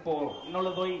un equipo, no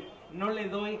le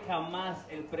doy jamás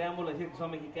el preámbulo a decir que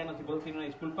son mexicanos y por eso tiene una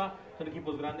disculpa. Son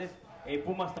equipos grandes.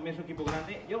 Pumas también es un equipo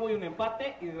grande. Yo voy a un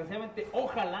empate y desgraciadamente,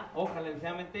 ojalá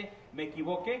desgraciadamente me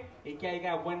equivoque y que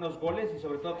haya buenos goles y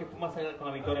sobre todo que Pumas salga con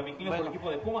la victoria. Me inclino por el equipo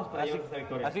de Pumas para llevarse esta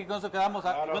victoria. Así que con eso quedamos.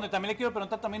 Bueno, y también le quiero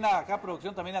preguntar también a acá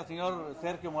producción, también al señor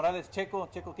Sergio Morales. Checo,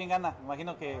 ¿quién gana? Me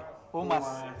imagino que Pumas.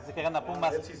 Así que gana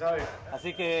Pumas. Él sí sabe.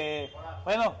 Así que,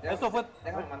 bueno, esto fue...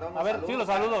 Déjame mandar unos a ver, saludos, sí, los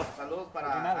saludos. Saludos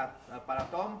para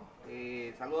Tom,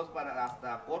 saludos para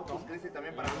hasta Corpus Christi,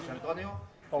 también para José Antonio.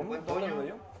 Tom, buen Toño.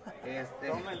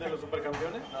 ¿Tom, el de los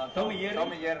supercampeones? No, Tom y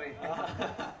Jerry.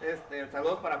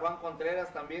 Saludos para Juan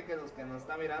Contreras también, que nos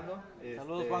está mirando.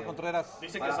 Saludos, Juan Contreras.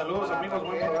 Dice que saludos, amigos,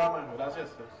 buen programa. Gracias.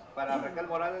 Para Raquel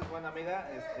Morales, buena amiga,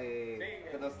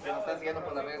 que nos está siguiendo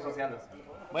por las redes sociales.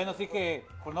 Bueno, así que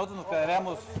por nosotros nos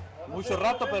quedaríamos mucho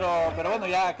rato, pero bueno,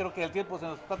 ya creo que el tiempo se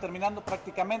nos está terminando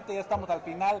prácticamente, ya estamos al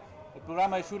final del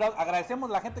programa de Shootout. Agradecemos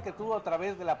a la gente que estuvo a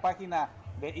través de la página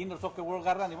de Indoor Soccer World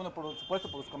Garden y bueno, por supuesto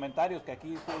por los comentarios que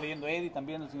aquí estuvo leyendo Eddie,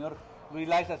 también el señor Luis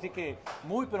Laiza, así que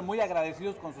pero muy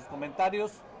agradecidos con sus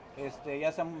comentarios,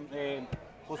 ya sean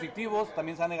positivos,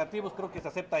 también sean negativos, creo que se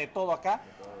acepta de todo acá.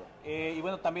 Y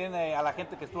bueno, también a la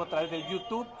gente que estuvo a través de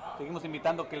YouTube, seguimos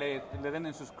invitando que le den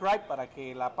en subscribe para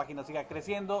que la página siga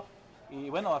creciendo. Y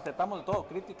bueno, aceptamos de todo,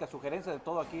 críticas, sugerencias, de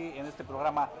todo aquí en este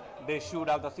programa de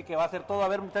Shootout. Así que va a ser todo. A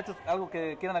ver, muchachos, algo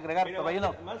que quieran agregar. Mira,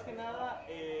 más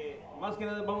que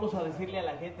nada vamos a decirle a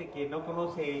la gente que no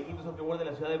conoce Indoor Soccer World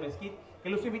de la ciudad de Mesquite, que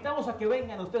los invitamos a que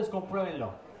vengan, ustedes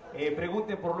compruébenlo.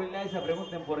 Pregunten por Luis Laiza,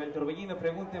 pregunten por el Torbellino,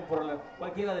 pregunten por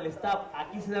cualquiera del staff.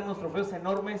 Aquí se dan unos trofeos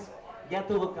enormes. Ya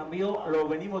todo cambió, lo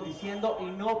venimos diciendo, y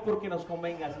no porque nos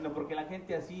convenga, sino porque la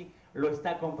gente así lo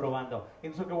está comprobando.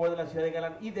 Entonces, que voy de la ciudad de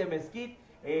Galán y de Mesquite,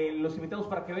 los invitamos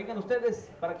para que vengan ustedes,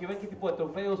 para que vean qué tipo de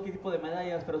trofeos, qué tipo de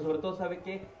medallas, pero sobre todo saben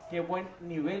qué buen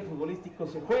nivel futbolístico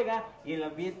se juega y el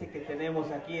ambiente que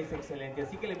tenemos aquí es excelente.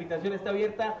 Así que la invitación está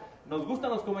abierta. Nos gustan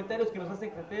los comentarios que nos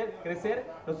hacen crecer,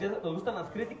 nos gustan las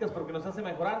críticas porque nos hacen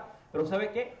mejorar, pero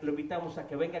 ¿sabe qué? Lo invitamos a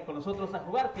que venga con nosotros a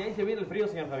jugar, que ahí se viene el frío,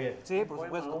 señor Javier. Sí, por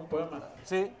supuesto. Un poema.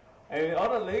 Sí.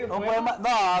 Ahora le digo un poema. No,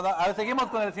 a ver, seguimos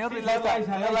con el señor Luis Laiza.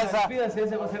 Despídase,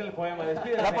 ese va a ser el poema.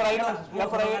 Despídase. Ya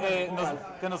por ahí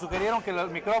que nos sugirieron que el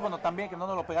micrófono también, que no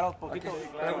nos lo pegáramos poquito. Okay,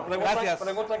 claro. Gracias.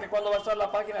 Preguntan que cuándo va a estar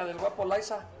la página del guapo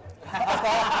Laiza. Ya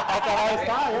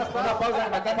está la pausa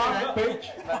en la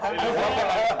page.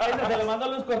 Se le mandó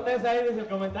Luz Cortés ahí desde el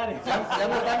comentario. Ya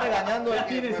me están regañando. Ya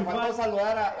tiene Me su faltó fan.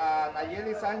 saludar a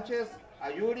Nayeli Sánchez,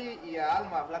 a Yuri y a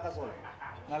Alma Flaca Sol.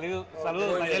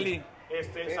 Saludos, Nayeli.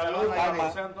 Saludos a Alma.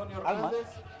 José Antonio Hernández.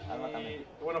 Y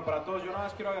bueno, para todos, yo nada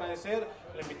más quiero agradecer.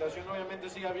 La invitación obviamente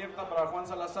sigue abierta para Juan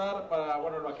Salazar, para,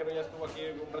 bueno, el vaquero ya estuvo aquí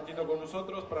un ratito con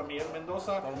nosotros, para Miguel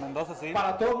Mendoza. Sí.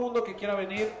 Para todo el mundo que quiera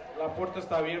venir, la puerta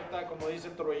está abierta, como dice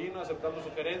el Torbellino, aceptando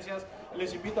sugerencias.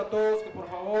 Les invito a todos que por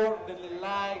favor denle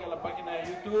like a la página de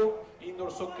YouTube,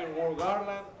 Indoor Soccer World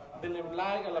Garland. Denle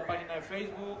like a la página de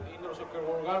Facebook, Indoor Soccer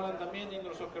World Garland también,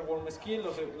 Indoor Soccer World Mesquite,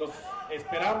 los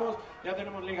esperamos. Ya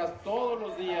tenemos ligas todos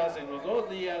los días, en los 2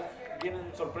 días,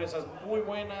 vienen sorpresas muy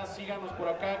buenas. Síganos por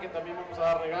acá, que también vamos a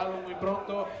dar regalos muy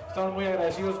pronto. Estamos muy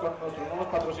agradecidos con nuestros nuevos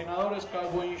patrocinadores,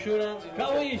 Cowboy Insurance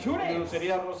y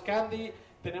Dulcería Ross Candy.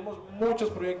 Tenemos muchos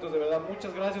proyectos, de verdad,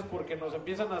 muchas gracias porque nos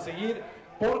empiezan a seguir,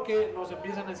 porque nos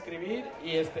empiezan a escribir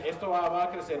y esto va a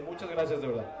crecer. Muchas gracias, de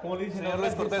verdad. Como le dicen, señor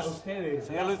Luis Cortés.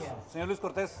 Señor Luis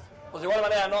Cortés. Pues de igual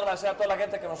manera, no, agradecer a toda la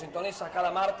gente que nos sintoniza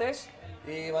cada martes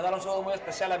y mandar un saludo muy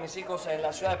especial a mis hijos en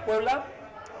la ciudad de Puebla.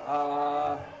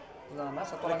 Nada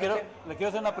más, a toda la gente. Le quiero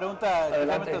hacer una pregunta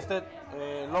especialmente a usted.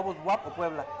 ¿Lobos WAP o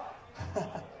Puebla?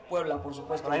 Puebla, por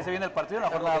supuesto. Por ahí se viene el partido en la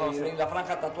jornada 12. Y la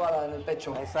franja tatuada en el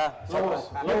pecho. Ahí está. Saludos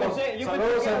a mi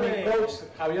coach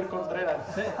Javier Contreras.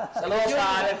 Saludos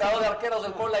al entrenador de arqueros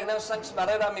del Puebla, Ignacio Sánchez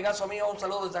Barrera, amigazo mío, un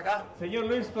saludo desde acá. Señor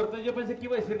Luis Cortés, yo pensé que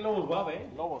iba a decir Lobos Guab,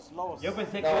 Lobos. Yo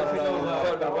pensé que iba a decir Lobos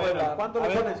Guab.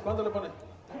 ¿Cuánto le pones?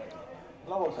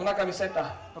 Lobos. Una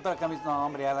camiseta. Otra camisa, no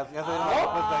hombre, ya se dieron la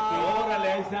respuesta aquí.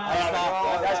 Órale, ahí está.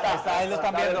 Ya está. Ahí lo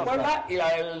están La del viendo. Puebla y la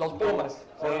de los Pumas.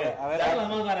 Sí, a ver, Ya las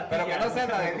más baratas. Pero que no sea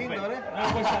la de Lindo, ¿eh?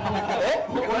 No, pues,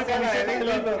 no. Que no sea la de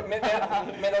Lindo.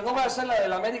 Menos no va a ser la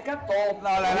del América, todo. no,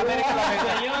 la de la América,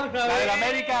 Señor la de la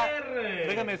América. Javier.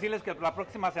 Déjenme decirles que la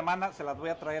próxima semana se las voy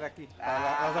a traer aquí.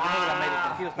 A los amigos de la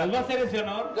América. Aquí están. ¿Nos va a hacer ese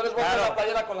honor? Yo les voy a Claro. hacer la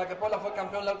playera con la que Puebla fue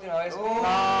campeón la última vez.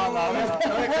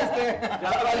 No existe. Ya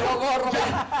valió gorro,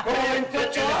 como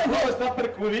 28 años. Está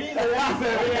percudido, ya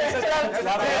Se está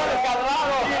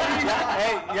desgarrado.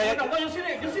 No, yo sí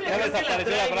le Ya creo que la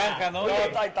desapareció la traiga. franja, ¿no? No,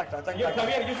 está Yo,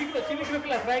 Javier, yo sí le creo que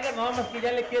la traiga, nada más que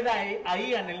ya le queda a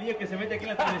Ian, el niño que se mete aquí en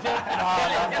la transmisión.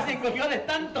 Ya se encogió de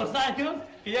tantos años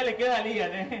que ya le queda a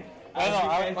Ian, ¿eh? Bueno, Así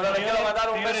a que, ver, Bueno, le quiero mandar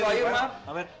un beso a Irma.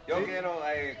 A ver, Yo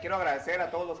quiero agradecer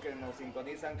a todos los que nos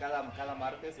sintonizan cada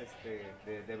martes,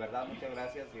 de verdad muchas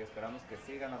gracias y esperamos que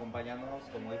sigan acompañándonos,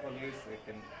 como dijo Luis,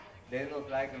 que denos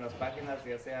like en las páginas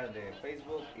ya sea de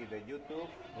Facebook y de YouTube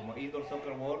como Indoor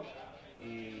Soccer World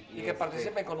Y que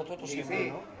participen con nosotros y siempre, sí,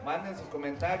 ¿no? manden sus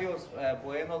comentarios,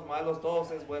 buenos, malos,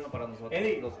 todos es bueno para nosotros.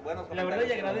 Eddie, Los buenos la verdad y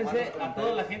comentarios, los agradece malos a toda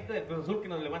la comentarios. gente de Cruz Azul que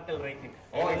nos levanta el rating.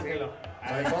 Hoy sí,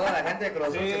 sobre todo a la gente de Cruz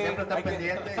Azul que siempre está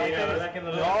pendiente. Sí, la verdad que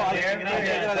nos No, levanta el hay- rating.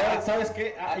 hay- Gracias. ¿Sabes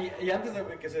qué? Y antes de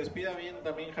que se despida bien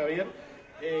también Javier,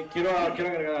 quiero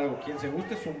agregar algo. Quien se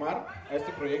guste sumar a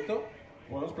este proyecto,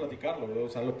 podemos platicarlo, o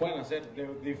sea, lo pueden hacer de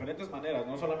diferentes maneras,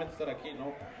 no solamente estar aquí,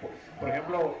 ¿no? Por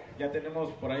ejemplo, ya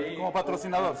tenemos por ahí... Como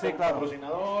patrocinador, sí, como claro.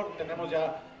 patrocinador, tenemos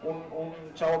ya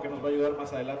un chavo que nos va a ayudar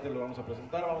más adelante, lo vamos a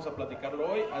presentar, vamos a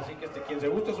platicarlo hoy, así que quien se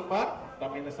guste sumar,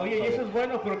 también está. Oye, y eso es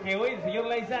bueno porque hoy el señor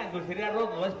Laiza en Dulcería Arroz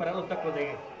nos va a disparar los tacos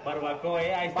de barbacoa,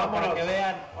 ahí está, Vámonos. para que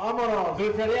vean. ¡Vámonos!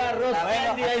 Dulcería Arroz,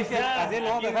 Andy, ahí está. así lo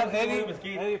vamos a Aquí dejar. en Dulcería Eddie,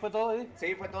 Mesquite. Eddie, ¿fue todo, Eddie?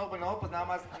 Sí, fue todo. Bueno, pues nada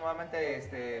más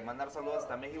nuevamente mandar saludos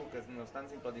hasta México que nos están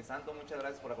sintonizando. Muchas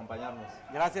gracias por acompañarnos.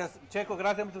 Gracias, Checo,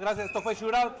 gracias, muchas gracias. Esto fue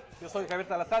Shootout. Yo soy Javier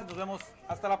Salazar. Nos vemos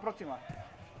hasta la próxima.